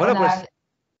 Hola, Bueno, hola.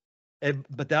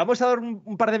 pues te vamos a dar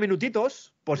un par de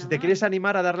minutitos por si te quieres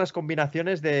animar a dar las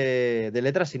combinaciones de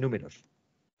letras y números.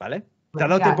 ¿Vale? Pues ¿Te ha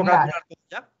dado mira, tiempo a calcular todo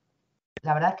ya?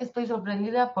 La verdad es que estoy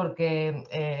sorprendida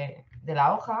porque de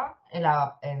la hoja,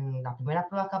 en las primeras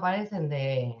pruebas que aparecen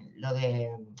de lo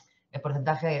de el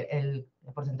porcentaje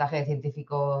de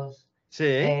científicos Sí.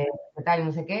 tal y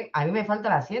no sé qué, a mí me falta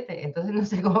la 7, entonces no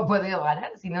sé cómo he podido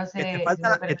ganar. Si no sé,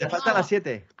 Que te falta la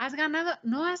 7. Has ganado,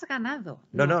 no has ganado.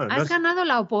 No, has ganado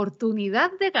la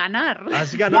oportunidad de ganar.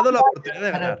 Has ganado la oportunidad de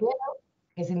Me ganar. refiero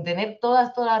que sin tener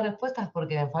todas las respuestas,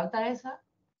 porque me falta esa,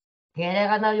 que haya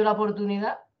ganado yo la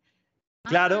oportunidad.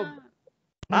 Claro.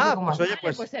 No sé cómo Pues hacer.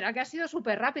 oye, Pues será que ha sido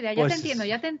súper rápida. pues-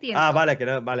 Ya te entiendo. Ah, vale, que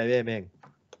no, vale, bien.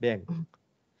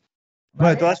 Bueno,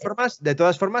 ¿Vale? de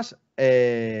todas formas,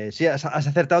 sí, has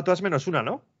acertado todas menos una,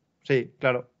 ¿no? Sí,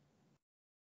 claro.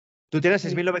 Tú tienes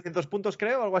 6.900 puntos,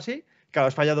 creo, algo así. Claro,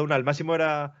 has fallado una. El máximo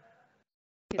era...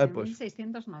 pues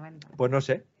 7.690. no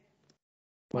sé.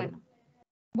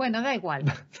 Bueno, da igual.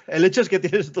 El hecho es que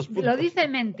tienes estos puntos. Lo dice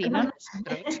Menti, ¿no?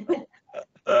 nosotros.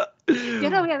 Yo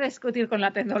no voy a discutir con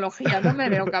la tecnología, no me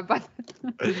veo capaz.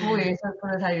 Uy, eso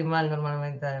puede salir mal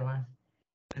normalmente, además.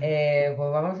 Pues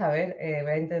vamos a ver,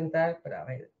 voy a intentar, pero a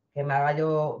ver, que me haga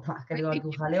yo más que digo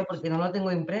tu jaleo, porque no lo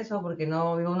tengo impreso, porque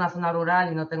no vivo en una zona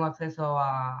rural y no tengo acceso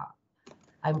a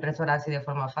impresoras así de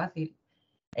forma fácil.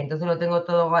 Entonces lo tengo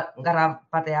todo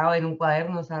garrapateado en un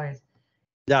cuaderno, ¿sabes?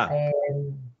 Ya.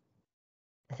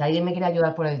 Si alguien me quiere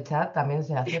ayudar por el chat, también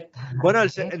se acepta. Bueno,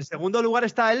 en segundo lugar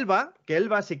está Elba, que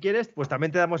Elba, si quieres, pues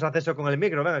también te damos acceso con el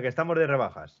micro. Venga, que estamos de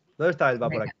rebajas. ¿Dónde está Elba?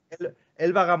 Por aquí.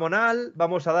 Elba Gamonal,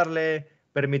 vamos a darle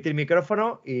permitir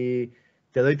micrófono y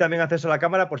te doy también acceso a la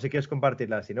cámara por si quieres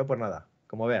compartirla. Si no, pues nada,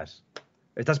 como veas.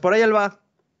 ¿Estás por ahí, Elba?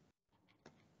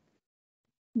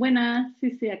 Buenas,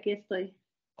 sí, aquí estoy.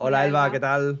 Hola, Elba, ¿qué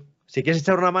tal? Si quieres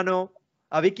echar una mano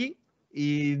a Vicky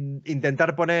y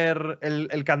intentar poner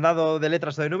el candado de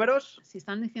letras o de números. Si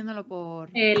están diciéndolo por...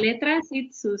 Letras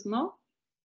Itsus, ¿no?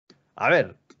 A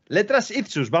ver, letras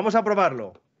Itsus, vamos a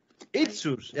probarlo.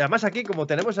 Itsus. Y además aquí, como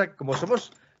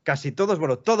somos casi todos,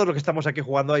 bueno, todos los que estamos aquí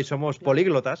jugando ahí somos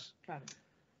políglotas. Claro.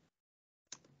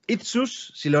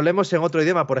 Itsus, si lo leemos en otro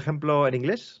idioma, por ejemplo, en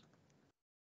inglés.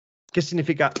 ¿Qué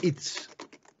significa its?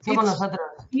 Somos nosotros.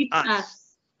 It's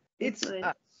us. It's Eso es.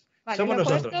 us. Vale, Somos lo he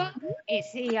nosotros. puesto y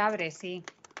sí, abre, sí.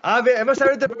 Ah, bien, hemos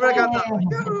abierto el primer candado.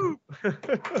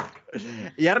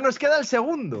 Y ahora nos queda el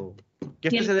segundo. Que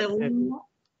Y este el es segundo,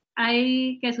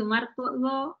 hay que sumar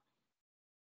todo.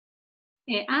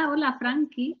 Hola,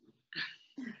 Frankie.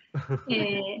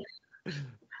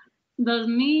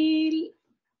 2000,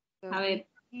 a ver,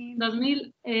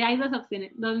 2000, hay dos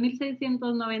opciones,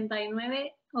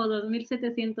 2.699 o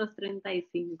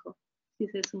 2.735. Si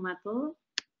se suma todo.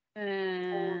 Y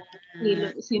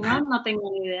si no, no tengo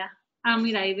ni idea. Ah,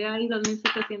 mira, ahí veo ahí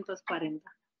 2.740.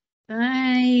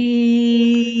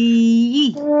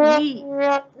 Ay.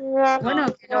 Bueno,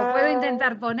 que lo puedo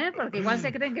intentar poner porque igual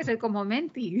se creen que soy como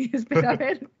Menti. Espera, a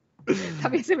ver.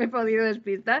 También se me ha podido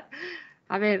despistar.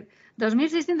 A ver,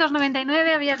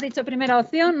 2.699 habías dicho primera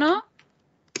opción, ¿no?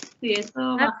 Sí,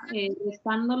 esto va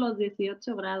restando los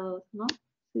 18 grados, ¿no?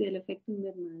 Sí, el efecto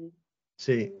invernadero.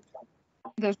 Sí.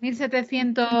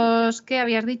 2.700, ¿qué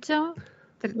habías dicho?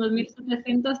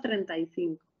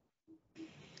 2.735.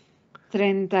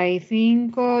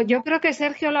 35. Yo creo que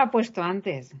Sergio lo ha puesto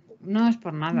antes. No es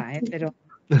por nada, pero...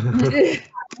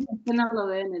 No lo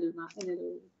ve en el...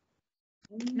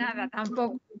 Nada,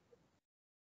 tampoco.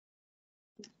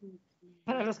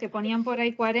 Para los que ponían por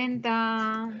ahí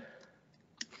 40...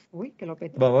 Uy, que lo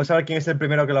peto. Bueno, vamos a ver quién es el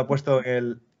primero que lo ha puesto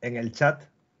en el chat.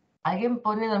 Alguien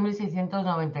pone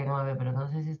 2.699, pero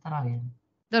no sé si estará bien.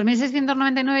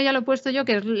 2.699 ya lo he puesto yo,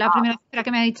 que es la primera cifra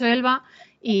que me ha dicho Elba,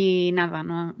 y nada,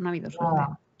 no ha habido suerte.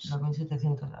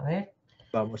 2.700, a ver.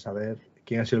 Vamos a ver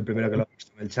quién ha sido el primero que lo ha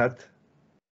puesto en el chat.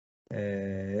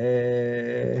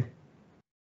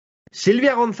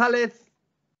 Silvia González,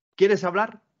 ¿quieres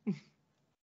hablar?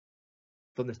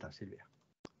 ¿Dónde estás, Silvia?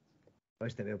 A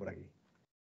ver, te veo por aquí.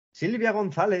 Silvia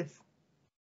González,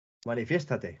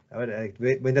 manifiéstate. A ver,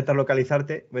 voy a intentar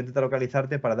localizarte. Voy a intentar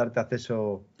localizarte para darte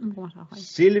acceso.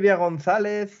 Silvia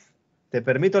González, te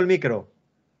permito el micro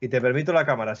y te permito la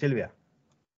cámara, Silvia.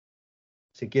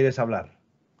 Si quieres hablar.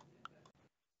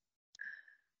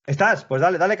 ¿Estás? Pues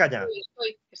dale caña.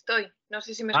 Estoy. No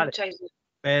sé si me Vale. escucháis.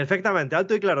 Perfectamente,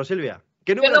 alto y claro, Silvia.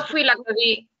 Yo no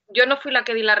fui la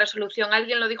que di la resolución.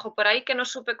 Alguien lo dijo por ahí que no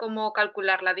supe cómo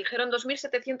calcularla. Dijeron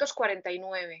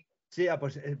 2.749. Sí,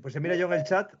 pues mira yo en el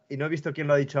chat y no he visto quién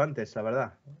lo ha dicho antes, la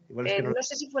verdad. Igual es que No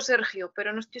sé si fue Sergio,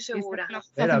 pero no estoy segura.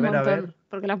 A ver.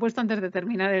 Porque lo ha puesto antes de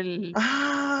terminar el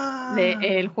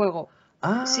juego.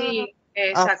 Sí,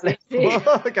 exacto. Sí.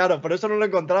 Claro, por eso no lo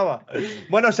encontraba.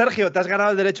 Bueno, Sergio, te has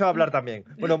ganado el derecho a hablar también.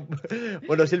 Bueno,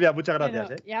 Silvia, muchas gracias.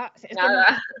 Bueno, ya,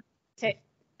 Nada. Se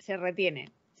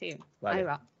retiene. Sí, vale. Ahí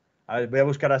va. A ver, voy a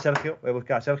buscar a Sergio,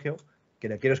 que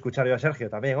le quiero escuchar yo a Sergio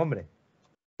también, hombre.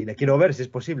 Y le quiero ver si es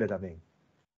posible también.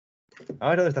 A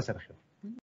ver dónde está Sergio.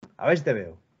 A ver si te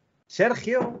veo.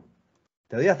 Sergio,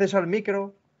 te doy acceso al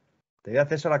micro, te doy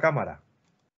acceso a la cámara.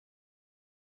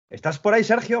 ¿Estás por ahí,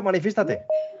 Sergio? Manifiéstate.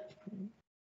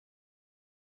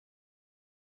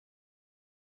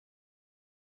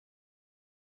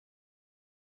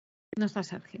 No está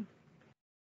Sergio.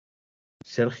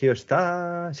 Sergio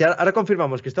está... Sí, ahora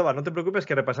confirmamos, Cristóbal, no te preocupes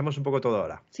que repasamos un poco todo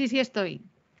ahora. Sí, estoy.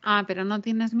 Ah, pero no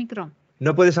tienes micro.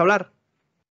 ¿No puedes hablar?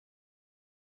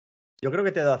 Yo creo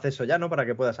que te he dado acceso ya, ¿no? Para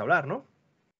que puedas hablar, ¿no?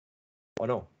 ¿O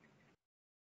no?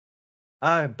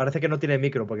 Ah, parece que no tiene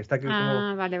micro, porque está aquí como...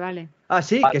 Ah, vale. Ah,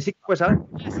 sí, que sí, pues ahora.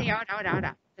 Ah, sí,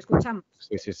 ahora. Te escuchamos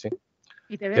Sí.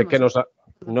 y te Que es vemos. que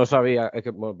no sabía, es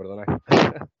que, bueno, perdona.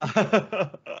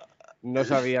 No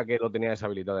sabía que lo tenía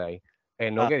deshabilitado ahí.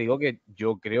 No, que digo que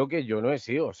yo creo que yo no he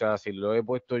sido. O sea, si lo he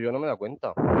puesto yo no me da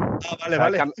cuenta.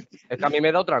 Vale. Es que a mí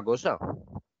me da otra cosa.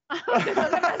 Que no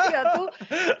has sido tú.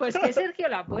 Pues que Sergio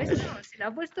lo ha puesto. Si lo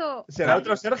ha puesto. ¿Será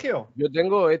otro Sergio? Yo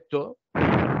tengo esto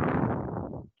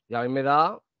y a mí me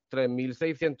da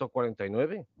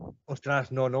 3.649.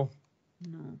 Ostras, no.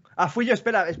 Ah, fui yo,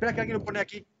 espera que alguien lo pone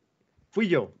aquí. Fui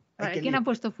yo. Vale, ¿quién ha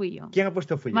puesto fui yo? ¿Quién ha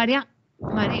puesto fui yo? María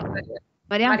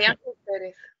Ángel.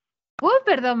 Pérez.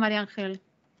 Perdón, María Ángel.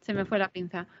 Se me fue la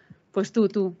pinza. Pues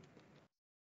tú.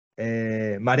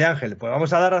 María Ángel, pues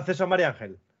vamos a dar acceso a María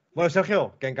Ángel. Bueno,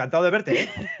 Sergio, que encantado de verte, ¿eh?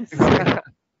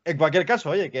 En cualquier caso,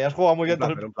 oye, que has jugado muy bien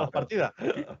toda la partida.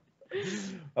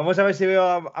 Vamos a ver si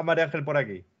veo a María Ángel por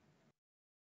aquí.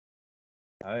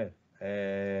 A ver.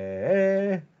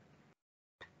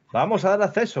 Vamos a dar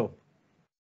acceso.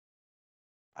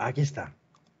 Aquí está.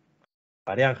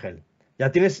 María Ángel.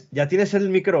 Ya tienes el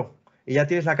micro y ya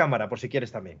tienes la cámara, por si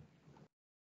quieres también.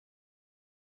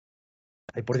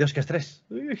 Ay, por Dios, qué estrés.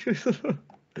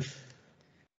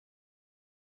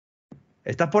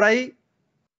 ¿Estás por ahí?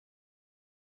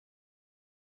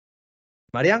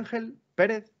 María Ángel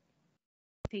Pérez.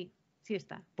 Sí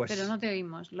está. Pues, pero no te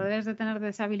oímos. Lo debes de tener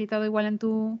deshabilitado igual en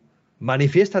tu...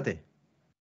 Manifiéstate.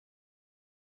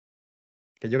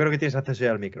 Que yo creo que tienes acceso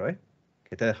ya al micro, ¿eh?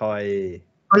 Que te he dejado ahí.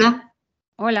 Hola.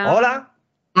 Hola.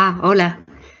 Ah, hola.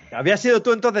 ¿Habías sido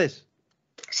tú entonces?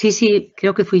 Sí,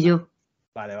 creo que fui yo.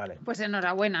 Vale. Pues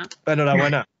enhorabuena.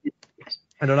 Enhorabuena.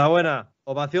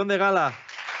 Ovación de gala.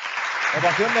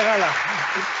 Ovación de gala.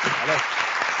 Vale.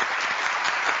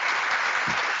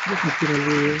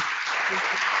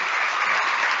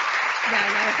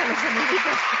 Ya deja los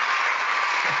soniditos.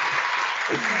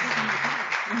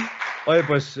 Oye,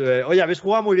 pues, habéis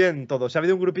jugado muy bien todos. Ha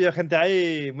habido un grupillo de gente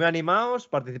ahí muy animados,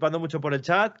 participando mucho por el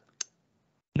chat.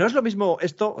 No es lo mismo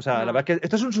esto, o sea, No. la verdad es que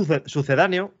esto es un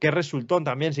sucedáneo, que es resultón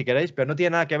también, si queréis, pero no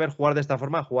tiene nada que ver jugar de esta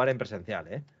forma a jugar en presencial,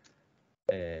 ¿eh?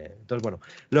 Entonces, bueno,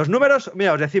 los números,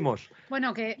 mira, os decimos.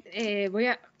 Bueno, que voy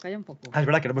a... Calla un poco. Ah, es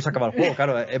verdad que no hemos acabado el juego,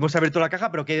 claro. Hemos abierto la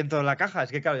caja, pero ¿qué hay dentro de la caja?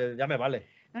 Es que, claro, ya me vale.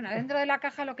 Bueno, dentro de la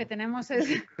caja lo que tenemos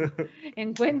es...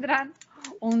 encuentran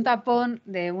un tapón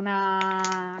de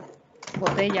una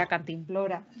botella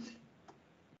cantimplora.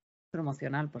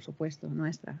 Promocional, por supuesto,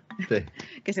 nuestra. Sí.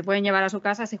 Que se pueden llevar a su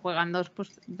casa. Si juegan dos,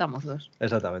 pues damos dos.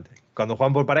 Exactamente. Cuando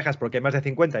juegan por parejas, porque hay más de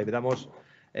 50 y le damos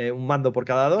un mando por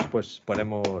cada dos, pues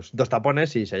ponemos 2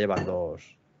 tapones y se llevan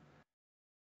 2.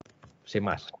 Sin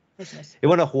más. Eso es. Y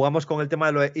bueno, jugamos con el tema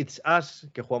de lo de It's Us,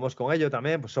 que jugamos con ello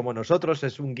también, pues somos nosotros,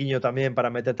 es un guiño también para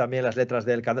meter también las letras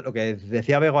del candado. Lo que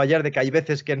decía Bego ayer, de que hay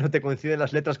veces que no te coinciden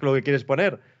las letras con lo que quieres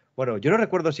poner. Bueno, yo no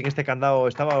recuerdo si en este candado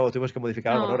estaba o tuvimos que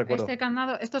modificar algo, no recuerdo.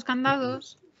 Estos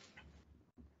candados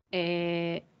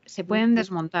se pueden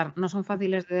desmontar. No son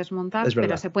fáciles de desmontar,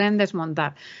 pero se pueden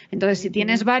desmontar. Entonces, si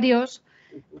tienes varios,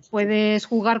 puedes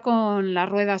jugar con las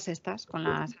ruedas estas, con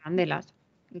las arandelas.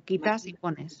 Quitas y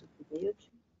pones.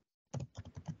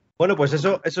 Bueno, pues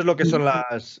eso es lo que son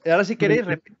las... Ahora, si queréis,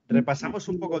 repasamos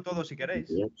un poco todo, si queréis.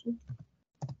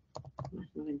 Más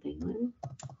 99.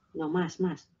 No, más.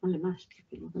 Ponle más.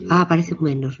 Ah, parece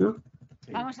menos, ¿no?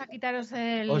 Sí. Vamos a quitaros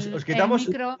el, os quitamos, el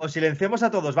micro. os silenciamos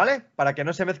a todos, ¿vale? Para que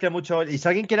no se mezcle mucho. Y si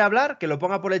alguien quiere hablar, que lo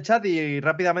ponga por el chat y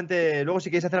rápidamente, luego si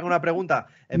queréis hacer alguna pregunta,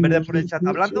 en vez de por el chat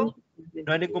hablando,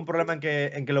 no hay ningún problema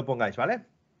en que lo pongáis, ¿vale?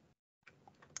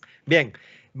 Bien,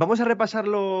 vamos a repasar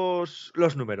los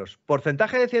números.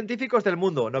 Porcentaje de científicos del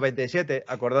mundo, 97.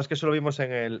 Acordaos que eso lo vimos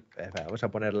en el... Vamos a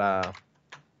poner la...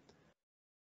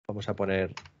 Vamos a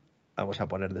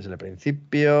poner desde el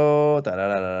principio.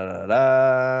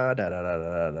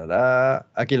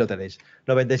 Aquí lo tenéis.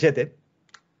 97.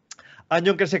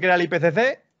 Año en que se crea el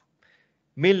IPCC,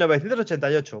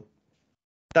 1988.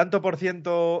 Tanto por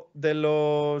ciento de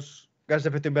los gases de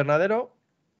efecto invernadero.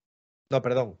 No,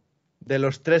 perdón. De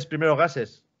los 3 primeros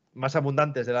gases más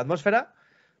abundantes de la atmósfera,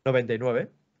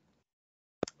 99.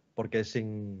 Porque es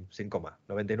sin coma.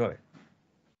 99.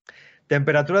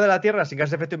 Temperatura de la Tierra sin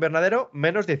gases de efecto invernadero,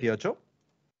 menos 18.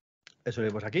 Eso lo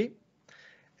vimos aquí.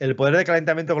 El poder de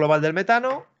calentamiento global del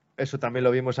metano, eso también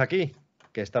lo vimos aquí,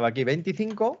 que estaba aquí,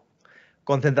 25.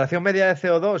 Concentración media de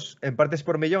CO2 en partes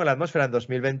por millón en la atmósfera en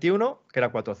 2021, que era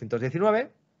 419.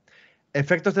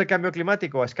 Efectos del cambio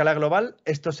climático a escala global.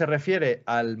 Esto se refiere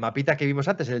al mapita que vimos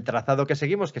antes, el trazado que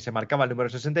seguimos, que se marcaba el número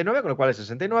 69, con lo cual es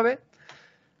 69.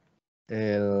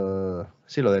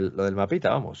 Sí, lo del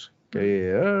mapita, vamos.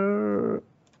 El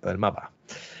mapa.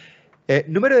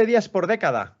 Número de días por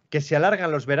década que se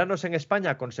alargan los veranos en España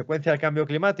a consecuencia del cambio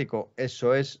climático,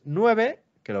 eso es 9,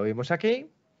 que lo vimos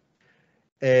aquí.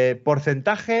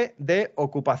 Porcentaje de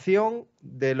ocupación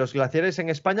de los glaciares en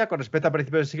España con respecto a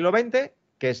principios del siglo XX,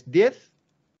 que es 10.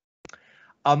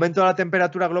 Aumento de la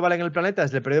temperatura global en el planeta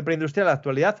desde el periodo preindustrial a la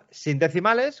actualidad, sin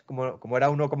decimales, como era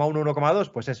 1,1,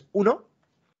 1,2, pues es 1.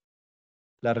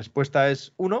 La respuesta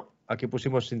es 1. Aquí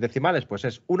pusimos sin decimales, pues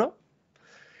es 1.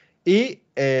 Y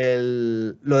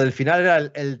lo del final era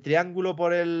el triángulo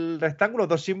por el rectángulo,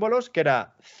 2 símbolos, que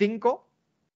era 5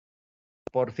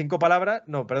 por 5 palabras,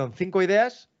 no, perdón, 5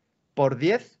 ideas por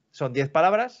 10, son 10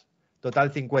 palabras,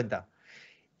 total 50.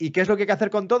 ¿Y qué es lo que hay que hacer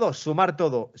con todo? Sumar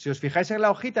todo. Si os fijáis en la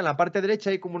hojita, en la parte derecha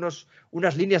hay como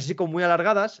unas líneas así como muy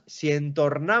alargadas. Si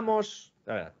entornamos...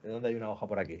 A ver, ¿de dónde hay una hoja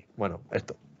por aquí? Bueno,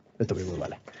 esto mismo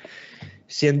vale.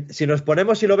 Si nos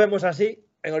ponemos y lo vemos así,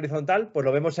 en horizontal, pues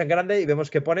lo vemos en grande y vemos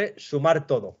que pone sumar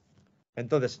todo.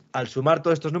 Entonces, al sumar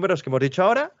todos estos números que hemos dicho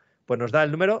ahora, pues nos da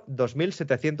el número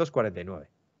 2749.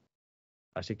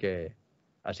 Así que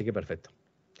perfecto.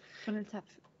 Con el chat.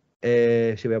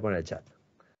 Sí, voy a poner el chat.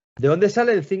 ¿De dónde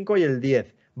sale el 5 y el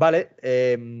 10? Vale,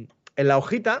 en la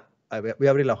hojita, voy a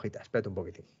abrir la hojita, espérate un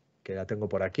poquitín, que la tengo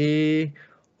por aquí.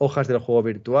 Hojas del juego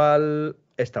virtual,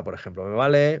 esta por ejemplo, ¿me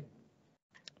vale?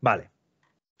 Vale.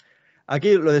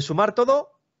 Aquí lo de sumar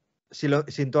todo, si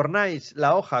entornáis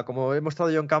la hoja, como he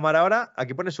mostrado yo en cámara ahora,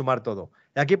 aquí pone sumar todo.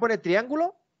 Y aquí pone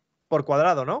triángulo por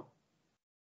cuadrado, ¿no?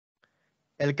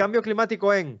 El cambio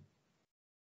climático en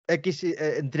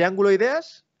triángulo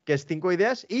ideas, que es 5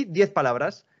 ideas, y 10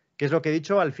 palabras, que es lo que he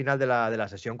dicho al final de la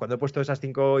sesión. Cuando he puesto esas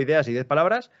 5 ideas y 10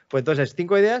 palabras, pues entonces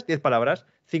 5 ideas, 10 palabras.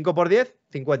 5 por 10,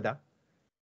 50.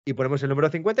 Y ponemos el número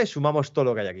 50 y sumamos todo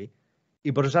lo que hay aquí.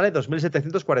 Y por eso sale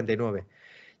 2749.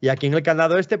 Y aquí en el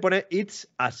candado este pone it's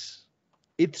as,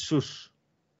 it's us,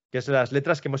 que es las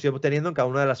letras que hemos ido obteniendo en cada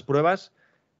una de las pruebas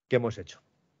que hemos hecho.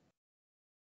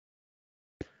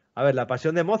 A ver, la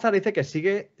pasión de Mozart dice que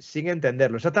sigue sin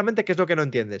entenderlo. Exactamente qué es lo que no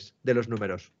entiendes de los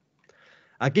números.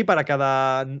 Aquí para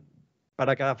cada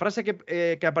frase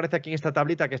que aparece aquí en esta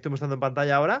tablita que estoy mostrando en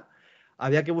pantalla ahora,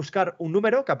 había que buscar un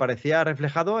número que aparecía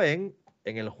reflejado en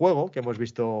el juego que hemos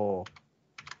visto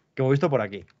por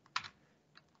aquí.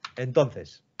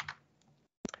 Entonces,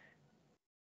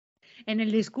 en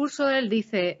el discurso él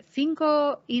dice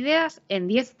 5 ideas en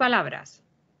 10 palabras.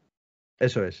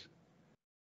 Eso es.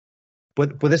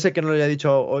 Puede ser que no lo haya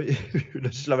dicho hoy,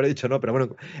 no sé si lo habré dicho o no, pero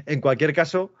bueno, en cualquier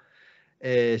caso,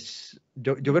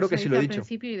 yo creo que sí lo he dicho. Al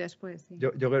principio y después, sí.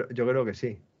 Yo creo que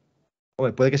sí.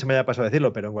 Hombre, puede que se me haya pasado a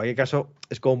decirlo, pero en cualquier caso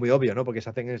es como muy obvio, ¿no? Porque se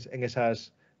hacen en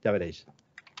esas, ya veréis.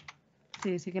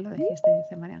 Sí que lo dijiste,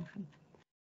 dice María Ángel.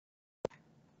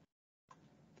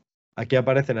 Aquí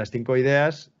aparecen las 5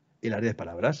 ideas y las 10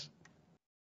 palabras.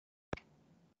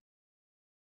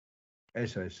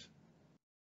 Eso es.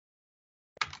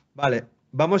 Vale,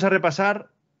 vamos a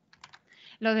repasar.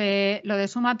 Lo de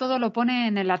suma todo lo pone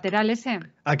en el lateral ese.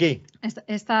 Aquí.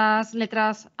 Estas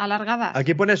letras alargadas.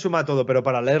 Aquí pone suma todo, pero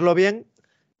para leerlo bien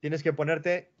tienes que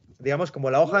ponerte, digamos, como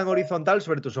la hoja en horizontal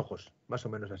sobre tus ojos. Más o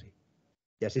menos así.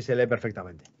 Y así se lee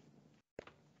perfectamente.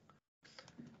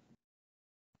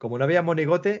 Como no había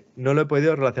monigote, no lo he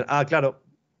podido relacionar. Ah, claro.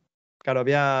 Claro,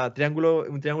 había un triángulo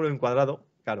y un cuadrado.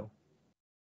 Claro.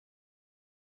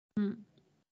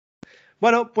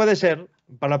 Bueno, puede ser.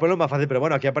 Para ponerlo más fácil, pero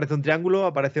bueno, aquí aparece un triángulo,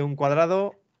 aparece un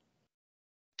cuadrado.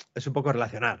 Es un poco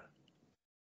relacionar.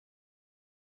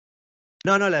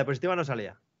 No, la diapositiva no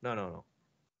salía. No.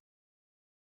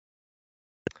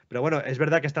 Pero bueno, es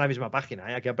verdad que está en la misma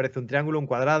página, ¿eh? Aquí aparece un triángulo, un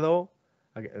cuadrado.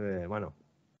 Aquí, bueno.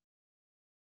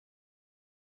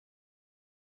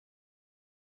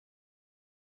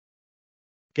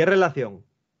 ¿Qué relación?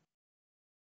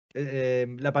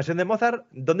 La pasión de Mozart,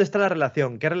 ¿dónde está la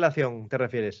relación? ¿Qué relación te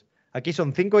refieres? Aquí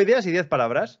son 5 ideas y 10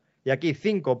 palabras. Y aquí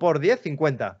 5 por 10,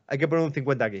 50. Hay que poner un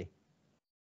 50 aquí.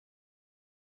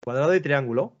 Cuadrado y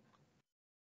triángulo.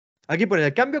 Aquí pone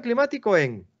el cambio climático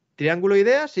en triángulo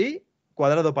ideas y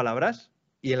cuadrado palabras.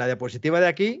 Y en la diapositiva de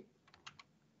aquí,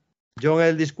 yo en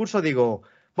el discurso digo,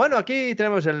 bueno, aquí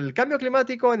tenemos el cambio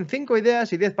climático en 5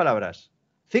 ideas y 10 palabras.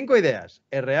 5 ideas.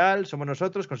 Es real, somos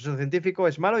nosotros, consenso científico,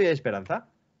 es malo y hay esperanza.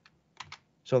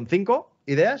 Son 5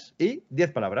 ideas y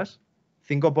 10 palabras.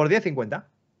 5 por 10, 50.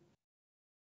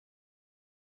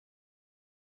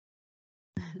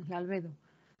 El albedo.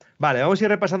 Vale, vamos a ir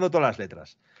repasando todas las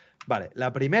letras. Vale,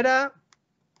 la primera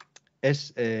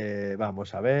es,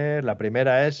 vamos a ver, la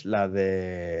primera es la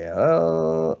de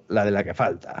la que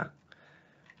falta.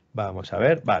 Vamos a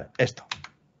ver, vale, esto.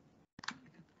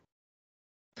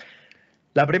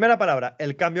 La primera palabra,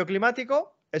 el cambio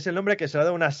climático, es el nombre que se le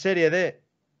da a una serie de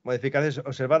modificaciones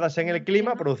observadas en el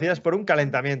clima producidas por un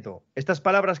calentamiento. Estas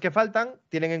palabras que faltan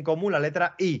tienen en común la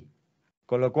letra I,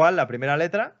 con lo cual la primera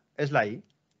letra es la I.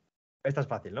 Esta es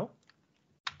fácil, ¿no?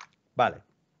 Vale.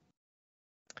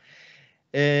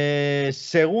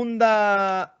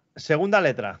 Segunda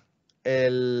letra.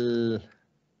 El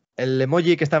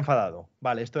emoji que está enfadado.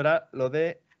 Vale, esto era lo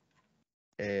de...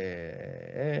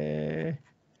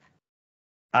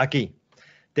 aquí.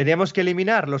 Teníamos que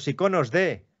eliminar los iconos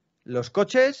de los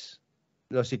coches,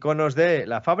 los iconos de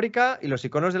la fábrica y los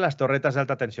iconos de las torretas de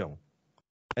alta tensión.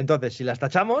 Entonces, si las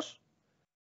tachamos,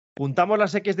 juntamos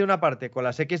las X de una parte con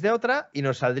las X de otra y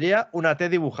nos saldría una T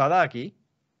dibujada aquí.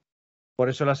 Por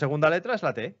eso la segunda letra es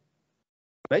la T.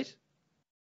 ¿Veis?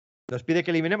 Nos pide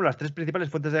que eliminemos las tres principales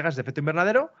fuentes de gases de efecto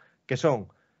invernadero, que son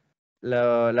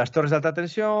las torres de alta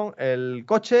tensión, el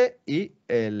coche y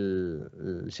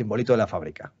el simbolito de la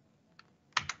fábrica.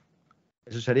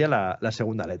 Eso sería la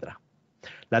segunda letra.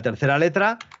 La tercera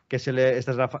letra, que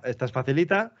esta es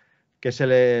facilita, que es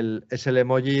el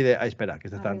emoji de... espera, que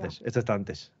este está antes. Este está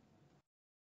antes.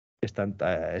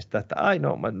 Ay,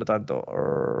 no tanto.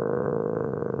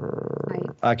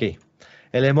 Aquí.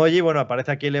 El emoji, bueno,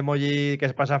 aparece aquí el emoji que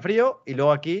pasa frío y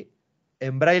luego aquí,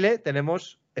 en braille,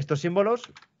 tenemos estos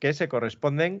símbolos que se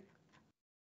corresponden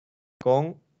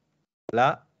con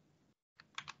la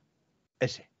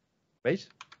S. ¿Veis?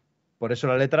 Por eso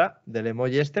la letra del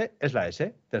emoji este es la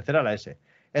S. Tercera la S.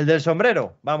 El del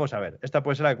sombrero, vamos a ver. Esta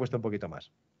puede ser la que cuesta un poquito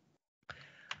más.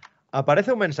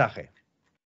 Aparece un mensaje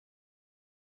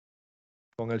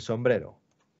con el sombrero.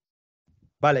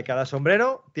 Vale, cada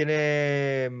sombrero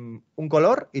tiene un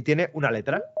color y tiene una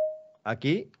letra.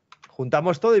 Aquí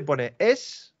juntamos todo y pone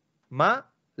es,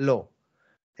 ma, lo.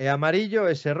 E amarillo,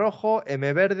 S rojo,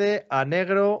 M verde, A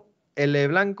negro, L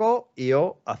blanco y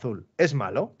O azul. Es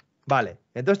malo. Vale,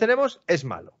 entonces tenemos es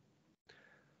malo.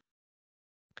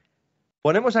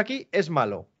 Ponemos aquí es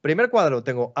malo. Primer cuadro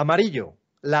tengo amarillo,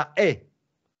 la E.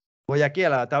 Voy aquí a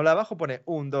la tabla de abajo, pone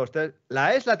 1, 2, 3.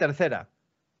 La E es la tercera.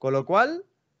 Con lo cual,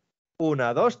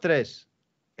 1, 2, 3.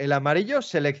 El amarillo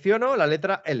selecciono la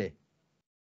letra L.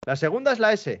 La segunda es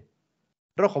la S.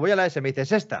 Rojo, voy a la S, me dice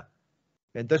sexta.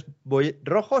 Entonces voy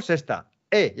rojo, sexta.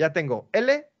 E, ya tengo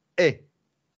L, E.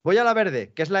 Voy a la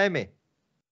verde, que es la M.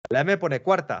 La M pone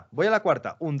cuarta. Voy a la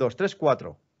cuarta. 1, 2, 3,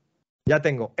 4. Ya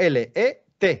tengo L, E,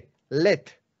 T. LED.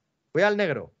 Voy al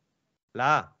negro.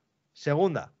 La A.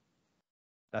 Segunda.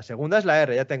 La segunda es la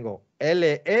R. Ya tengo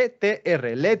L, E, T,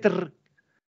 R. Letr.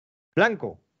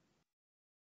 Blanco.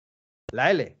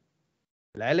 La L.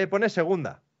 La L pone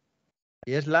segunda.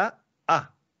 Y es la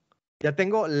A. Ya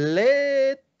tengo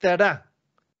letra.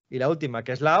 Y la última,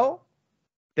 que es la O,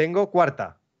 tengo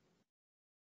cuarta.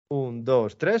 1,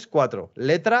 2, 3, 4.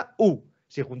 Letra U.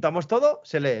 Si juntamos todo,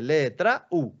 se lee letra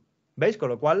U. ¿Veis? Con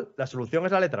lo cual, la solución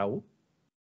es la letra U.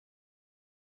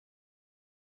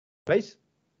 ¿Veis?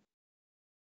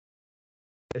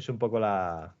 Es un poco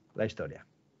la historia.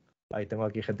 Ahí tengo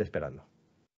aquí gente esperando.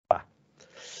 Va.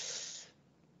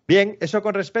 Bien, eso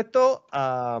con respecto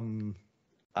a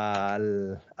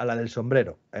la del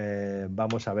sombrero.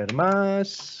 Vamos a ver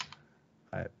más.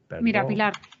 A ver, Mira,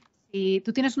 Pilar, si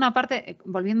tú tienes una parte,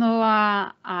 volviendo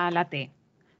a la T,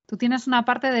 tú tienes una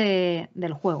parte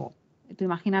del juego. Tú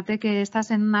imagínate que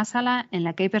estás en una sala en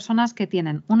la que hay personas que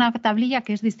tienen una tablilla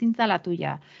que es distinta a la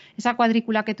tuya. Esa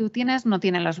cuadrícula que tú tienes no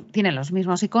tiene los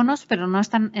mismos iconos, pero no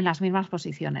están en las mismas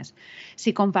posiciones.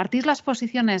 Si compartís las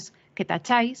posiciones que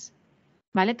tacháis,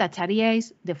 ¿vale?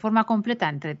 Tacharíais de forma completa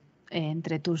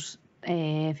entre tus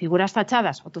figuras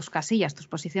tachadas o tus casillas, tus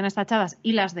posiciones tachadas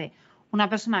y las de una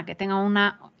persona que tenga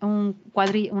una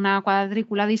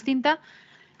cuadrícula distinta,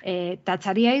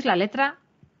 tacharíais la letra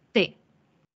T.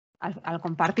 Al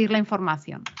compartir la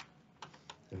información.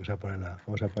 Vamos a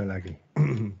ponerla aquí.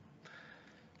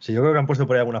 Sí, yo creo que han puesto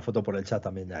por ahí alguna foto por el chat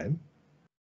también ya,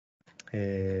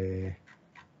 ¿eh?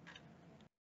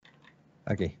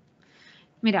 Aquí.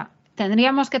 Mira,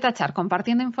 tendríamos que tachar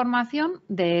compartiendo información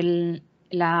de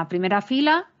la primera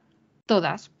fila,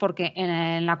 todas, porque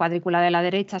en la cuadrícula de la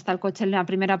derecha está el coche en la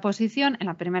primera posición, en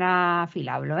la primera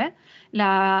fila hablo, ¿eh?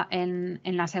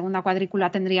 En la segunda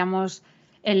cuadrícula tendríamos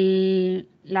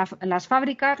las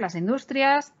fábricas, las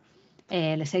industrias,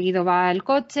 seguido va el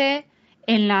coche,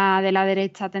 en la de la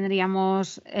derecha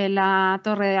tendríamos la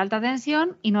torre de alta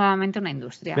tensión y nuevamente una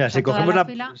industria. Mira, o sea, si cogemos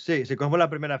si cogemos la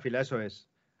primera fila, eso es.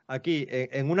 Aquí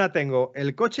en una tengo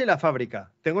el coche y la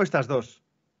fábrica. Tengo estas dos.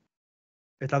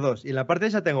 Estas dos. Y en la parte de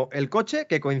esa tengo el coche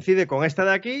que coincide con esta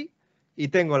de aquí y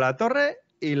tengo la torre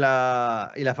y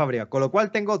la fábrica. Con lo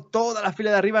cual tengo toda la fila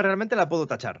de arriba, realmente la puedo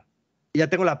tachar. Y ya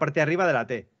tengo la parte de arriba de la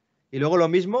T. Y luego lo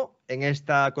mismo en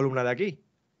esta columna de aquí.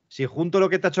 Si junto lo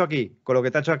que tacho aquí con lo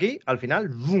que tacho aquí, al final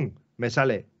 ¡vum!, me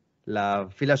sale la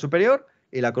fila superior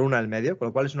y la columna del medio, con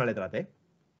lo cual es una letra T.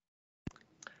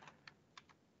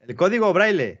 El código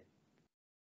braille.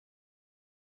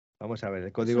 Vamos a ver,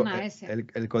 el código, una S.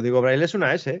 el código braille es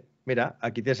una S. Mira,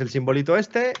 aquí tienes el simbolito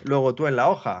este, luego tú en la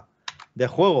hoja de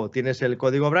juego tienes el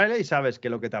código braille y sabes que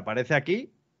lo que te aparece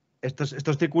aquí,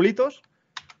 estos circulitos,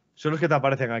 son los que te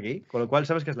aparecen aquí, con lo cual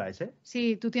sabes que es la S.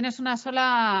 Sí, tú tienes una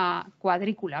sola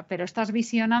cuadrícula, pero estás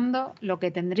visionando lo que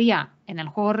tendría en el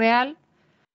juego real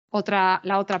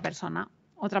la otra persona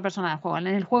del juego. En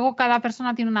el juego cada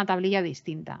persona tiene una tablilla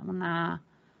distinta, una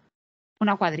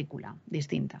cuadrícula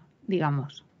distinta,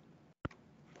 digamos.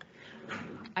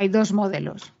 Hay dos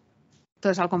modelos.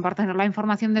 Entonces, al compartir la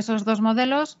información de esos dos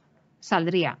modelos,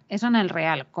 saldría eso en el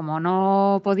real. Como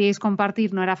no podíais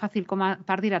compartir, no era fácil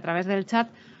compartir a través del chat,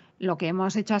 lo que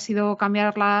hemos hecho ha sido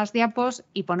cambiar las diapos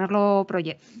y ponerlo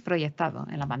proyectado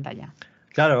en la pantalla.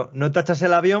 Claro, no tachas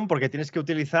el avión porque tienes que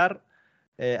utilizar...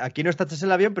 aquí no tachas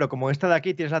el avión, pero como esta de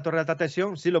aquí tienes la torre de alta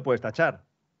tensión, sí lo puedes tachar.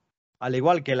 Al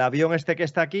igual que el avión este que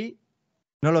está aquí,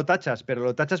 no lo tachas, pero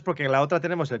lo tachas porque en la otra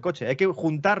tenemos el coche. Hay que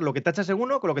juntar lo que tachas en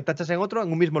uno con lo que tachas en otro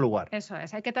en un mismo lugar. Eso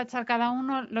es, hay que tachar cada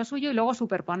uno lo suyo y luego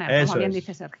superponer, Eso como bien es.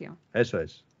 dice Sergio. Eso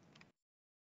es.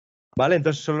 Vale,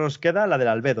 entonces solo nos queda la del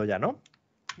albedo ya, ¿no?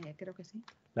 Creo que sí.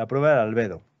 La prueba del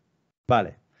albedo.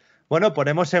 Vale. Bueno,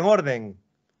 ponemos en orden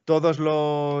todos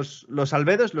los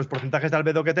albedos, los porcentajes de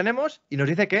albedo que tenemos y nos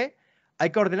dice que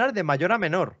hay que ordenar de mayor a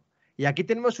menor. Y aquí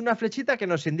tenemos una flechita que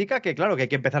nos indica que, claro, que hay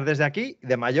que empezar desde aquí,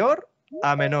 de mayor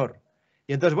a menor.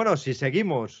 Y entonces, bueno, si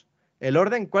seguimos el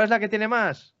orden, ¿cuál es la que tiene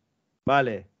más?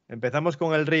 Vale, empezamos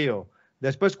con el río.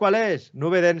 Después, ¿cuál es?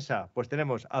 Nube densa. Pues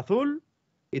tenemos azul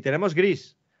y tenemos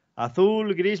gris.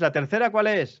 Azul, gris. La tercera, ¿cuál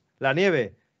es? La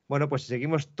nieve. Bueno, pues si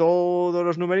seguimos todos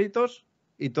los numeritos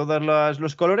y todos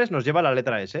los colores, nos lleva a la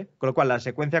letra S. Con lo cual, la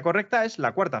secuencia correcta es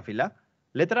la cuarta fila.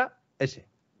 Letra S.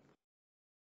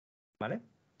 ¿Vale?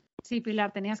 Sí,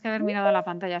 Pilar, tenías que haber mirado a la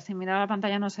pantalla. Sin mirar a la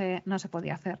pantalla no se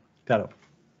podía hacer. Claro.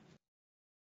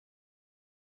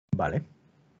 Vale.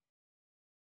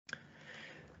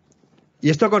 Y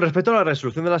esto con respecto a la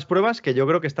resolución de las pruebas, que yo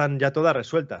creo que están ya todas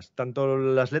resueltas, tanto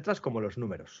las letras como los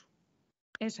números.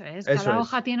 Eso es. Eso Cada es.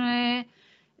 hoja tiene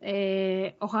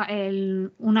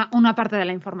una parte de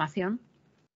la información.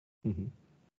 Uh-huh.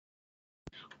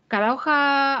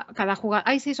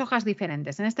 Hay 6 hojas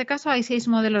diferentes. En este caso hay 6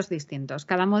 modelos distintos.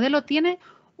 Cada modelo tiene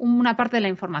una parte de la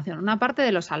información, una parte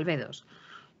de los albedos.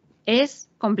 Es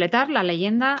completar la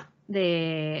leyenda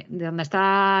de donde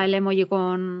está el emoji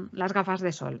con las gafas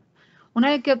de sol. Una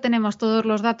vez que obtenemos todos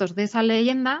los datos de esa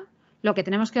leyenda, lo que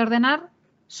tenemos que ordenar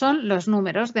son los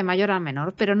números de mayor a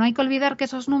menor. Pero no hay que olvidar que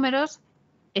esos números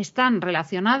están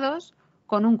relacionados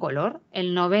con un color.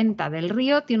 El 90 del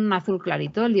río tiene un azul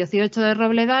clarito, el 18 de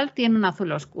Robledal tiene un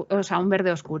azul oscuro, o sea, un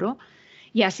verde oscuro.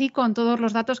 Y así con todos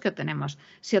los datos que obtenemos.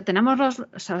 Si ordenamos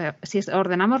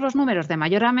los números de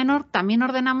mayor a menor, también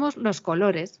ordenamos los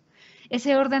colores.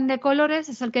 Ese orden de colores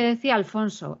es el que decía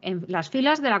Alfonso, en las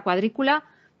filas de la cuadrícula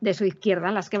de su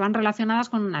izquierda, las que van relacionadas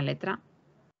con una letra.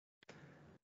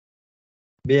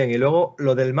 Bien, y luego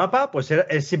lo del mapa, pues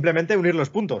es simplemente unir los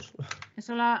puntos.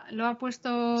 Eso lo ha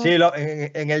puesto... Sí,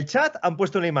 en el chat han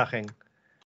puesto una imagen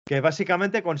que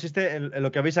básicamente consiste en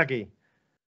lo que veis aquí.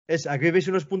 Aquí veis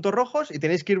unos puntos rojos y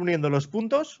tenéis que ir uniendo los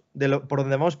puntos por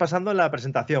donde vamos pasando en la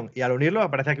presentación. Y al unirlo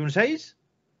aparece aquí un 6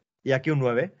 y aquí un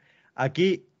 9.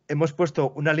 Aquí hemos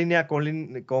puesto una línea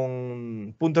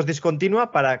con puntos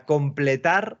discontinua para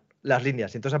completar las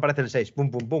líneas. Entonces aparece el 6,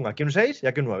 pum, pum, pum. Aquí un 6 y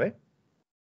aquí un 9.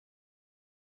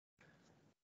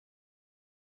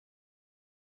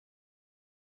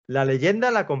 La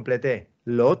leyenda la completé.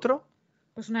 ¿Lo otro?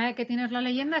 Pues una vez que tienes la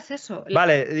leyenda es eso.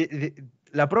 Vale,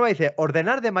 la prueba dice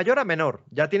ordenar de mayor a menor.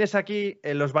 Ya tienes aquí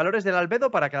los valores del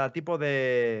albedo para cada tipo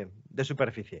de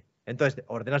superficie. Entonces,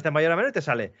 ordenas de mayor a menor y te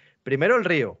sale primero el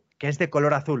río, que es de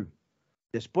color azul.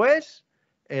 Después,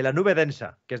 la nube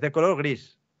densa, que es de color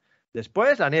gris.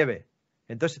 Después, la nieve.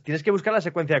 Entonces, tienes que buscar la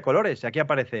secuencia de colores. Aquí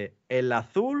aparece el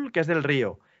azul, que es del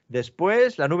río.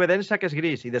 Después, la nube densa, que es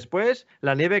gris. Y después,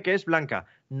 la nieve, que es blanca.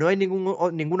 No hay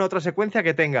ninguna otra secuencia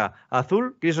que tenga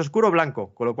azul, gris oscuro,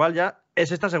 blanco. Con lo cual ya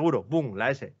es esta seguro. ¡Bum!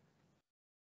 La S.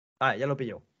 Ah, ya lo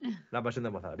pilló. La versión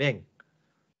de Mozart. Bien.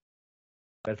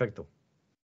 Perfecto.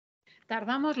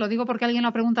 Tardamos, lo digo porque alguien lo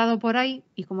ha preguntado por ahí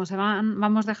y como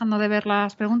vamos dejando de ver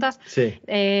las preguntas, sí.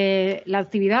 La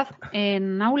actividad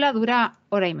en aula dura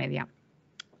 1h30.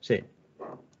 Sí.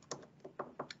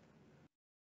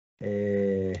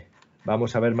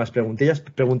 Vamos a ver más preguntillas.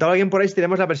 Preguntaba alguien por ahí si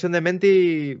tenemos la versión de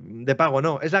Menti de pago.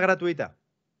 No, es la gratuita.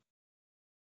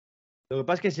 Lo que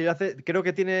pasa es que si lo hace, creo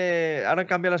que tiene, ahora han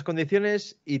cambiado las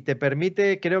condiciones y te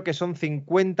permite, creo que son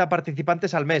 50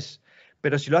 participantes al mes.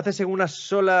 Pero si lo haces en una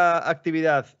sola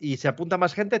actividad y se apunta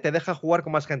más gente, te deja jugar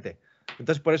con más gente.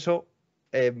 Entonces, por eso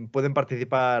pueden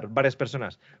participar varias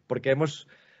personas. Porque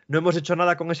no hemos hecho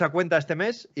nada con esa cuenta este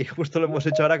mes y justo lo hemos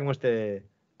hecho ahora con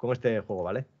este juego,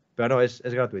 ¿vale? Pero no, es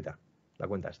gratuita la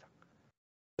cuenta esta.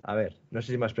 A ver, no sé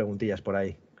si hay más preguntillas por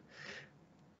ahí.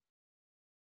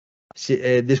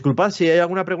 Disculpad si hay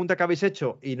alguna pregunta que habéis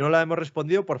hecho y no la hemos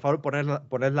respondido, por favor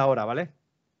ponedla ahora, ¿vale?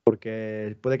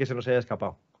 Porque puede que se nos haya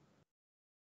escapado.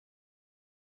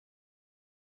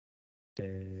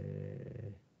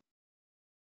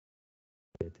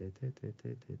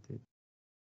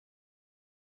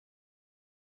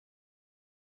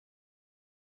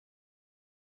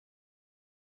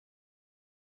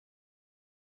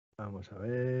 Vamos a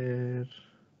ver.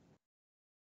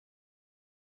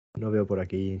 No veo por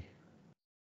aquí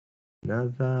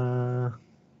nada.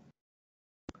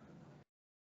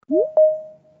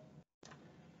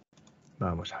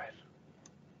 Vamos a ver.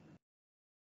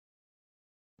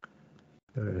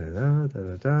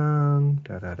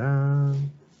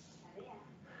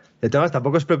 De todas,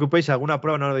 tampoco os preocupéis si alguna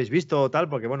prueba no lo habéis visto o tal,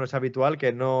 porque bueno, es habitual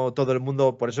que no todo el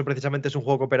mundo, por eso precisamente es un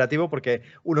juego cooperativo, porque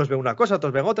unos ven una cosa,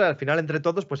 otros ven otra, y al final entre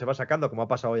todos pues se va sacando, como ha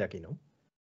pasado hoy aquí, ¿no?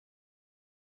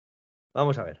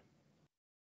 Vamos a ver.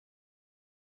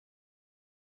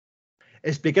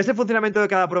 ¿Expliqué el funcionamiento de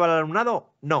cada prueba al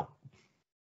alumnado? No.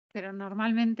 Pero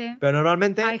normalmente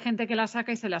hay gente que la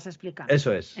saca y se las explica.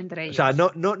 Eso es. Entre ellos. O sea,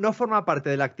 no forma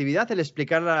parte de la actividad el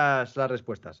explicar las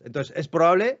respuestas. Entonces, es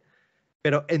probable,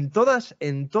 pero en todas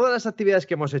las actividades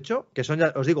que hemos hecho, que son,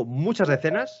 ya os digo, muchas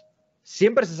decenas,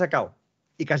 siempre se ha sacado.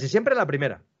 Y casi siempre la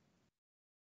primera.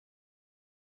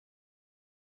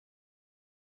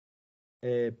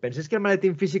 ¿Pensáis que el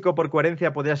maletín físico por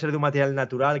coherencia podría ser de un material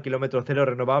natural, kilómetro cero,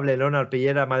 renovable, lona,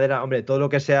 arpillera, madera? Hombre, todo lo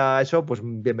que sea eso, pues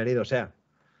bienvenido sea.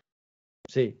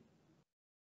 Sí.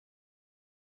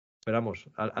 Pero vamos,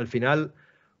 al final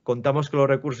contamos con los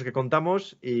recursos que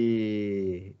contamos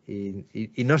y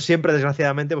no siempre,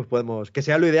 desgraciadamente, pues podemos... Que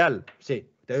sea lo ideal, sí,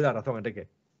 te doy la razón, Enrique.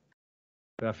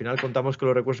 Pero al final contamos con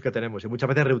los recursos que tenemos y muchas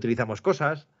veces reutilizamos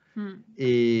cosas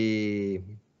y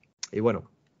bueno.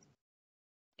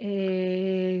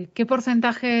 ¿Qué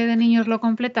porcentaje de niños lo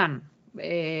completan?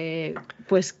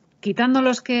 Pues quitando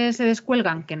los que se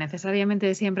descuelgan, que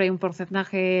necesariamente siempre hay un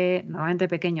porcentaje normalmente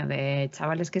pequeño de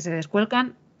chavales que se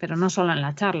descuelgan, pero no solo en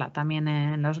la charla, también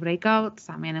en los breakouts,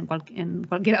 también en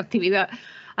cualquier actividad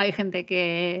hay gente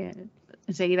que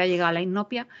enseguida llega a la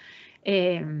inopia.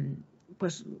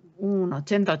 Pues un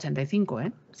 80-85,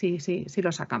 ¿eh? Sí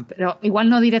lo sacan. Pero igual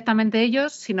no directamente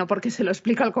ellos, sino porque se lo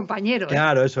explica al compañero.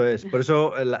 Claro, eso es. Por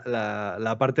eso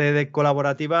la parte de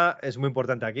colaborativa es muy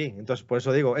importante aquí. Entonces, por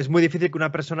eso digo, es muy difícil que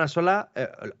una persona sola...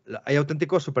 hay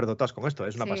auténticos superdotados con esto,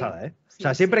 es una pasada, ¿eh? O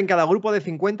sea, siempre en cada grupo de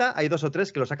 50 hay 2 o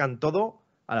 3 que lo sacan todo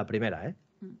a la primera, ¿eh?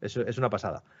 Eso es una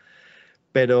pasada.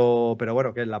 Pero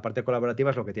bueno, que la parte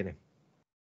colaborativa es lo que tiene.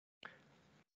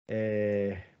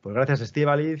 Pues gracias,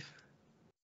 Estíbaliz.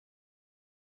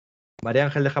 María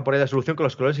Ángel deja por ahí la solución con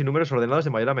los colores y números ordenados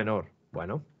de mayor a menor.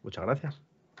 Bueno, muchas gracias.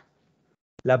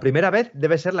 La primera vez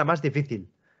debe ser la más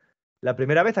difícil. ¿La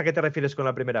primera vez a qué te refieres con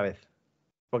la primera vez?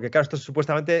 Porque claro,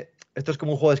 supuestamente esto es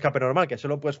como un juego de escape normal, que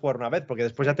solo puedes jugar una vez, porque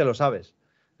después ya te lo sabes.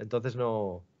 Entonces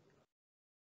no...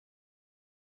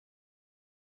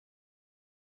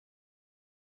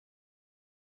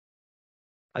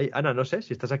 Ay, Ana, no sé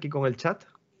si estás aquí con el chat.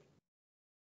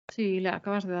 Sí, le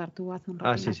acabas de dar tú hace un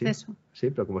rato acceso. Sí,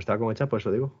 pero como estaba con el chat, por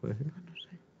eso digo. No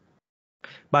sé.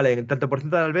 Vale, en tanto por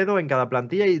ciento de albedo en cada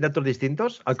plantilla y datos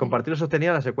distintos. Al compartirlo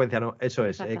sostenía la secuencia, ¿no? Eso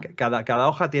es. Cada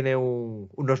hoja tiene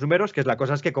unos números, que es la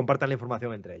cosa es que compartan la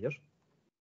información entre ellos.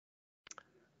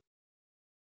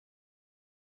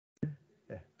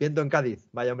 Viento en Cádiz,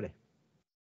 vaya hombre.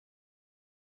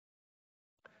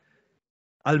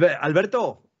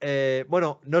 Alberto,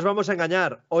 bueno, no os vamos a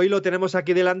engañar. Hoy lo tenemos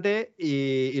aquí delante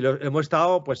y lo hemos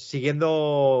estado pues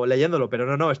siguiendo, leyéndolo,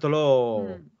 pero no, esto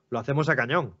lo hacemos a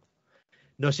cañón.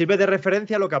 Nos sirve de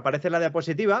referencia lo que aparece en la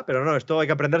diapositiva, pero no, esto hay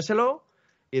que aprendérselo.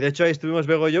 Y de hecho ahí estuvimos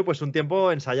Bego y yo pues un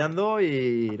tiempo ensayando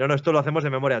y no, esto lo hacemos de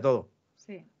memoria todo.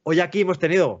 Sí. Hoy aquí hemos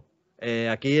tenido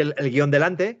aquí el guión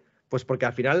delante, pues porque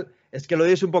al final es que lo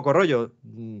de es un poco rollo.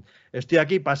 Estoy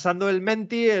aquí pasando el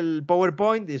Menti, el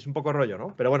PowerPoint y es un poco rollo,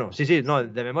 ¿no? Pero bueno, sí, no,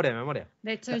 de memoria.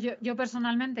 De hecho, yo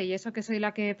personalmente, y eso que soy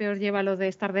la que peor lleva lo de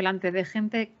estar delante de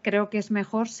gente, creo que es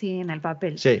mejor sin el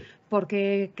papel. Sí.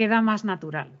 Porque queda más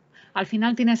natural. Al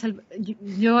final tienes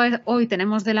hoy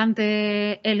tenemos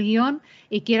delante el guión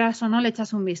y quieras o no le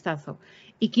echas un vistazo.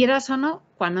 Y quieras o no,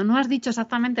 cuando no has dicho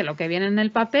exactamente lo que viene en el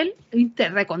papel, te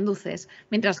reconduces.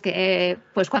 Mientras que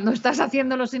pues cuando estás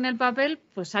haciéndolo sin el papel,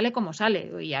 pues sale como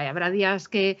sale. Y habrá días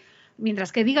que,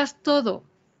 mientras que digas todo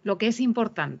lo que es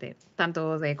importante,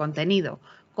 tanto de contenido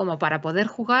como para poder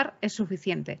jugar, es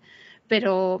suficiente.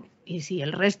 Pero, y si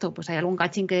el resto, pues hay algún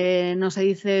cachín que no se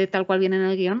dice tal cual viene en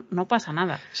el guión, no pasa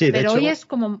nada. Sí, de pero hecho, hoy es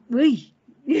como, uy.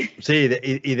 Sí,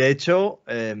 y de hecho,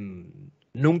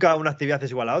 nunca una actividad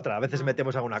es igual a otra. A veces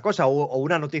metemos alguna cosa o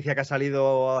una noticia que ha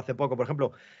salido hace poco, por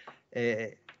ejemplo,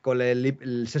 con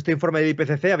el sexto informe del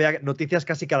IPCC había noticias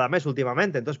casi cada mes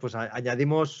últimamente. Entonces, pues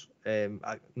añadimos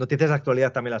noticias de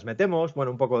actualidad, también las metemos.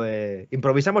 Bueno, un poco de...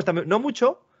 Improvisamos también, no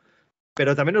mucho,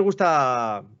 pero también nos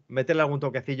gusta meterle algún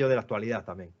toquecillo de la actualidad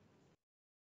también.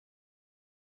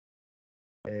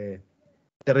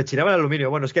 Te rechinaba el aluminio.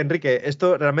 Bueno, es que Enrique,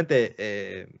 esto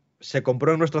realmente se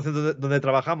compró en nuestro centro donde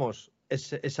trabajamos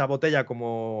esa botella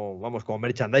como, vamos, como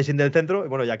merchandising del centro. Y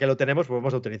bueno, ya que lo tenemos, pues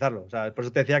vamos a utilizarlo. O sea, por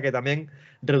eso te decía que también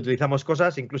reutilizamos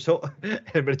cosas, incluso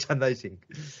el merchandising.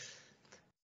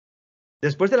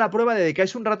 Después de la prueba,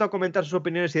 ¿dedicáis un rato a comentar sus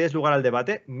opiniones y des lugar al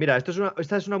debate? Mira,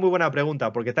 esta es una muy buena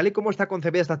pregunta, porque tal y como está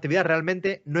concebida esta actividad,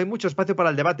 realmente no hay mucho espacio para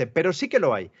el debate, pero sí que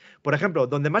lo hay. Por ejemplo,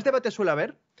 donde más debate suele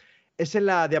haber es en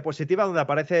la diapositiva donde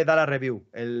aparece da la review,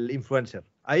 el influencer.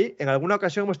 Ahí, en alguna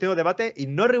ocasión hemos tenido debate y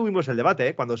no rehuimos el debate,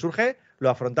 ¿eh? Cuando surge, lo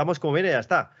afrontamos como viene y ya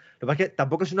está. Lo que pasa es que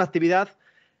tampoco es una actividad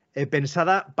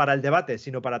pensada para el debate,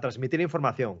 sino para transmitir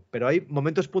información. Pero hay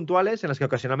momentos puntuales en los que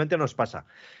ocasionalmente nos pasa.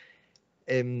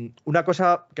 Una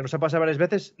cosa que nos ha pasado varias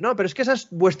veces, no, pero es que esa es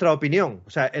vuestra opinión. O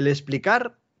sea, el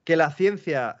explicar que la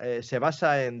ciencia se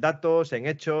basa en datos, en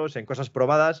hechos, en cosas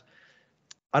probadas.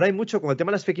 Ahora hay mucho, con el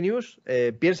tema de las fake news,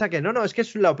 piensa que no, es que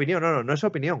es la opinión. No es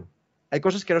opinión. Hay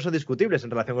cosas que no son discutibles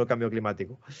en relación con el cambio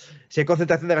climático. Si hay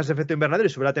concentración de gases de efecto invernadero y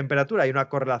sube la temperatura, hay una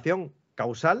correlación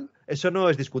causal, eso no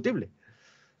es discutible.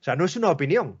 O sea, no es una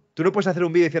opinión. Tú no puedes hacer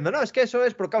un vídeo diciendo, no, es que eso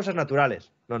es por causas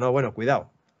naturales. No, bueno,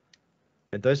 cuidado.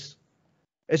 Entonces,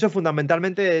 eso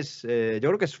fundamentalmente es, yo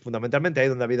creo que es fundamentalmente ahí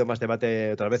donde ha habido más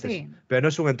debate otras veces. Sí. Pero no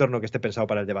es un entorno que esté pensado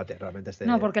para el debate, realmente.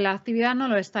 No, porque la actividad no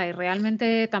lo está y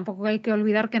realmente tampoco hay que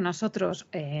olvidar que nosotros,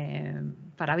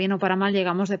 para bien o para mal,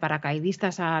 llegamos de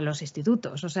paracaidistas a los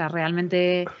institutos. O sea,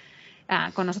 realmente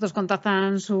con nosotros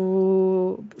contactan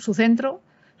su centro,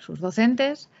 sus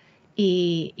docentes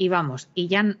y vamos. Y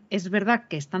ya es verdad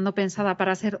que estando pensada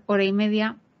para ser hora y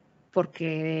media,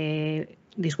 porque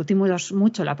discutimos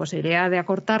mucho la posibilidad de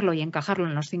acortarlo y encajarlo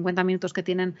en los 50 minutos que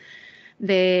tienen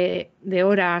de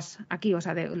horas aquí, o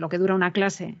sea, de lo que dura una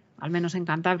clase, al menos en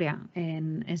Cantabria,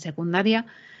 en secundaria,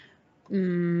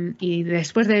 y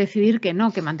después de decidir que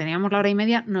no, que manteníamos la hora y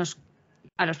media,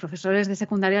 a los profesores de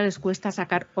secundaria les cuesta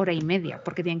sacar hora y media,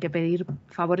 porque tienen que pedir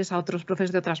favores a otros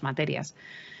profesores de otras materias.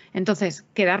 Entonces,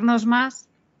 quedarnos más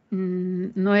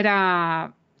no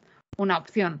era una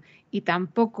opción y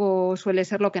tampoco suele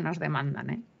ser lo que nos demandan,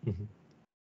 ¿eh?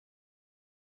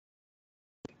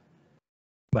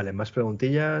 Vale, más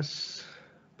preguntillas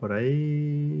por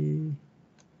ahí.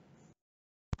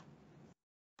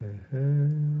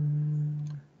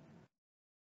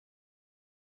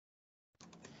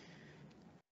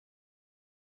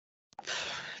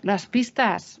 Las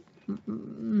pistas.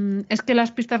 Es que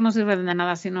las pistas no sirven de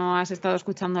nada si no has estado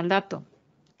escuchando el dato.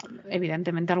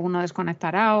 Evidentemente alguno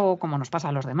desconectará o como nos pasa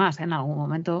a los demás, ¿eh? En algún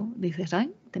momento dices,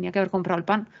 ay, tenía que haber comprado el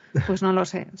pan. Pues no lo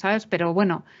sé, ¿sabes? Pero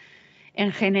bueno,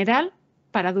 en general,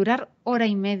 para durar hora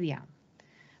y media,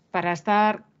 para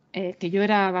estar, que yo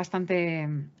era bastante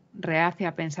reacia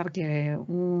a pensar que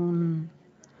un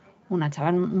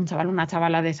chaval, una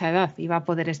chavala de esa edad iba a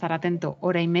poder estar atento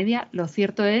hora y media, lo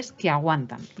cierto es que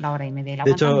aguantan la hora y media y la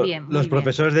aguantan hecho, bien. Los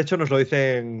profesores, de hecho, nos lo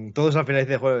dicen todos al final.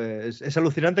 Dicen, es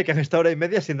alucinante que han estado hora y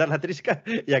media sin dar la trisca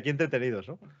y aquí entretenidos,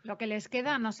 ¿no? Lo que les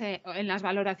queda, no sé, en las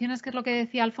valoraciones, que es lo que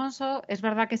decía Alfonso, es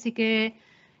verdad que sí que,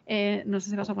 no sé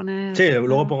si vas a poner... Sí,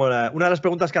 luego pongo una de las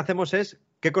preguntas que hacemos es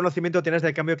 ¿qué conocimiento tienes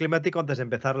del cambio climático antes de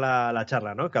empezar la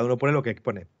charla, ¿no? Cada uno pone lo que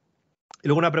pone. Y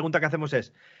luego una pregunta que hacemos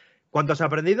es ¿cuánto has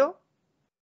aprendido?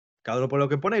 Cada uno pone lo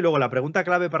que pone. Y luego la pregunta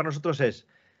clave para nosotros es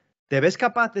 ¿te ves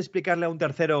capaz de explicarle a un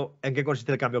tercero en qué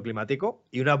consiste el cambio climático?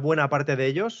 Y una buena parte de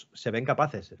ellos se ven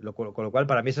capaces. Con lo cual,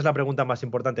 para mí esa es la pregunta más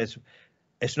importante.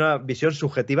 Es una visión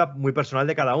subjetiva muy personal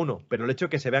de cada uno. Pero el hecho de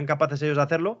que se vean capaces ellos de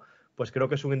hacerlo, pues creo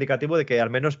que es un indicativo de que al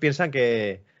menos piensan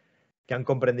que han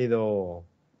comprendido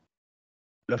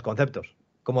los conceptos.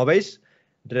 Como veis,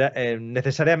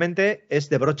 necesariamente es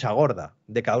de brocha gorda.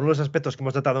 De cada uno de los aspectos que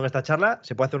hemos tratado en esta charla,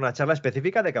 se puede hacer una charla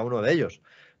específica de cada uno de ellos.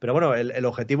 Pero bueno, el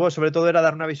objetivo sobre todo era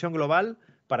dar una visión global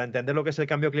para entender lo que es el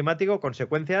cambio climático,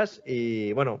 consecuencias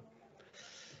y, bueno,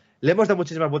 Le hemos dado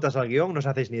muchísimas vueltas al guión, no os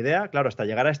hacéis ni idea. Claro, hasta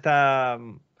llegar a esta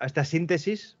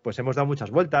síntesis, pues hemos dado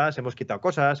muchas vueltas, hemos quitado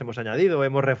cosas, hemos añadido,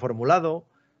 hemos reformulado.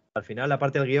 Al final, la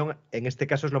parte del guión, en este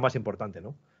caso, es lo más importante,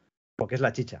 ¿no? Porque es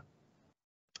la chicha.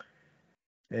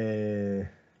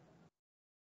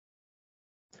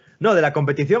 No, de la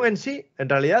competición en sí, en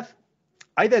realidad,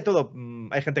 hay de todo.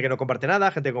 Hay gente que no comparte nada,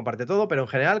 gente que comparte todo, pero en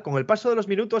general, con el paso de los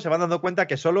minutos, se van dando cuenta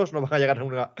que solos no van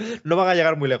a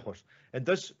llegar muy lejos.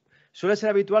 Entonces, suele ser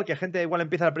habitual que gente igual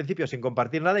empieza al principio sin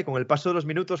compartir nada y con el paso de los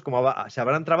minutos, como se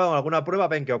habrán trabado en alguna prueba,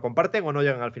 ven que o comparten o no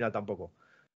llegan al final tampoco.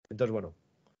 Entonces, bueno.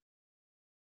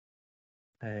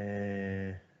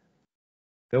 Me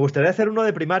gustaría hacer uno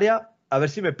de primaria, a ver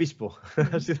si me pispo.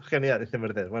 Ha sido genial, dice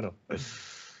Mercedes. Bueno.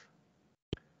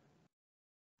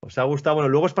 ¿Os ha gustado? Bueno,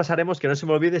 luego os pasaremos, que no se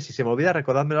me olvide. Si se me olvida,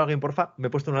 recordádmelo a alguien, porfa. Me he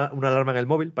puesto una alarma en el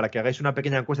móvil para que hagáis una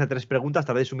pequeña encuesta de 3 preguntas.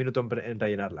 Tardéis un minuto en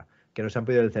rellenarla. Que nos han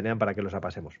pedido del CNEAM para que los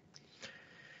apasemos.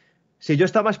 Sí, yo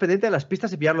estaba más pendiente de las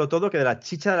pistas y pillarlo todo que de la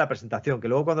chicha de la presentación. Que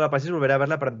luego cuando la paséis volveré a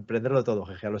verla para aprenderlo todo.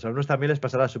 Jeje, a los alumnos también les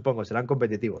pasará, supongo. Serán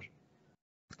competitivos.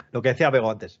 Lo que decía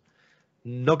Bego antes.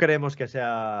 No queremos que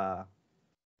sea...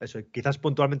 Eso, quizás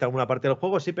puntualmente alguna parte del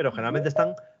juego, sí, pero generalmente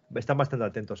están bastante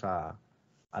atentos a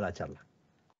la charla.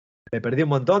 Me perdí un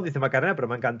montón, dice Macarena, pero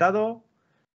me ha encantado.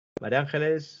 María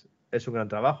Ángeles, es un gran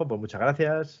trabajo, pues muchas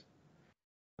gracias.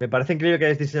 Me parece increíble que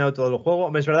hayáis diseñado todo el juego.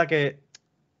 Hombre, es verdad que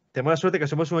tenemos la suerte que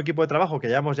somos un equipo de trabajo que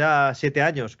llevamos ya 7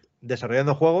 años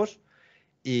desarrollando juegos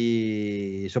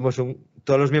y somos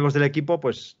todos los miembros del equipo,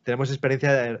 pues tenemos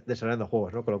experiencia desarrollando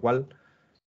juegos, ¿no? Con lo cual...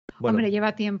 Bueno, hombre,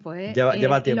 lleva tiempo, ¿eh?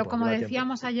 Lleva tiempo. Como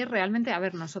decíamos ayer, realmente, a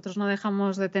ver, nosotros no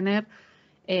dejamos de tener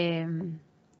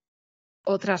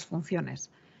otras funciones.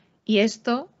 Y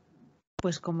esto,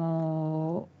 pues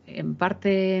como en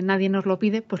parte nadie nos lo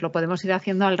pide, pues lo podemos ir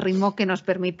haciendo al ritmo que nos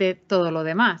permite todo lo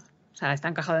demás. O sea, está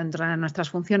encajado dentro de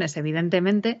nuestras funciones,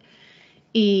 evidentemente,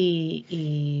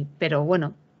 pero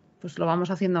bueno, pues lo vamos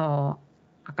haciendo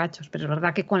a cachos. Pero es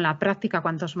verdad que con la práctica,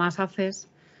 cuantos más haces,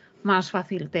 más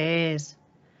fácil te es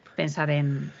pensar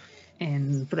en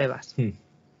pruebas.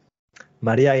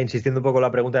 María, insistiendo un poco en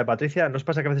la pregunta de Patricia, ¿no os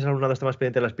pasa que a veces el alumnado está más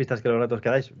pendiente de las pistas que los retos que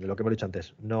dais? Lo que hemos dicho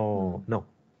antes. No.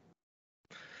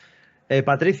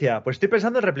 Patricia, pues estoy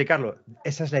pensando en replicarlo.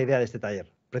 Esa es la idea de este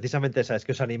taller. Precisamente esa, es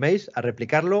que os animéis a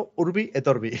replicarlo urbi et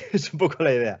orbi. Es un poco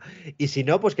la idea. Y si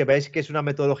no, pues que veáis que es una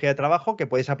metodología de trabajo que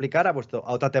podéis aplicar a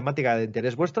otra temática de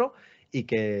interés vuestro y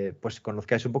que pues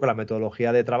conozcáis un poco la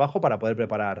metodología de trabajo para poder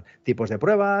preparar tipos de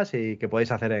pruebas y que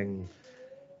podéis hacer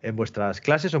en vuestras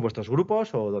clases o en vuestros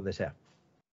grupos o donde sea.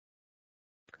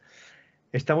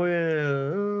 Está muy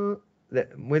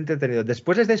entretenido.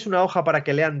 ¿Después les dais una hoja para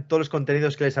que lean todos los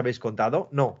contenidos que les habéis contado?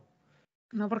 No.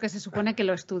 No, porque se supone que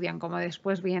lo estudian, como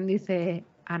después bien dice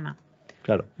Ana.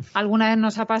 Claro. Alguna vez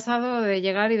nos ha pasado de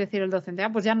llegar y decir el docente,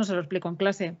 pues ya no se lo explico en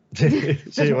clase.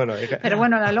 Sí, bueno. Pero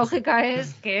bueno, la lógica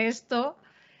es que esto,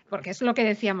 porque es lo que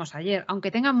decíamos ayer,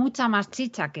 aunque tenga mucha más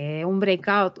chicha que un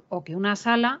breakout o que una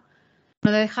sala,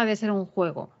 no deja de ser un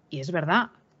juego. Y es verdad,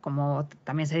 como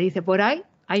también se dice por ahí,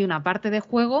 hay una parte de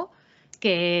juego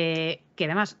que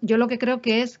además yo lo que creo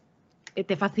que es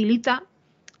te facilita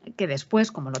que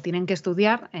después, como lo tienen que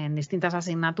estudiar en distintas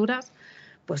asignaturas,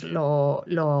 pues lo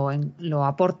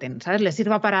aporten, ¿sabes? Les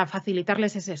sirva para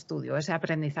facilitarles ese estudio, ese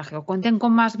aprendizaje, o cuenten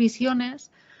con más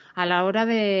visiones a la hora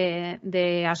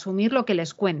de asumir lo que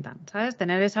les cuentan, ¿sabes?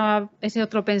 Tener ese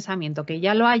otro pensamiento, que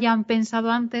ya lo hayan pensado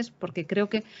antes, porque creo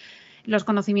que los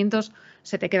conocimientos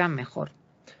se te quedan mejor.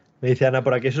 Me dice Ana,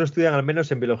 por aquí eso lo estudian al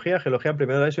menos en biología, geología en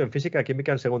primero de eso, en física,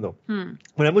 química en segundo. Bueno,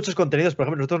 hay muchos contenidos, por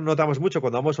ejemplo, nosotros notamos mucho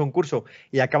cuando vamos a un curso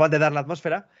y acaban de dar la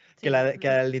atmósfera, que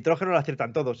el nitrógeno lo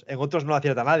aciertan todos, en otros no lo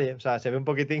acierta nadie, o sea, se ve un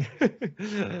poquitín.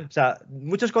 O sea,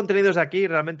 muchos contenidos de aquí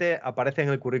realmente aparecen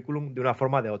en el currículum de una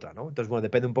forma o de otra, ¿no? Entonces, bueno,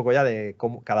 depende un poco ya de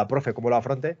cada profe cómo lo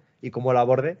afronte y cómo lo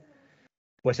aborde.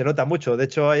 Pues se nota mucho. De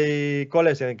hecho, hay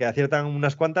coles en que aciertan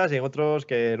unas cuantas y en otros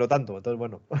que no tanto. Entonces,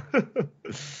 bueno.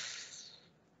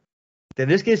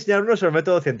 ¿Tendréis que enseñar sobre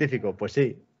método científico? Pues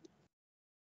sí.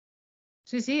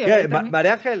 Sí.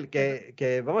 María Ángel,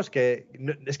 vamos,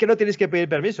 es que no tienes que pedir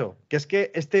permiso. Que es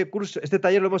que este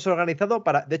taller lo hemos organizado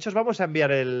para. De hecho, os vamos a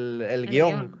enviar el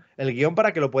guión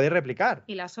para que lo podáis replicar.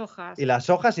 Y las hojas. Y las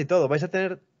hojas y todo. Vais a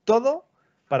tener todo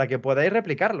para que podáis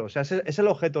replicarlo. O sea, es el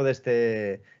objeto de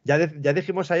este. Ya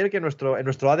dijimos ayer que en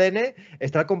nuestro ADN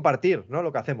está el compartir, ¿no?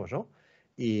 Lo que hacemos, ¿no?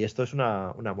 Y esto es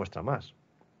una muestra más.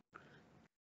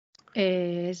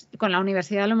 Con la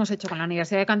universidad lo hemos hecho, con la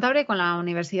Universidad de Cantabria y con la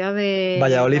Universidad de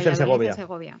Valladolid en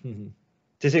Segovia.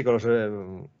 Sí,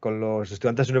 con los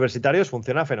estudiantes universitarios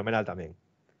funciona fenomenal también.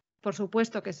 por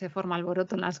supuesto que se forma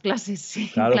alboroto en las clases, sí,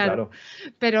 Claro, claro.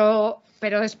 claro.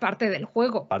 Pero es parte del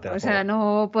juego. Parte del O sea, juego.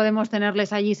 no podemos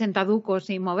tenerles allí sentaducos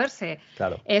sin moverse.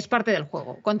 Claro. Es parte del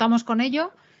juego. Contamos con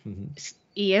ello. Ujú.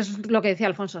 Y es lo que decía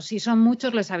Alfonso, si son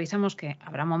muchos les avisamos que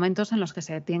habrá momentos en los que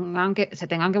se tengan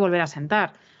que volver a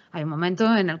sentar. Hay un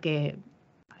momento en el que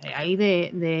hay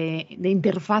de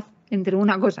interfaz entre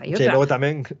una cosa y Sí, otra. luego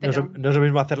también Pero- no es lo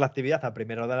mismo hacer la actividad a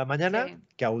primera hora de la mañana Sí.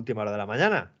 que a última hora de la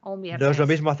mañana. O un No es viernes. lo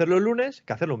mismo hacerlo el lunes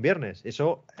que hacerlo un viernes.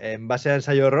 Eso, en base a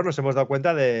ensayo-error, nos hemos dado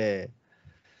cuenta de...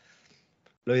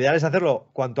 Lo ideal es hacerlo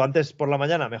cuanto antes por la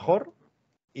mañana, mejor,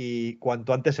 y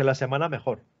cuanto antes en la semana,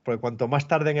 mejor. Porque cuanto más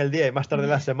tarde en el día y más tarde en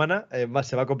la semana, más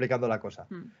se va complicando la cosa.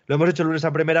 Lo hemos hecho el lunes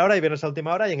a primera hora y viernes a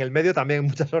última hora, y en el medio también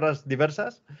muchas horas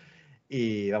diversas.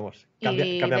 Y vamos, cambia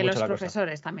y cambia de mucho los la cosa.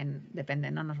 profesores también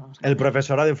depende, no nos vamos a El engañar.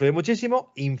 profesorado influye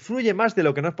muchísimo, influye más de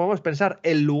lo que nos podemos pensar.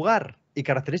 El lugar y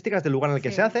características del lugar en el que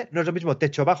Sí. se hace. No es lo mismo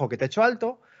techo bajo que techo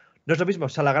alto. No es lo mismo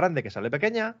sala grande que sala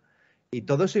pequeña. Y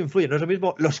todo eso influye. No es lo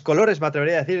mismo los colores, me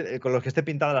atrevería a decir, con los que esté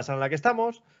pintada la sala en la que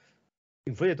estamos.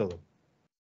 Influye todo.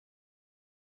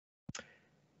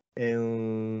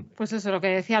 Pues eso, lo que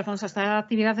decía Alfonso, esta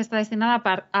actividad está destinada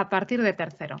a partir de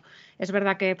tercero. Es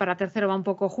verdad que para tercero va un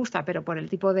poco justa, pero por el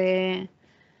tipo de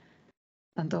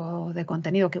tanto de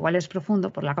contenido, que igual es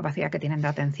profundo por la capacidad que tienen de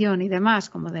atención y demás,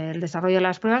 como del desarrollo de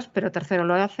las pruebas, pero tercero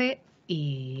lo hace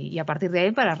y a partir de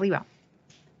ahí para arriba.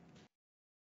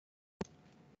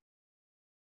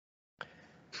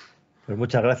 Pues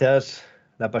muchas gracias,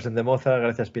 La Pasión de Mozart.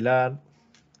 Gracias, Pilar.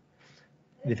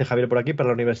 Dice Javier por aquí, para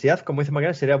la universidad, como dice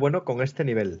María, sería bueno con este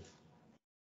nivel.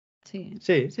 Sí,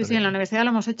 Sí, en la universidad lo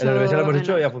hemos hecho. En la universidad lo hemos en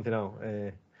hecho y la- ha funcionado.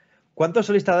 ¿Cuántos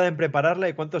soléis tardar en prepararla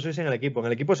y cuántos sois en el equipo? En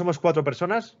el equipo somos 4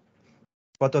 personas,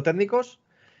 4 técnicos,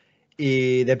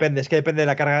 y depende, es que depende de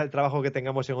la carga de trabajo que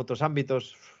tengamos en otros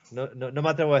ámbitos. No me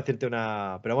atrevo a decirte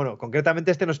una... Pero bueno,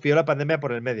 concretamente este nos pilló la pandemia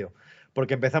por el medio,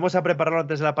 porque empezamos a prepararlo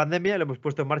antes de la pandemia y lo hemos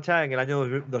puesto en marcha en el año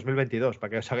 2022, para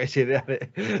que os hagáis idea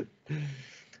de...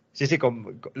 Sí,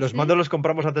 los ¿Sí? mandos los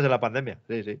compramos antes de la pandemia,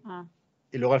 sí. Ah,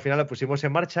 Y luego al final la pusimos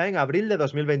en marcha en abril de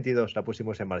 2022, la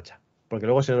pusimos en marcha. Porque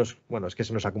luego es que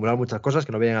se nos acumularon muchas cosas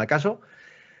que no vienen al caso,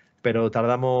 pero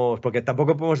tardamos, porque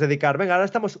tampoco podemos dedicar, venga, ahora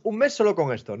estamos un mes solo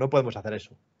con esto, no podemos hacer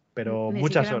eso, pero ni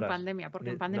muchas siquiera horas. en pandemia, porque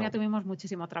en No. pandemia tuvimos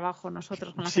muchísimo trabajo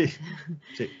nosotros con la Sí, gente.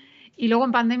 sí. Y luego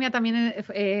en pandemia también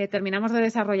terminamos de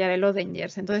desarrollar el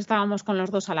Odengers, entonces estábamos con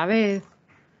los dos a la vez.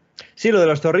 Sí, lo de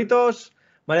los zorritos,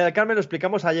 María del Carmen, lo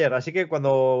explicamos ayer, así que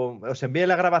cuando os envíe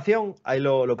la grabación, ahí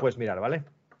lo puedes mirar, ¿vale?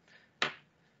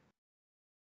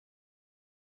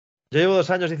 Yo llevo 2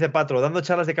 años, dice Patro, dando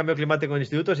charlas de cambio climático en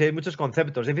institutos y hay muchos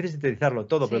conceptos. Es difícil sintetizarlo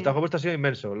todo, pero el Sí. trabajo vuestro ha sido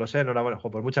inmenso. Lo sé, enhorabuena.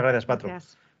 Pues muchas gracias, Patro.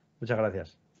 Gracias. Muchas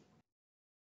gracias.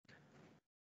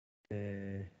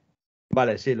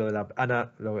 Vale, sí, lo de la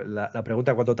Ana, la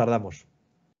pregunta, ¿cuánto tardamos?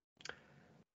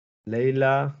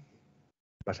 Leila,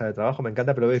 pasa de trabajo, me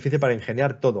encanta, pero es difícil para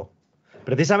ingeniar todo.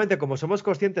 Precisamente como somos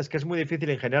conscientes que es muy difícil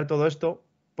ingeniar todo esto,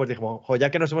 pues dijimos, jo,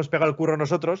 ya que nos hemos pegado el curro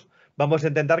nosotros, vamos a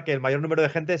intentar que el mayor número de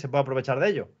gente se pueda aprovechar de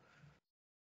ello.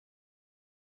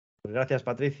 Pues gracias,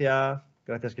 Patricia.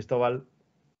 Gracias, Cristóbal.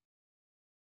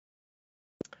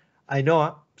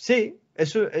 Ainhoa, sí,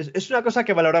 es una cosa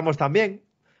que valoramos también.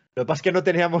 Lo que pasa es que no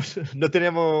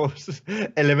teníamos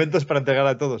elementos para entregar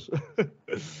a todos.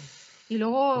 Y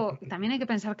luego también hay que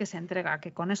pensar que se entrega,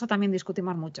 que con eso también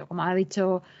discutimos mucho. Como ha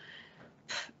dicho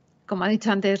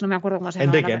antes, no me acuerdo cómo se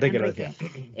llama. Enrique lo decía.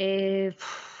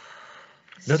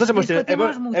 Nosotros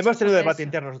discutimos mucho hemos tenido sobre debate eso.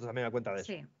 interno nosotros también a cuenta de eso.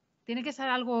 Sí, tiene que ser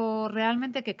algo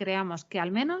realmente que creamos que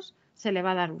al menos se le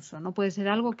va a dar uso. No puede ser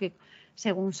algo que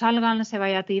según salgan se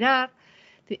vaya a tirar.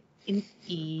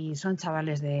 Y son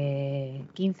chavales de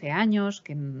 15 años,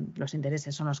 que los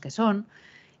intereses son los que son.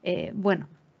 Bueno.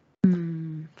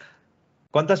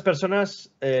 ¿Cuántas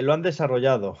personas lo han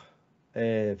desarrollado?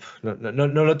 No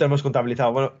lo tenemos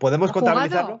contabilizado. Bueno, ¿podemos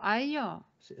contabilizarlo? ¿A ello?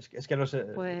 Es que no sé.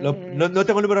 Pues... No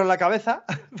tengo el número en la cabeza,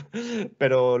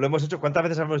 pero lo hemos hecho. ¿Cuántas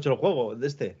veces hemos hecho el juego de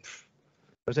este?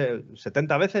 No sé,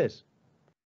 ¿70 veces?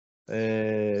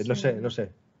 Sí. No sé. No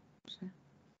sé.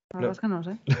 La verdad es que no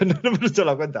sé. No hemos hecho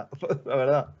la cuenta, la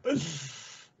verdad.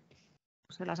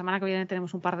 Pues la semana que viene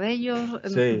tenemos un par de ellos.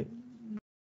 Sí.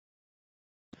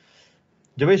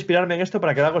 Yo voy a inspirarme en esto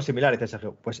para que haga algo similar, dice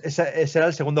Sergio. Pues ese era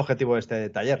el segundo objetivo de este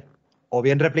taller. O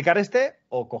bien replicar este,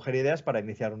 o coger ideas para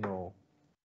iniciar uno.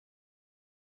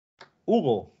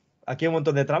 Hugo, aquí hay un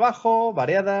montón de trabajo,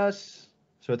 variadas,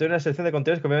 sobre todo una selección de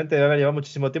contenidos que obviamente debe haber llevado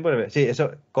muchísimo tiempo. Sí,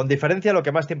 eso, con diferencia, lo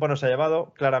que más tiempo nos ha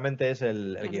llevado claramente es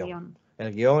el guión.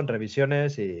 El guión,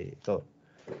 revisiones y todo.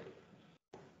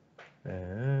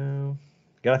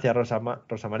 Gracias, Rosa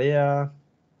María.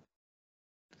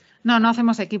 No, no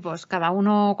hacemos equipos. Cada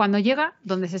uno cuando llega,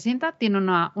 donde se sienta, tiene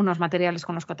unos materiales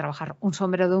con los que trabajar. Un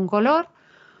sombrero de un color,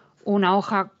 una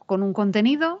hoja con un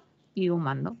contenido y un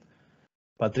mando.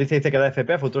 Patricia dice que da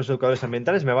FP a futuros educadores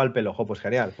ambientales, me va el pelo. Ojo, pues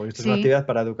genial, porque esto es una Sí. actividad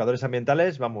para educadores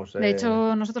ambientales, vamos. De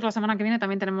hecho, nosotros la semana que viene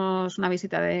también tenemos una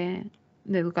visita de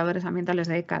educadores ambientales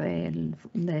de ECA del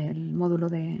módulo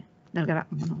del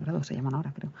grado se llaman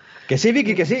ahora, creo. Que sí,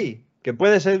 Vicky, que sí, que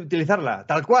puedes utilizarla,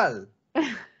 tal cual.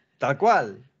 Tal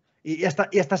cual. Y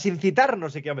hasta sin citar, no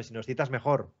sé qué, hombre, si nos citas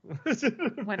mejor.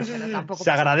 Bueno, pero tampoco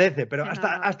se pasa agradece, pero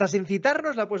nada. hasta sin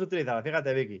citarnos la puedes utilizar.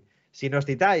 Fíjate, Vicky. Si nos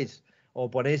citáis o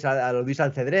ponéis a Luis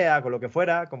al Cedrea, con lo que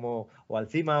fuera, como o al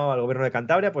CIMA o al Gobierno de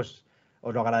Cantabria, pues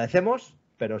os lo agradecemos,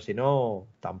 pero si no,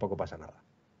 tampoco pasa nada.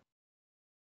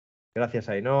 Gracias,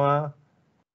 Ainhoa.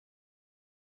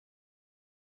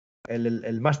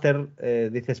 El máster,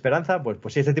 dice Esperanza,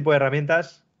 pues sí, este tipo de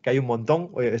herramientas, que hay un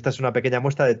montón. Oye, esta es una pequeña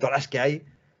muestra de todas las que hay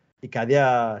y cada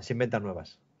día se inventan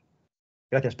nuevas.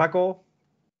 Gracias, Paco.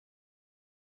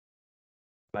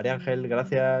 María Ángel,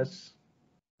 gracias.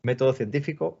 Método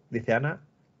científico, dice Ana.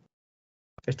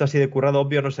 Esto así de currado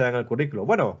obvio no se da en el currículo.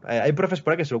 Bueno, hay profes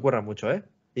por ahí que se lo curran mucho, ¿eh?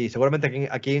 Y seguramente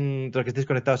aquí entre los que estéis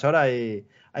conectados ahora hay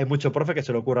mucho profe que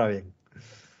se lo ocurra bien.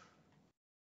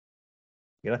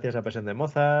 Gracias a presión de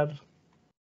Mozart.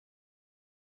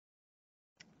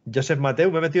 Joseph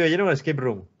Mateu, me he metido de lleno en el escape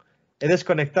room. He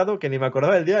desconectado que ni me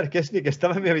acordaba del día que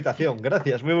estaba en mi habitación.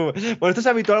 Gracias. Bueno, esto es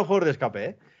habitual en juegos de escape,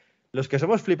 ¿eh? Los que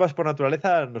somos flipados por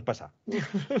naturaleza nos pasa.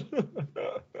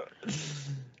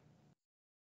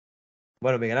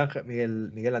 Bueno,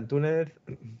 Miguel Antúnez.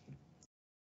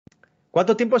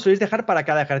 ¿Cuánto tiempo soléis dejar para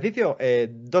cada ejercicio?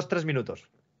 2-3 minutos.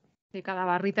 Sí, cada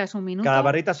barrita es un minuto. Cada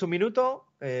barrita es un minuto.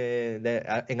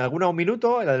 En alguna un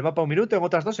minuto, en la del mapa un minuto, en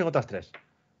otras 2 y en otras 3.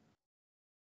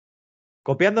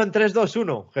 Copiando en 3, 2,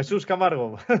 1. Jesús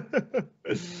Camargo.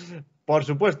 Por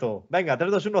supuesto. Venga, 3,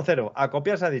 2, 1, 0. A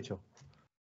copiar se ha dicho.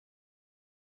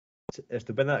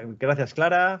 Estupenda. Gracias,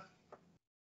 Clara.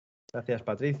 Gracias,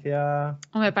 Patricia.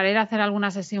 Hombre, para ir a hacer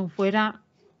alguna sesión fuera,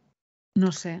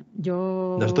 no sé,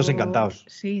 yo... Nosotros encantados.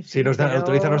 Sí, si nos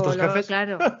autorizan nuestros jefes.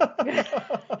 Claro.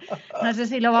 No sé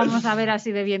si lo vamos a ver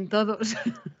así de bien todos.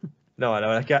 No, la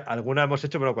verdad es que alguna hemos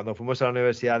hecho, pero cuando fuimos a la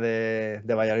Universidad de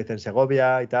Valladolid en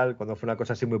Segovia y tal, cuando fue una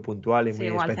cosa así muy puntual y muy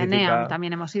o al específica. CENEAM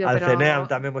también hemos ido. Al CENEAM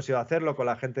también hemos ido a hacerlo con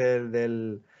la gente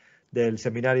del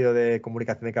Seminario de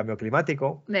Comunicación de Cambio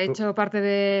Climático. De hecho, parte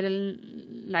de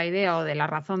la idea o de la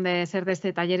razón de ser de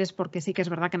este taller es porque sí que es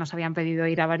verdad que nos habían pedido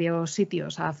ir a varios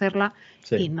sitios a hacerla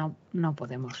y no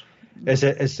podemos.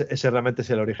 Ese realmente es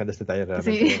el origen de este taller.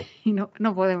 Realmente, sí, y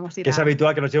no podemos ir. Que es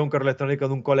habitual que nos llegue un correo electrónico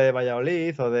de un cole de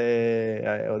Valladolid o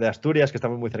de Asturias, que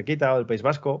estamos muy cerquita, o del País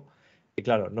Vasco. Y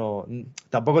claro,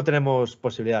 tampoco tenemos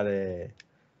posibilidad de...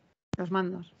 Los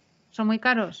mandos. ¿Son muy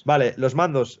caros? Vale, los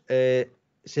mandos.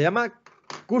 Se llama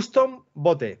Custom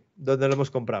Bote, donde lo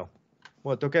hemos comprado.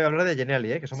 Bueno, tengo que hablar de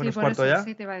Geniali, que son menos cuarto ya.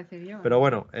 Sí, te iba a decir yo. Pero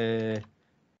bueno,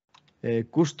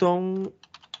 Custom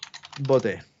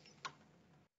Bote.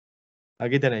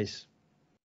 Aquí tenéis.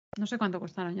 No sé cuánto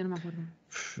costaron, yo no me acuerdo.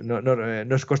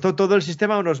 Nos costó todo el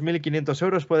sistema unos 1.500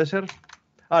 euros, ¿puede ser?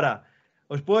 Ahora,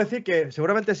 os puedo decir que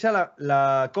seguramente sea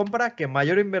la compra que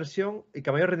mayor inversión y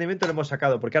que mayor rendimiento le hemos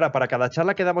sacado. Porque ahora, para cada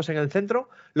charla que damos en el centro,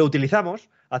 lo utilizamos,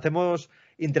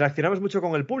 interaccionamos mucho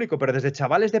con el público, pero desde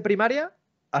chavales de primaria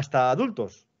hasta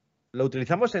adultos. Lo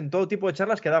utilizamos en todo tipo de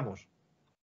charlas que damos.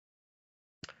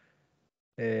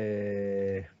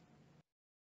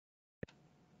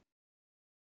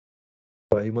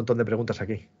 Hay un montón de preguntas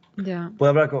aquí. Ya. ¿Puedo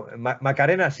hablar con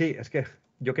Macarena? Sí, es que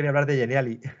yo quería hablar de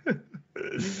Geniali.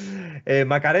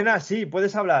 Macarena, sí,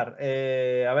 puedes hablar.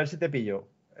 A ver si te pillo.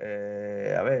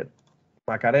 A ver,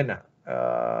 Macarena.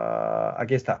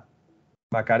 Aquí está.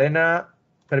 Macarena,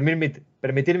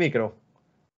 permitir micro.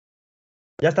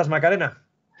 ¿Ya estás, Macarena?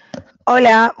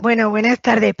 Hola, bueno, buenas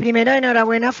tardes. Primero,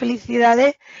 enhorabuena,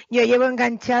 felicidades. Yo llevo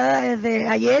enganchada desde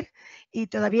ayer y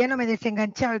todavía no me he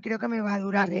desenganchado y creo que me va a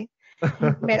durar, ¿eh?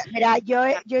 Mira, yo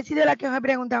he sido la que os he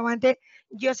preguntado antes.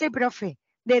 Yo soy profe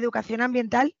de Educación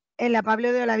Ambiental en la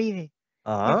Pablo de Olavide,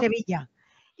 de Sevilla.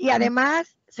 Y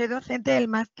además soy docente del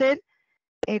máster,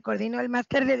 coordino el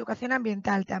máster de Educación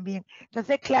Ambiental también.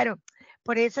 Entonces, claro,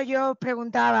 por eso yo os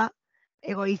preguntaba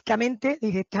egoístamente,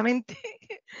 directamente,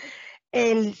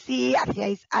 si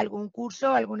hacíais algún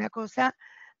curso o alguna cosa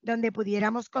donde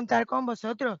pudiéramos contar con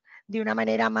vosotros de una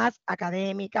manera más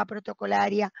académica,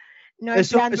 protocolaria. No en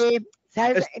plan de,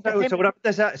 ¿sabes? Entonces,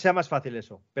 seguramente sea más fácil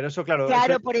eso, pero eso, claro.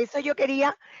 Claro, por eso yo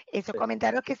quería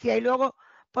comentaros que si hay luego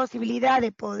posibilidad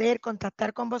de poder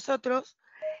contactar con vosotros,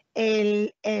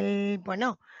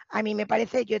 bueno, a mí me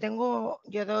parece, yo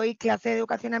doy clase de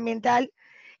educación ambiental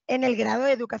en el grado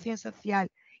de educación social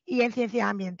y en ciencias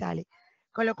ambientales.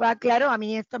 Con lo cual, claro, a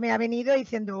mí esto me ha venido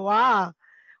diciendo, ¡guau!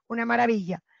 Una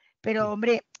maravilla. Pero,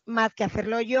 hombre, más que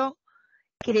hacerlo yo,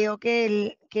 creo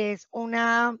que es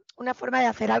una forma de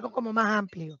hacer algo como más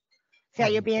amplio. O sea,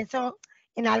 yo pienso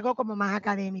en algo como más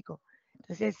académico.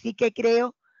 Entonces, sí que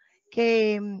creo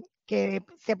que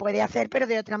se puede hacer, pero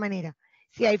de otra manera.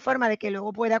 Si hay forma de que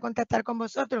luego pueda contactar con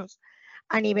vosotros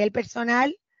a nivel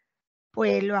personal,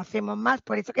 pues lo hacemos más.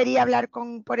 Por eso quería hablar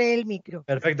por el micro.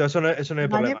 Perfecto, eso no hay ¿Vale?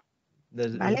 problema.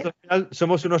 ¿Vale? Nosotros al final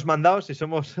somos unos mandados y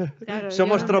somos, Claro,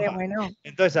 somos yo- tropa. Bueno,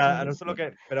 Entonces, a nosotros lo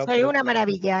que. soy una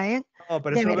maravilla, ¿eh? No,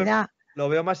 pero De eso verdad. lo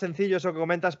veo más sencillo, eso que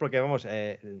comentas, porque a mí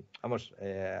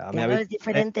Claro, es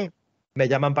diferente. me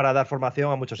llaman para dar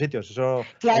formación a muchos sitios. Eso,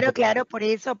 Claro, claro, por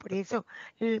eso. Por eso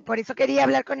quería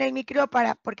hablar con el micro,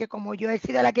 porque como yo he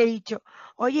sido la que he dicho,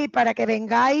 oye, y para que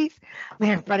vengáis,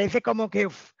 me parece como que,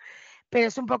 uf. Pero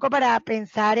es un poco para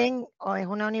pensar o es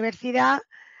una universidad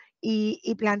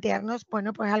y plantearnos,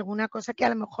 bueno, pues alguna cosa que a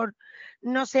lo mejor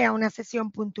no sea una sesión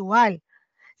puntual,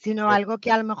 sino algo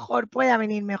que a lo mejor pueda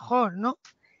venir mejor, ¿no?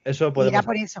 eso Y era podemos.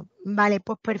 por eso. Vale,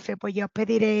 pues perfecto, pues yo os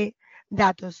pediré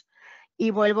datos.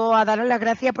 Y vuelvo a daros las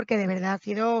gracias porque de verdad ha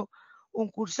sido un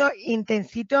curso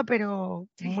intensito, pero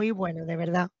muy bueno, de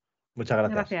verdad. Muchas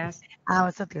gracias. Gracias. A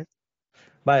vosotros.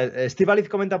 Vale, Estíbaliz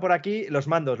comenta por aquí los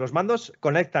mandos. Los mandos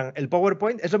conectan el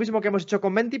PowerPoint. Es lo mismo que hemos hecho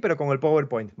con Menti, pero con el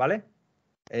PowerPoint, ¿vale?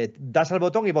 Das al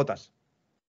botón y votas.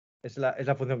 Es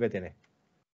la función que tiene.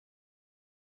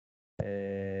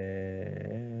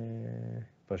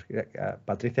 Pues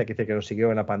Patricia que dice que nos siguió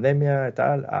en la pandemia y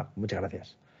tal. Muchas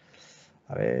gracias.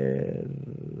 A ver.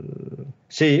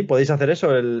 Sí, podéis hacer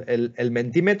eso, el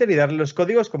Mentimeter y darle los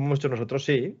códigos como hemos hecho nosotros,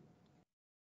 sí.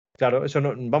 Claro, eso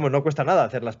no, vamos, no cuesta nada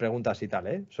hacer las preguntas y tal,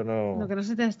 ¿eh? Eso no. Lo que no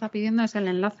se te está pidiendo es el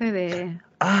enlace de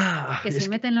que si es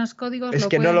meten los códigos Es lo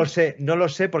que pueden... no lo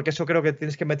sé, porque eso creo que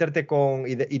tienes que meterte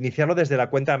iniciarlo desde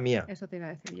la cuenta mía. Eso te iba a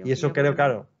decir yo. Y eso creo,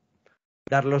 claro,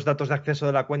 dar los datos de acceso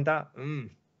de la cuenta.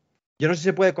 Yo no sé si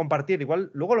se puede compartir, igual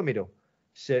luego lo miro.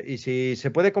 Y si se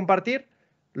puede compartir,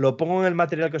 lo pongo en el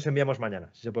material que os enviamos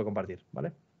mañana, si se puede compartir,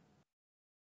 ¿vale?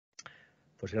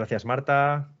 Pues gracias,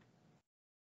 Marta.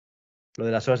 Lo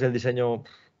de las horas del diseño,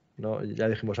 no, ya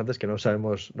dijimos antes que no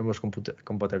sabemos, no hemos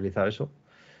compatibilizado eso.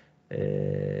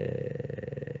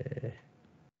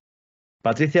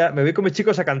 Patricia, me voy con mis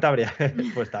chicos a Cantabria.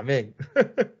 Pues también.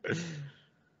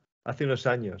 Hace unos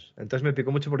años. Entonces me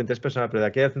picó mucho por interés personal, pero de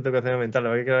aquí al centro de educación ambiental,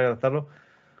 ¿no hay que lanzarlo?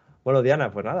 Bueno,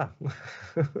 Diana, pues nada.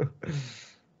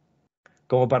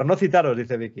 Como para no citaros,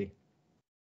 dice Vicky.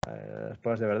 Las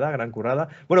pruebas de verdad, gran currada.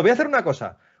 Bueno, voy a hacer una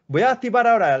cosa. Voy a activar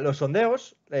ahora los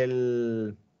sondeos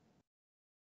para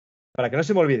que no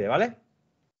se me olvide, ¿vale?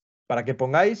 Para que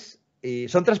pongáis... Y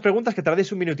son 3 preguntas que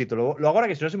tardéis un minutito. Lo hago ahora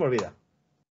que si no se me olvida.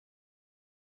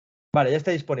 Vale, ya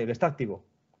está disponible, está activo.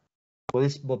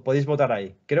 Podéis votar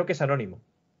ahí. Creo que es anónimo.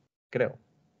 Creo.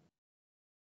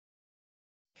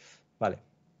 Vale.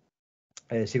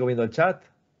 Sigo viendo el chat.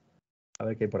 A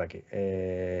ver qué hay por aquí.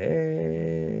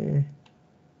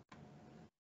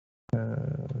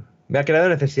 Me ha creado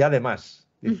necesidad de más,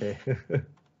 dice.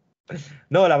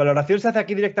 No, la valoración se hace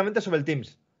aquí directamente sobre el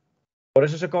Teams. Por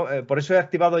eso he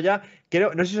activado ya.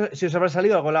 No sé si os habrá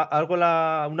salido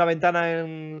una ventana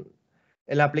en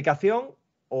la aplicación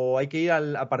o hay que ir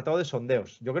al apartado de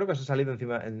sondeos. Yo creo que os ha salido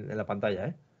encima en la pantalla,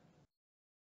 ¿eh?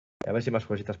 A ver si hay más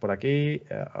cositas por aquí.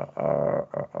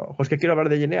 Es que quiero hablar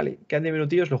de Geniali. Quedan 10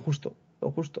 minutillos, lo justo.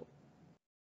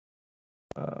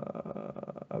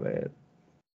 A ver.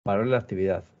 Valor de la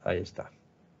actividad. Ahí está.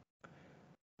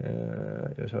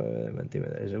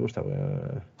 ¿Les gusta?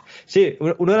 Sí,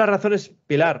 una de las razones,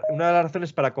 Pilar, una de las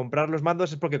razones para comprar los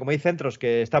mandos es porque como hay centros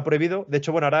que está prohibido, de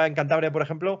hecho, bueno, ahora en Cantabria, por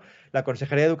ejemplo, la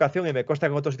Consejería de Educación, y me consta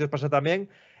que en otros sitios pasa también,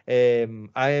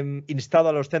 ha instado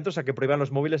a los centros a que prohíban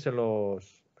los móviles en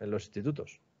los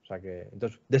institutos. O sea que,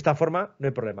 entonces, de esta forma no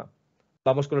hay problema.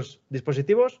 Vamos con los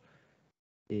dispositivos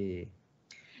y...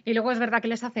 Y luego es verdad que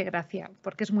les hace gracia,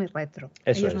 porque es muy retro.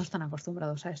 Ellos no están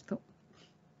acostumbrados a esto.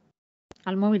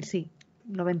 Al móvil sí,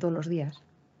 lo ven todos los días.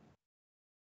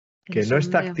 Que no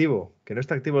está activo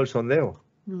el sondeo.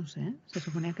 No sé, se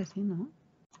suponía que sí, ¿no?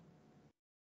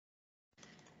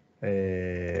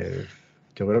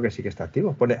 Yo creo que sí que está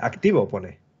activo. Activo.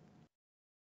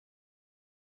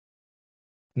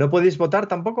 ¿No podéis votar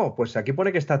tampoco? Pues aquí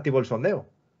pone que está activo el sondeo.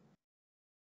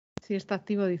 Sí, está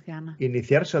activo, dice Ana.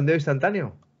 Iniciar sondeo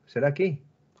instantáneo. ¿Será aquí?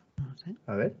 No sé.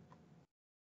 A ver.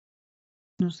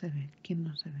 No se ve. ¿Quién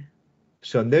no se ve?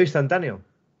 Sondeo instantáneo.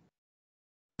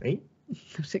 ¿Eh?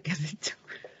 No sé qué has dicho.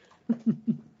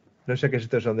 No sé qué es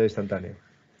esto de sondeo instantáneo.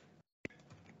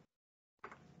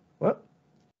 ¿What?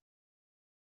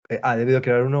 He debido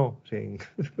crear uno sin...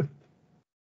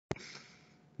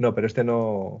 No, pero este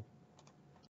no...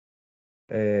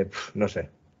 no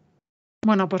sé.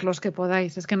 Bueno, pues los que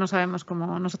podáis. Es que no sabemos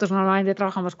cómo. Nosotros normalmente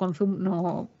trabajamos con Zoom,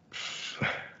 no.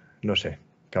 No sé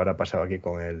qué habrá pasado aquí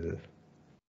con el...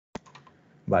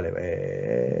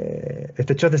 Vale,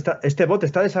 este bot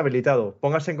está deshabilitado.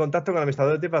 Póngase en contacto con el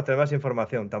administrador de tiempo para tener más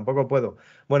información. Tampoco puedo.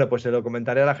 Bueno, pues se lo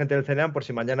comentaré a la gente del CNEAM por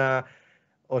si mañana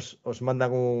os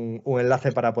mandan un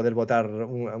enlace para poder votar,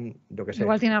 yo qué sé.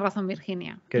 Igual tiene razón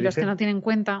Virginia. ¿Qué Y los dice? que no tienen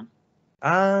cuenta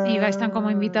Ah, y están como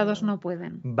invitados no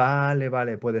pueden.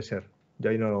 Vale, puede ser. Yo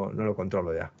ahí no lo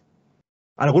controlo ya.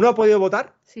 ¿Alguno ha podido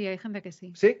votar? Sí, hay gente que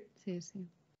sí. ¿Sí? Sí.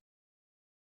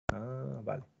 Ah,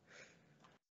 vale.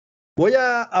 Voy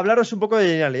a hablaros un poco de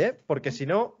Geniali, porque si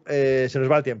no, se nos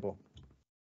va el tiempo.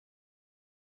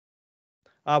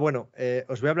 Bueno,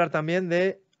 os voy a hablar también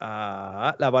de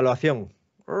la evaluación.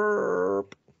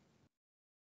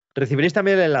 Recibiréis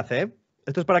también el enlace, ¿eh?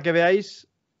 Esto es para que veáis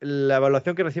la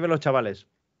evaluación que reciben los chavales.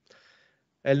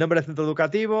 El nombre del centro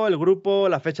educativo, el grupo,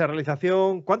 la fecha de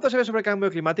realización. ¿Cuánto se ve sobre el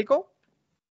cambio climático?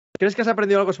 ¿Crees que has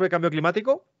aprendido algo sobre el cambio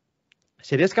climático?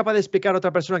 ¿Serías capaz de explicar a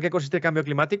otra persona en qué consiste el cambio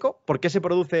climático? ¿Por qué se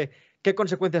produce? ¿Qué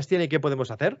consecuencias tiene y qué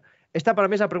podemos hacer? Esta para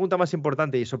mí es la pregunta más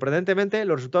importante y sorprendentemente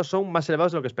los resultados son más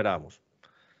elevados de lo que esperábamos.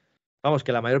 Vamos,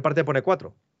 que la mayor parte pone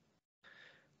 4.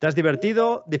 ¿Te has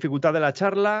divertido? ¿Dificultad de la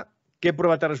charla? ¿Qué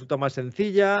prueba te ha resultado más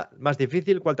sencilla? ¿Más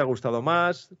difícil? ¿Cuál te ha gustado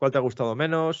más? ¿Cuál te ha gustado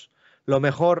menos? ¿Lo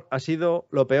mejor ha sido?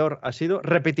 ¿Lo peor ha sido?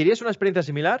 ¿Repetirías una experiencia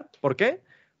similar? ¿Por qué?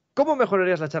 ¿Cómo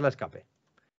mejorarías la charla-escape?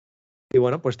 Y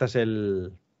bueno, pues este es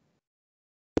el...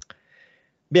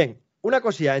 Bien, una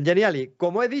cosilla, en Geniali,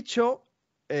 como he dicho,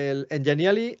 en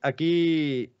Geniali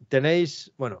aquí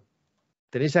tenéis, bueno,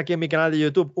 tenéis aquí en mi canal de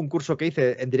YouTube un curso que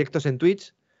hice en directos en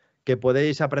Twitch que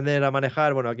podéis aprender a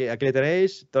manejar, bueno, aquí le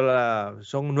tenéis,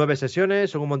 son 9 sesiones,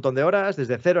 son un montón de horas,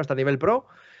 desde 0 hasta nivel pro,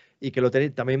 y que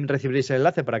también recibiréis el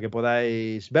enlace para que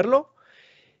podáis verlo.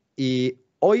 Y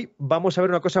hoy vamos a ver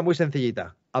una cosa muy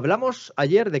sencillita. Hablamos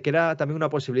ayer de que era también una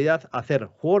posibilidad hacer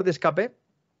juegos de escape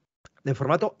de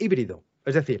formato híbrido.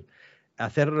 Es decir,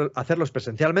 hacerlos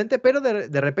presencialmente, pero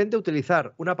de repente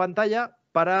utilizar una pantalla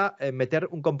para meter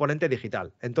un componente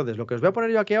digital. Entonces, lo que os voy a poner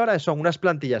yo aquí ahora son unas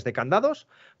plantillas de candados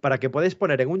para que podáis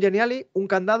poner en un Geniali un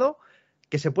candado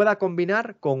que se pueda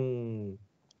combinar con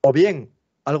o bien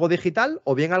algo digital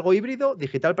o bien algo híbrido,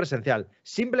 digital presencial.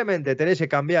 Simplemente tenéis que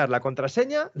cambiar la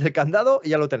contraseña del candado y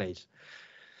ya lo tenéis.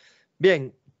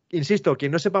 Bien, insisto,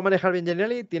 quien no sepa manejar bien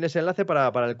Geniali, tiene ese enlace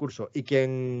para el curso. Y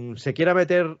quien se quiera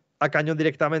meter a cañón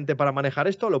directamente para manejar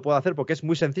esto, lo puede hacer porque es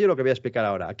muy sencillo lo que voy a explicar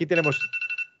ahora. Aquí tenemos...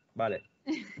 Vale.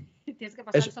 Tienes que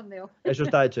pasar el sondeo. Eso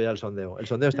está hecho ya, el sondeo. El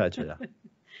sondeo está hecho ya.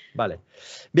 Vale.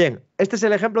 Bien, este es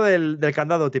el ejemplo del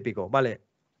candado típico. Vale.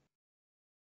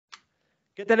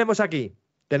 ¿Qué tenemos aquí?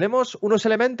 Tenemos unos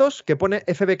elementos que pone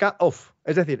FBK off.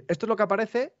 Es decir, esto es lo que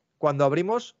aparece cuando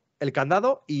abrimos el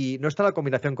candado y no está la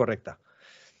combinación correcta.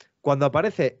 Cuando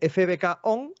aparece FBK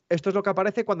on, esto es lo que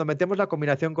aparece cuando metemos la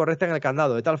combinación correcta en el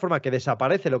candado, de tal forma que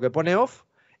desaparece lo que pone off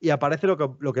y aparece lo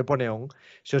que pone on.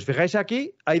 Si os fijáis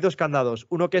aquí, hay dos candados.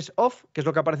 Uno que es off, que es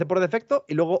lo que aparece por defecto,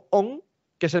 y luego on,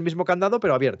 que es el mismo candado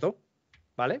pero abierto.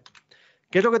 ¿Vale?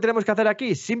 ¿Qué es lo que tenemos que hacer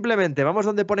aquí? Simplemente vamos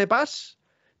donde pone pass,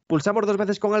 pulsamos 2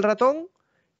 veces con el ratón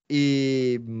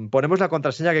y ponemos la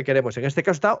contraseña que queremos. En este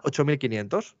caso está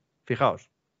 8500. Fijaos.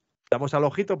 Damos al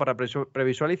ojito para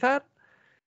previsualizar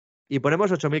y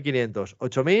ponemos 8500.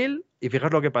 8000 y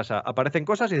fijaos lo que pasa. Aparecen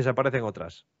cosas y desaparecen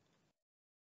otras.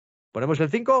 Ponemos el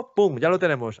 5, ¡pum! Ya lo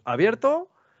tenemos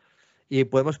abierto y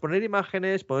podemos poner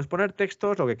imágenes, podemos poner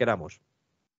textos, lo que queramos.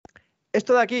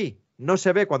 Esto de aquí no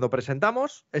se ve cuando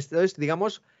presentamos. Esto es,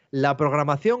 digamos, la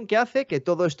programación que hace que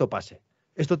todo esto pase.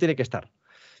 Esto tiene que estar.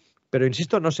 Pero,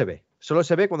 insisto, no se ve. Solo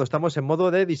se ve cuando estamos en modo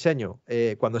de diseño.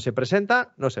 Cuando se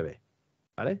presenta, no se ve.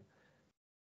 ¿Vale?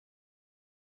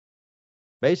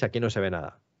 ¿Veis? Aquí no se ve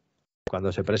nada.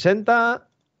 Cuando se presenta,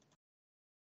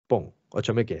 ¡pum!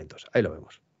 8500. Ahí lo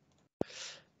vemos.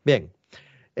 Bien.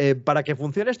 Para que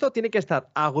funcione esto, tiene que estar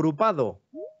agrupado.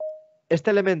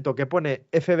 Este elemento que pone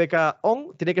FBK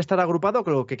on tiene que estar agrupado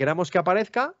con lo que queramos que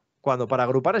aparezca. Cuando para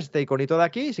agrupar es este iconito de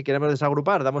aquí. Si queremos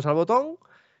desagrupar, damos al botón.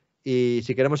 Y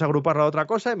si queremos agrupar la otra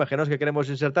cosa, imaginaos que queremos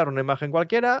insertar una imagen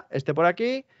cualquiera, este por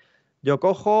aquí, yo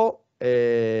cojo,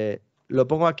 lo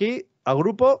pongo aquí,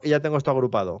 agrupo y ya tengo esto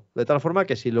agrupado. De tal forma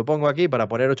que si lo pongo aquí para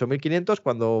poner 8500,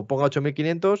 cuando ponga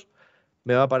 8500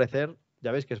 me va a aparecer,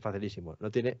 ya veis que es facilísimo, no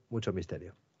tiene mucho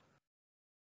misterio.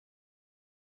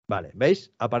 Vale,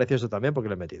 ¿veis? Aparece esto también porque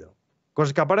lo he metido.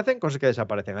 Cosas que aparecen, cosas que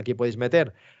desaparecen. Aquí podéis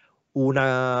meter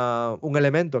un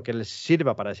elemento que les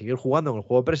sirva para seguir jugando en el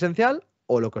juego presencial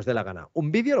o lo que os dé la gana.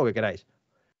 Un vídeo, lo que queráis.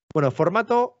 Bueno,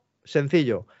 formato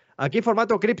sencillo. Aquí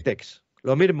formato cryptex,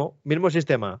 lo mismo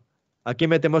sistema. Aquí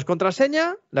metemos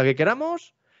contraseña, la que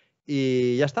queramos,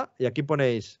 y ya está. Y aquí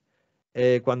ponéis,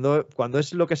 cuando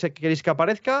es lo que queréis que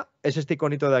aparezca, es este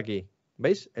iconito de aquí.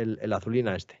 ¿Veis? El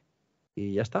azulina este.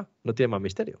 Y ya está, no tiene más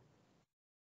misterio.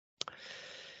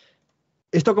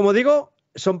 Esto, como digo,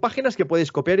 son páginas que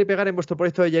podéis copiar y pegar en vuestro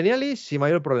proyecto de Geniali sin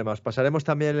mayor problema. Os pasaremos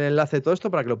también el enlace de todo esto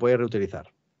para que lo podáis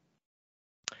reutilizar.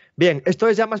 Bien, esto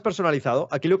es ya más personalizado.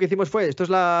 Aquí lo que hicimos fue, esto es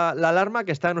la alarma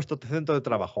que está en nuestro centro de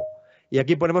trabajo. Y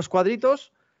aquí ponemos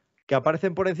cuadritos que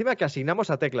aparecen por encima que asignamos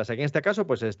a teclas. Aquí en este caso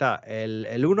pues está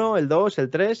el 1, el 2, el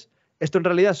 3. Esto en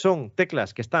realidad son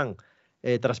teclas que están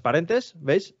transparentes,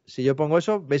 ¿veis? Si yo pongo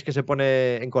eso, veis que se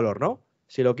pone en color, ¿no?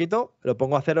 Si lo quito, lo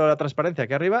pongo a 0 la transparencia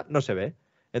aquí arriba, no se ve.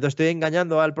 Entonces estoy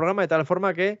engañando al programa de tal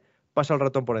forma que pasa el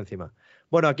ratón por encima.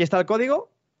 Bueno, aquí está el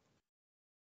código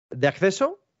de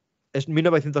acceso. Es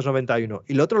 1991.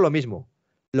 Y lo otro lo mismo.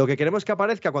 Lo que queremos que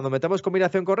aparezca cuando metamos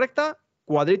combinación correcta,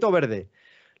 cuadrito verde.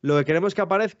 Lo que queremos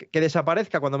que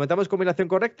desaparezca cuando metamos combinación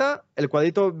correcta, el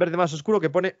cuadrito verde más oscuro que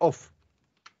pone off.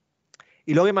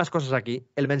 Y luego hay más cosas aquí.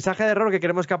 El mensaje de error que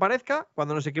queremos que aparezca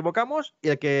cuando nos equivocamos y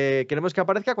el que queremos que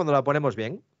aparezca cuando la ponemos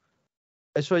bien.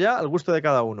 Eso ya al gusto de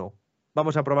cada uno.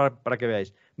 Vamos a probar para que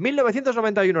veáis.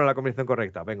 1991 la combinación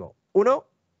correcta. Vengo. 1.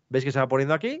 ¿Veis que se va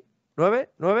poniendo aquí?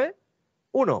 9, 9,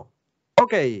 1.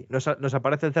 Ok, nos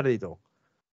aparece el cerdito.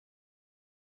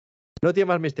 No tiene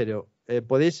más misterio.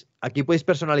 Aquí podéis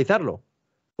personalizarlo.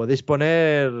 Podéis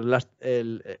poner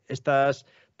estas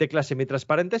teclas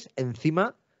semitransparentes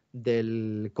encima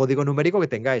del código numérico que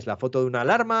tengáis. La foto de una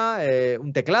alarma,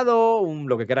 un teclado,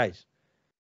 lo que queráis.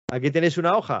 Aquí tenéis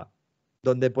una hoja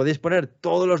donde podéis poner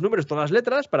todos los números, todas las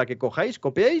letras, para que cojáis,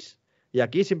 copiéis. Y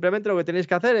aquí simplemente lo que tenéis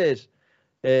que hacer es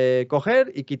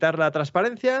coger y quitar la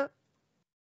transparencia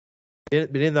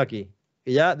viniendo aquí.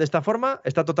 Y ya de esta forma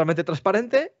está totalmente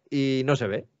transparente y no se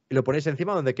ve. Y lo ponéis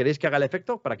encima donde queréis que haga el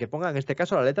efecto para que ponga en este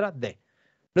caso la letra D.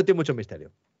 No tiene mucho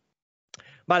misterio.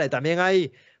 Vale, también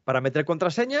hay para meter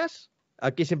contraseñas.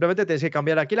 Aquí simplemente tenéis que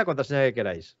cambiar aquí la contraseña que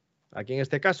queráis. Aquí en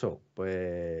este caso,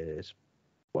 pues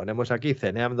ponemos aquí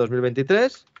CENEAM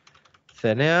 2023,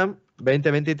 CENEAM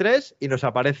 2023 y nos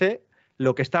aparece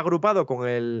lo que está agrupado con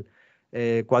el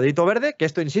cuadrito verde, que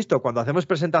esto, insisto, cuando hacemos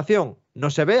presentación no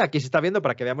se ve, aquí se está viendo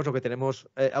para que veamos lo que tenemos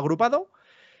agrupado.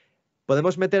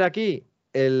 Podemos meter aquí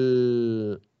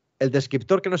el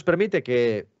descriptor que nos permite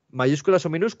que mayúsculas o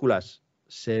minúsculas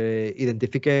se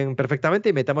identifiquen perfectamente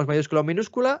y metamos mayúscula o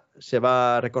minúscula, se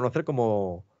va a reconocer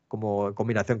como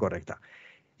combinación correcta.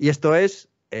 Y esto es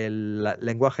el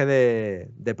lenguaje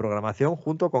de programación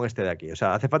junto con este de aquí. O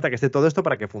sea, hace falta que esté todo esto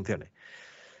para que funcione.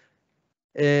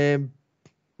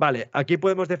 Vale, aquí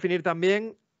podemos definir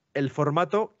también el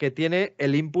formato que tiene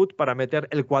el input para meter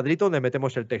el cuadrito donde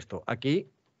metemos el texto.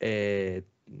 Aquí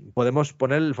podemos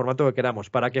poner el formato que queramos.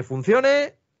 Para que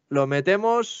funcione, lo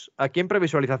metemos aquí en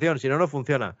previsualización, si no, no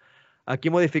funciona.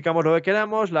 Aquí modificamos lo que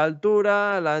queramos, la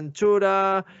altura, la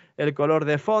anchura, el color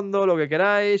de fondo, lo que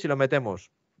queráis y lo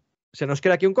metemos. Se nos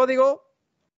crea aquí un código,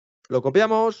 lo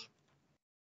copiamos,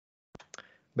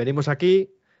 venimos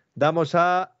aquí, damos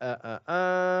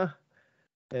a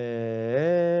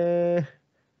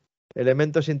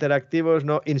elementos interactivos,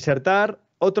 no, insertar,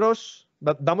 otros,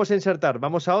 damos a insertar,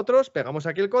 vamos a otros, pegamos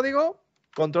aquí el código,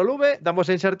 control V, damos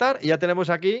a insertar y ya tenemos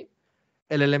aquí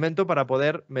el elemento para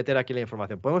poder meter aquí la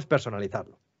información. Podemos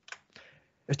personalizarlo.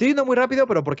 Estoy yendo muy rápido,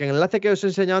 pero porque en el enlace que os he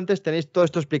enseñado antes tenéis todo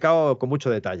esto explicado con mucho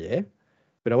detalle, ¿eh?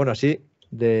 Pero bueno, así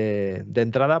de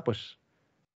entrada, pues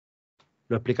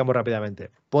lo explicamos rápidamente.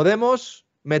 Podemos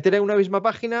meter en una misma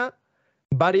página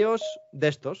varios de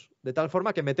estos, de tal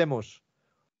forma que metemos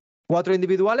 4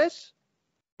 individuales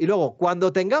y luego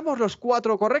cuando tengamos los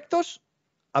 4 correctos,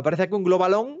 aparece aquí un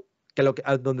globalón que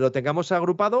donde lo tengamos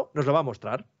agrupado nos lo va a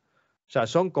mostrar. O sea,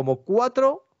 son como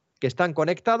 4 que están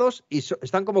conectados y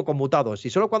están como conmutados. Y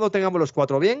solo cuando tengamos los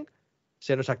 4 bien,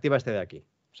 se nos activa este de aquí.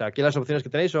 O sea, aquí las opciones que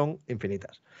tenéis son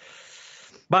infinitas.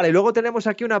 Vale, y luego tenemos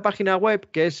aquí una página web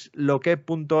que es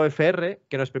loque.fr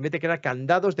que nos permite crear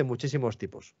candados de muchísimos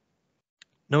tipos.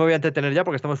 No me voy a entretener ya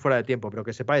porque estamos fuera de tiempo, pero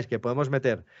que sepáis que podemos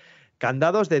meter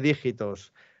candados de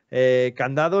dígitos,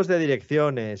 candados de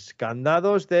direcciones,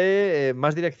 candados de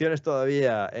más direcciones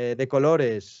todavía, de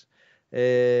colores,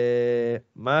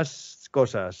 más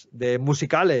cosas, de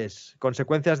musicales,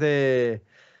 consecuencias de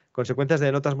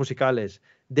notas musicales,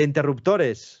 de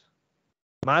interruptores,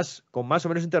 con más o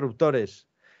menos interruptores,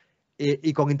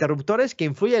 y con interruptores que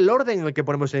influye el orden en el que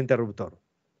ponemos el interruptor.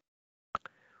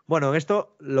 Bueno,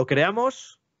 esto lo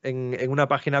creamos en una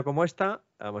página como esta.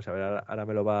 Vamos a ver, ahora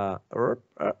me lo va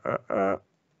a...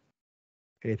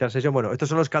 Iniciar sesión. Bueno, estos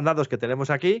son los candados que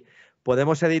tenemos aquí.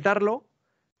 Podemos editarlo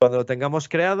cuando lo tengamos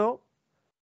creado.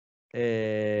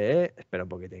 Espera un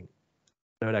poquitín.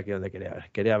 No era aquí donde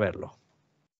quería verlo.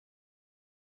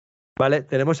 Vale,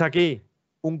 tenemos aquí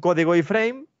un código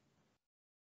iframe.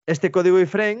 Este código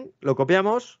iframe lo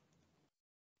copiamos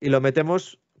y lo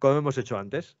metemos como hemos hecho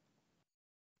antes.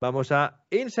 Vamos a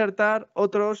insertar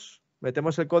otros,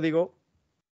 metemos el código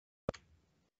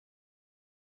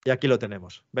y aquí lo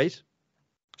tenemos. ¿Veis?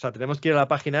 O sea, tenemos que ir a la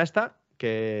página esta,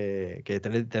 que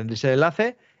tendréis el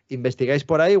enlace, investigáis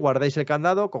por ahí, guardáis el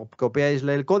candado, copiáis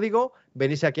el código,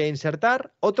 venís aquí a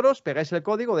insertar, otros, pegáis el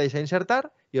código, dais a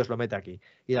insertar y os lo mete aquí.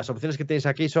 Y las opciones que tenéis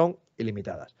aquí son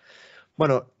ilimitadas.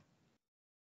 Bueno,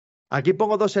 aquí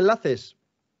pongo dos enlaces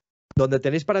donde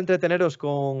tenéis para entreteneros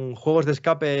con juegos de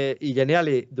escape y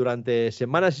Geniali durante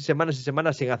semanas y semanas y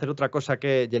semanas sin hacer otra cosa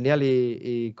que Geniali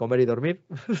y comer y dormir.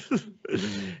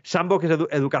 Sandbox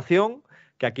Educación,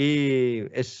 que aquí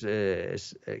es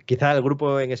quizá el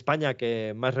grupo en España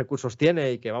que más recursos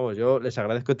tiene y que, vamos, yo les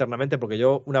agradezco eternamente porque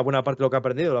yo una buena parte de lo que he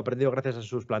aprendido lo he aprendido gracias a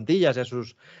sus plantillas y a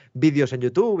sus vídeos en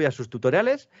YouTube y a sus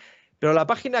tutoriales. Pero la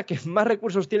página que más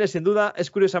recursos tiene, sin duda,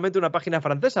 es curiosamente una página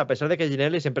francesa, a pesar de que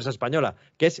Geniali es empresa española,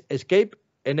 que es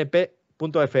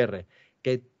escape.np.fr,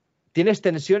 que tiene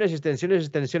extensiones y extensiones y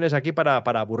extensiones aquí para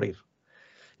aburrir.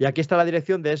 Y aquí está la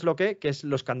dirección de que es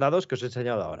los candados que os he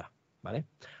enseñado ahora. ¿Vale?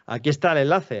 Aquí está el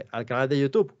enlace al canal de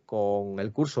YouTube con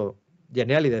el curso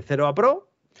Geniali de 0 a Pro.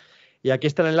 Y aquí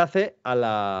está el enlace a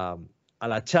la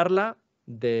charla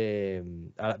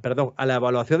a la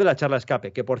evaluación de la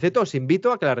charla-escape, que por cierto os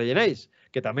invito a que la rellenéis,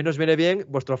 que también nos viene bien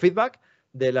vuestro feedback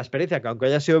de la experiencia, que aunque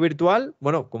haya sido virtual,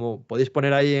 bueno, como podéis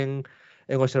poner ahí en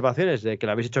observaciones de que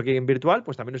la habéis hecho aquí en virtual,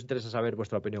 pues también nos interesa saber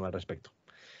vuestra opinión al respecto.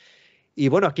 Y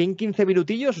bueno, aquí en 15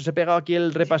 minutillos os he pegado aquí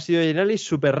el repasillo de Geniali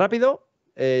súper rápido.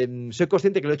 Soy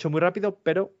consciente que lo he hecho muy rápido,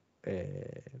 pero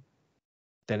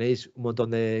tenéis un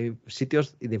montón de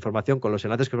sitios y de información con los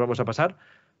enlaces que os vamos a pasar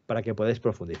para que podáis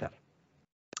profundizar.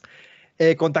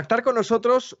 Contactar con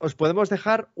nosotros, os podemos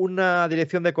dejar una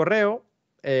dirección de correo.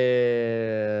 Mira,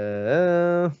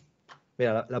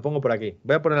 la pongo por aquí.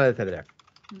 Voy a poner la de Cedreac.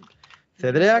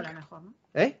 Cedreac. Mejor, ¿no?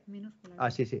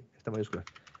 Sí, está mayúscula.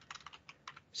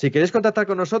 Si queréis contactar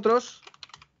con nosotros,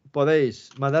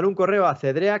 podéis mandar un correo a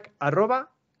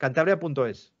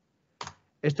cedreac@cantabria.es.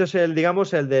 Esto es el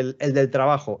del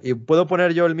trabajo. Y puedo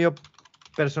poner yo el mío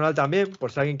personal también,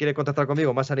 por si alguien quiere contactar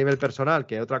conmigo más a nivel personal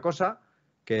que otra cosa,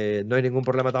 que no hay ningún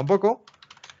problema tampoco,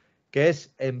 que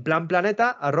es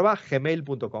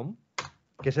enplanplaneta@gmail.com,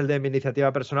 que es el de mi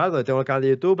iniciativa personal, donde tengo el canal de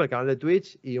YouTube, el canal de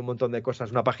Twitch y un montón de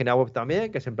cosas. Una página web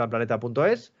también, que es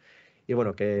enplanplaneta.es. Y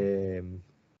bueno, que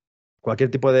cualquier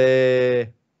tipo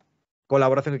de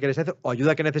colaboración que queréis hacer o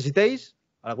ayuda que necesitéis,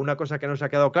 alguna cosa que no os ha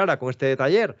quedado clara con este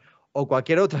taller o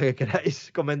cualquier otra que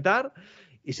queráis comentar,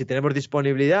 y si tenemos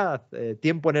disponibilidad,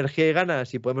 tiempo, energía y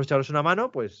ganas y podemos echaros una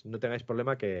mano, pues no tengáis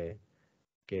problema que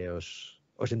os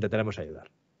intentaremos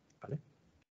ayudar. ¿Vale?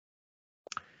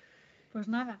 Pues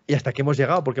nada. Y hasta aquí hemos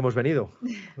llegado porque hemos venido.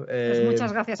 Pues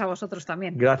muchas gracias a vosotros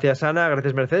también. Gracias, Ana,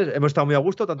 gracias, Mercedes. Hemos estado muy a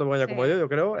gusto, tanto Begoña como yo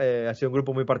creo. Ha sido un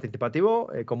grupo muy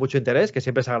participativo, con mucho interés, que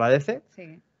siempre se agradece.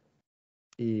 Sí.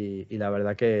 Y la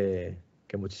verdad que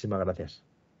muchísimas gracias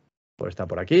por estar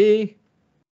por aquí.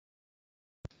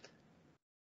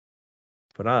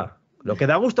 Pues nada, lo que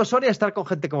da gusto, Sonia, es estar con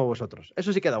gente como vosotros.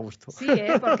 Eso sí que da gusto. Sí,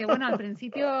 porque bueno, al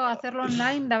principio hacerlo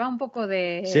online daba un poco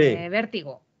de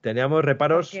vértigo. Teníamos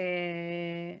reparos.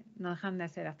 Porque no dejan de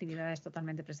ser actividades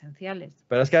totalmente presenciales.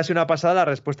 Pero es que ha sido una pasada la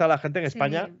respuesta de la gente en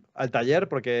España al taller,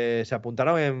 porque se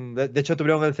apuntaron de hecho,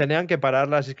 tuvieron el CNEAN que parar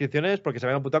las inscripciones porque se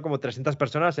habían apuntado como 300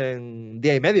 personas en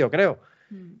día y medio, creo.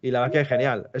 Y la verdad que es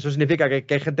genial. Eso significa que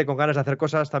hay gente con ganas de hacer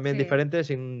cosas también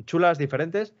diferentes, chulas,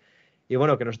 diferentes. Y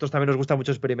bueno, que a nosotros también nos gusta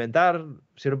mucho experimentar,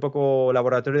 ser un poco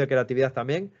laboratorio de creatividad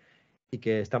también. Y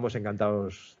que estamos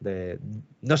encantados de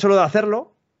no solo de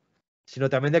hacerlo, sino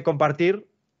también de compartir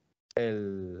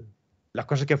las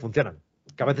cosas que funcionan,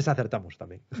 que a veces acertamos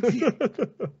también.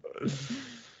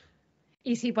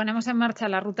 Y si ponemos en marcha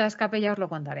la ruta de escape ya os lo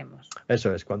contaremos.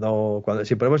 Eso es,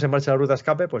 si ponemos en marcha la ruta de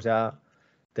escape, pues ya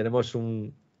tenemos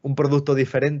un producto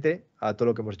diferente a todo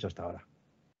lo que hemos hecho hasta ahora.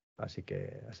 Así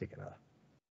que nada.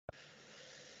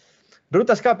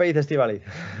 Ruta escape, dice Estíbaliz.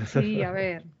 Sí, a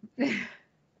ver.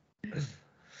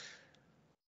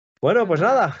 Bueno, pues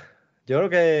nada. Yo creo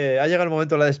que ha llegado el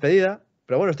momento de la despedida.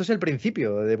 Pero bueno, esto es el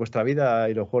principio de vuestra vida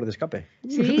y los juegos de escape.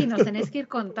 Sí, nos tenéis que ir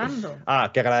contando.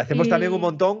 Que agradecemos también un Y-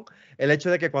 montón el hecho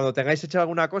de que cuando tengáis hecho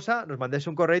alguna cosa, nos mandéis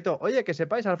un correito. Oye, que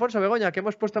sepáis, Alfonso, Begoña, que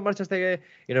hemos puesto en marcha este...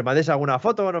 Y nos mandéis alguna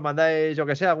foto, nos mandáis, yo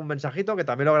que sé, algún mensajito, que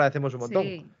también lo agradecemos un montón.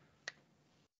 Sí.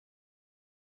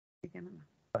 Así que nada.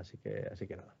 Así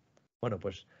que nada. Bueno,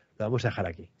 pues lo vamos a dejar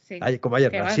aquí. Sí. Como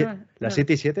ayer, Que las bueno,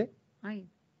 7 y 7 Ay,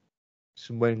 es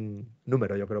un buen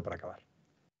número, yo creo, para acabar.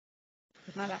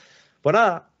 pues nada. Pues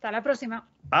nada, Hasta la próxima.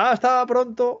 hasta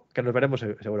pronto, que nos veremos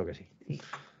seguro que sí.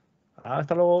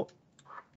 Hasta luego.